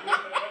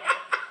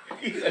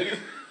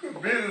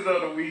 Business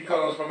of the week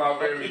comes from our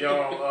very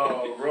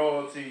young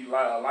royalty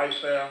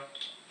lifestyle.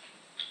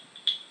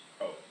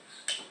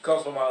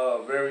 Comes from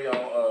our very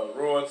own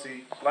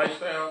royalty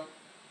lifestyle.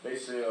 They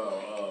sell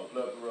a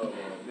plethora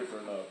of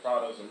different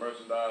products and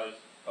merchandise.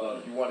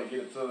 If you want to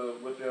get into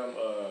with them,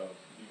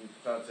 you can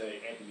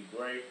contact Anthony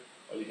Gray,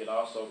 or you can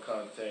also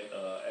contact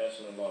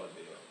Ashland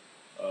Lauderdale.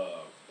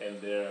 And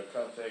their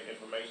contact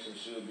information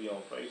should be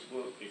on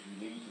Facebook. If you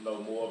need to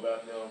know more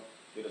about them,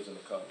 hit us in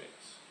the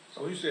comments.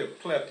 So you said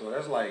plethora,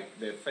 that's like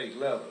that fake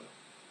leather.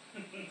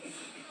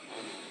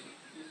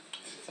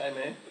 Say,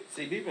 man.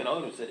 See, we've been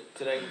on them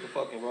today with the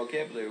fucking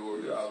vocabulary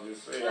words. Yeah, I was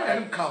just saying.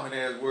 Them common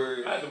ass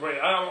words. I had to bring.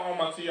 I'm on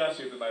my T.I.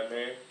 shit tonight,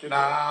 man.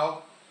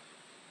 Now,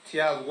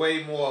 T.I.'s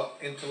way more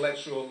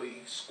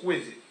intellectually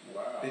exquisite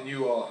than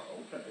you are.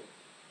 Okay.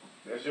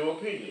 That's your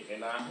opinion,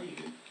 and I hate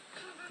it.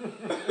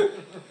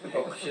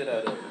 Oh, shit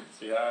out of it.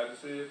 See how I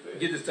just said that?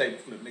 Get this table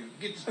flip, nigga.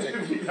 Get this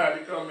table flip. You got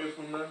the comments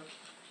from there?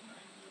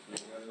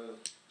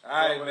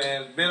 Alright,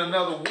 man. It's been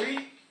another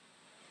week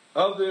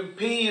of the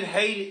Opinion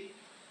Hated,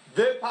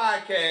 the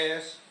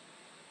podcast.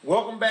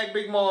 Welcome back,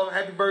 Big Mom.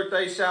 Happy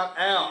birthday. Shout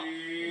out.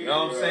 You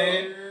know what I'm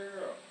saying?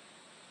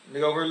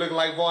 Nigga over here looking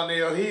like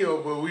Varnell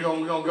Hill, but we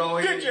gonna go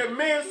ahead. Did you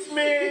miss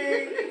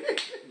me?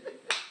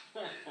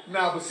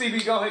 Nah, but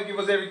CB, go ahead and give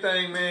us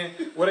everything, man.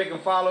 Where they can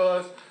follow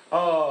us.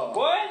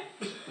 What?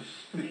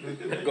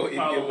 Go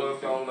follow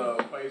us on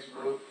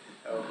Facebook,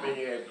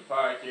 Opinionated the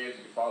Podcast. You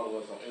can follow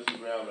us on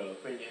Instagram at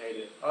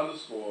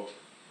Opinionated_the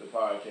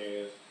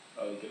Podcast.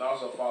 You can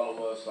also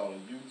follow us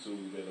on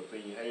YouTube at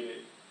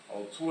Opinionated.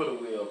 On Twitter,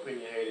 we're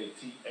Opinionated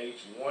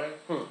TH1.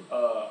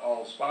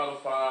 On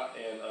Spotify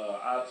and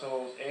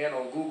iTunes and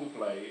on Google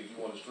Play. If you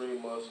want to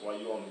stream us while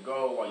you're on the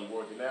go, while you're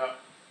working out,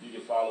 you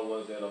can follow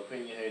us at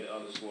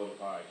Opinionated_the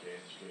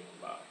Podcast. Stream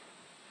live.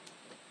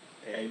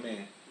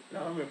 Amen. No,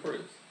 I'm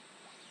impressed.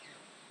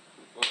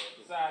 Well,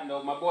 side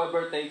note, my boy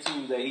birthday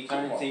Tuesday. He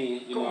turned 10.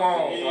 You know Come what I'm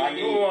on. saying? So I Come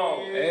need on.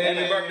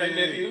 Happy birthday,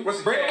 nephew.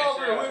 Bring him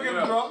over here. We'll give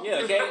him drunk.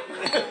 Yeah,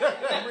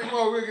 Bring him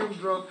over. We'll give him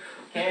drunk.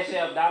 Cash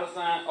App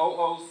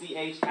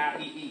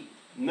 $OOCHIEE.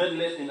 Nothing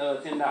less than $10.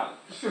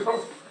 He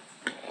Don't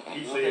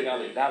said take all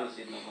that dollar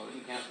shit no more.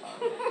 You cancel all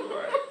that.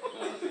 right.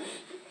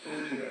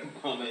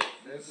 Oh, man.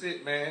 That's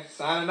it, man.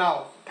 Signing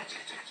off.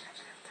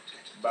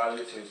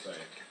 Body is insane.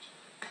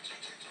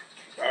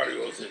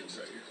 Audio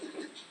sensei.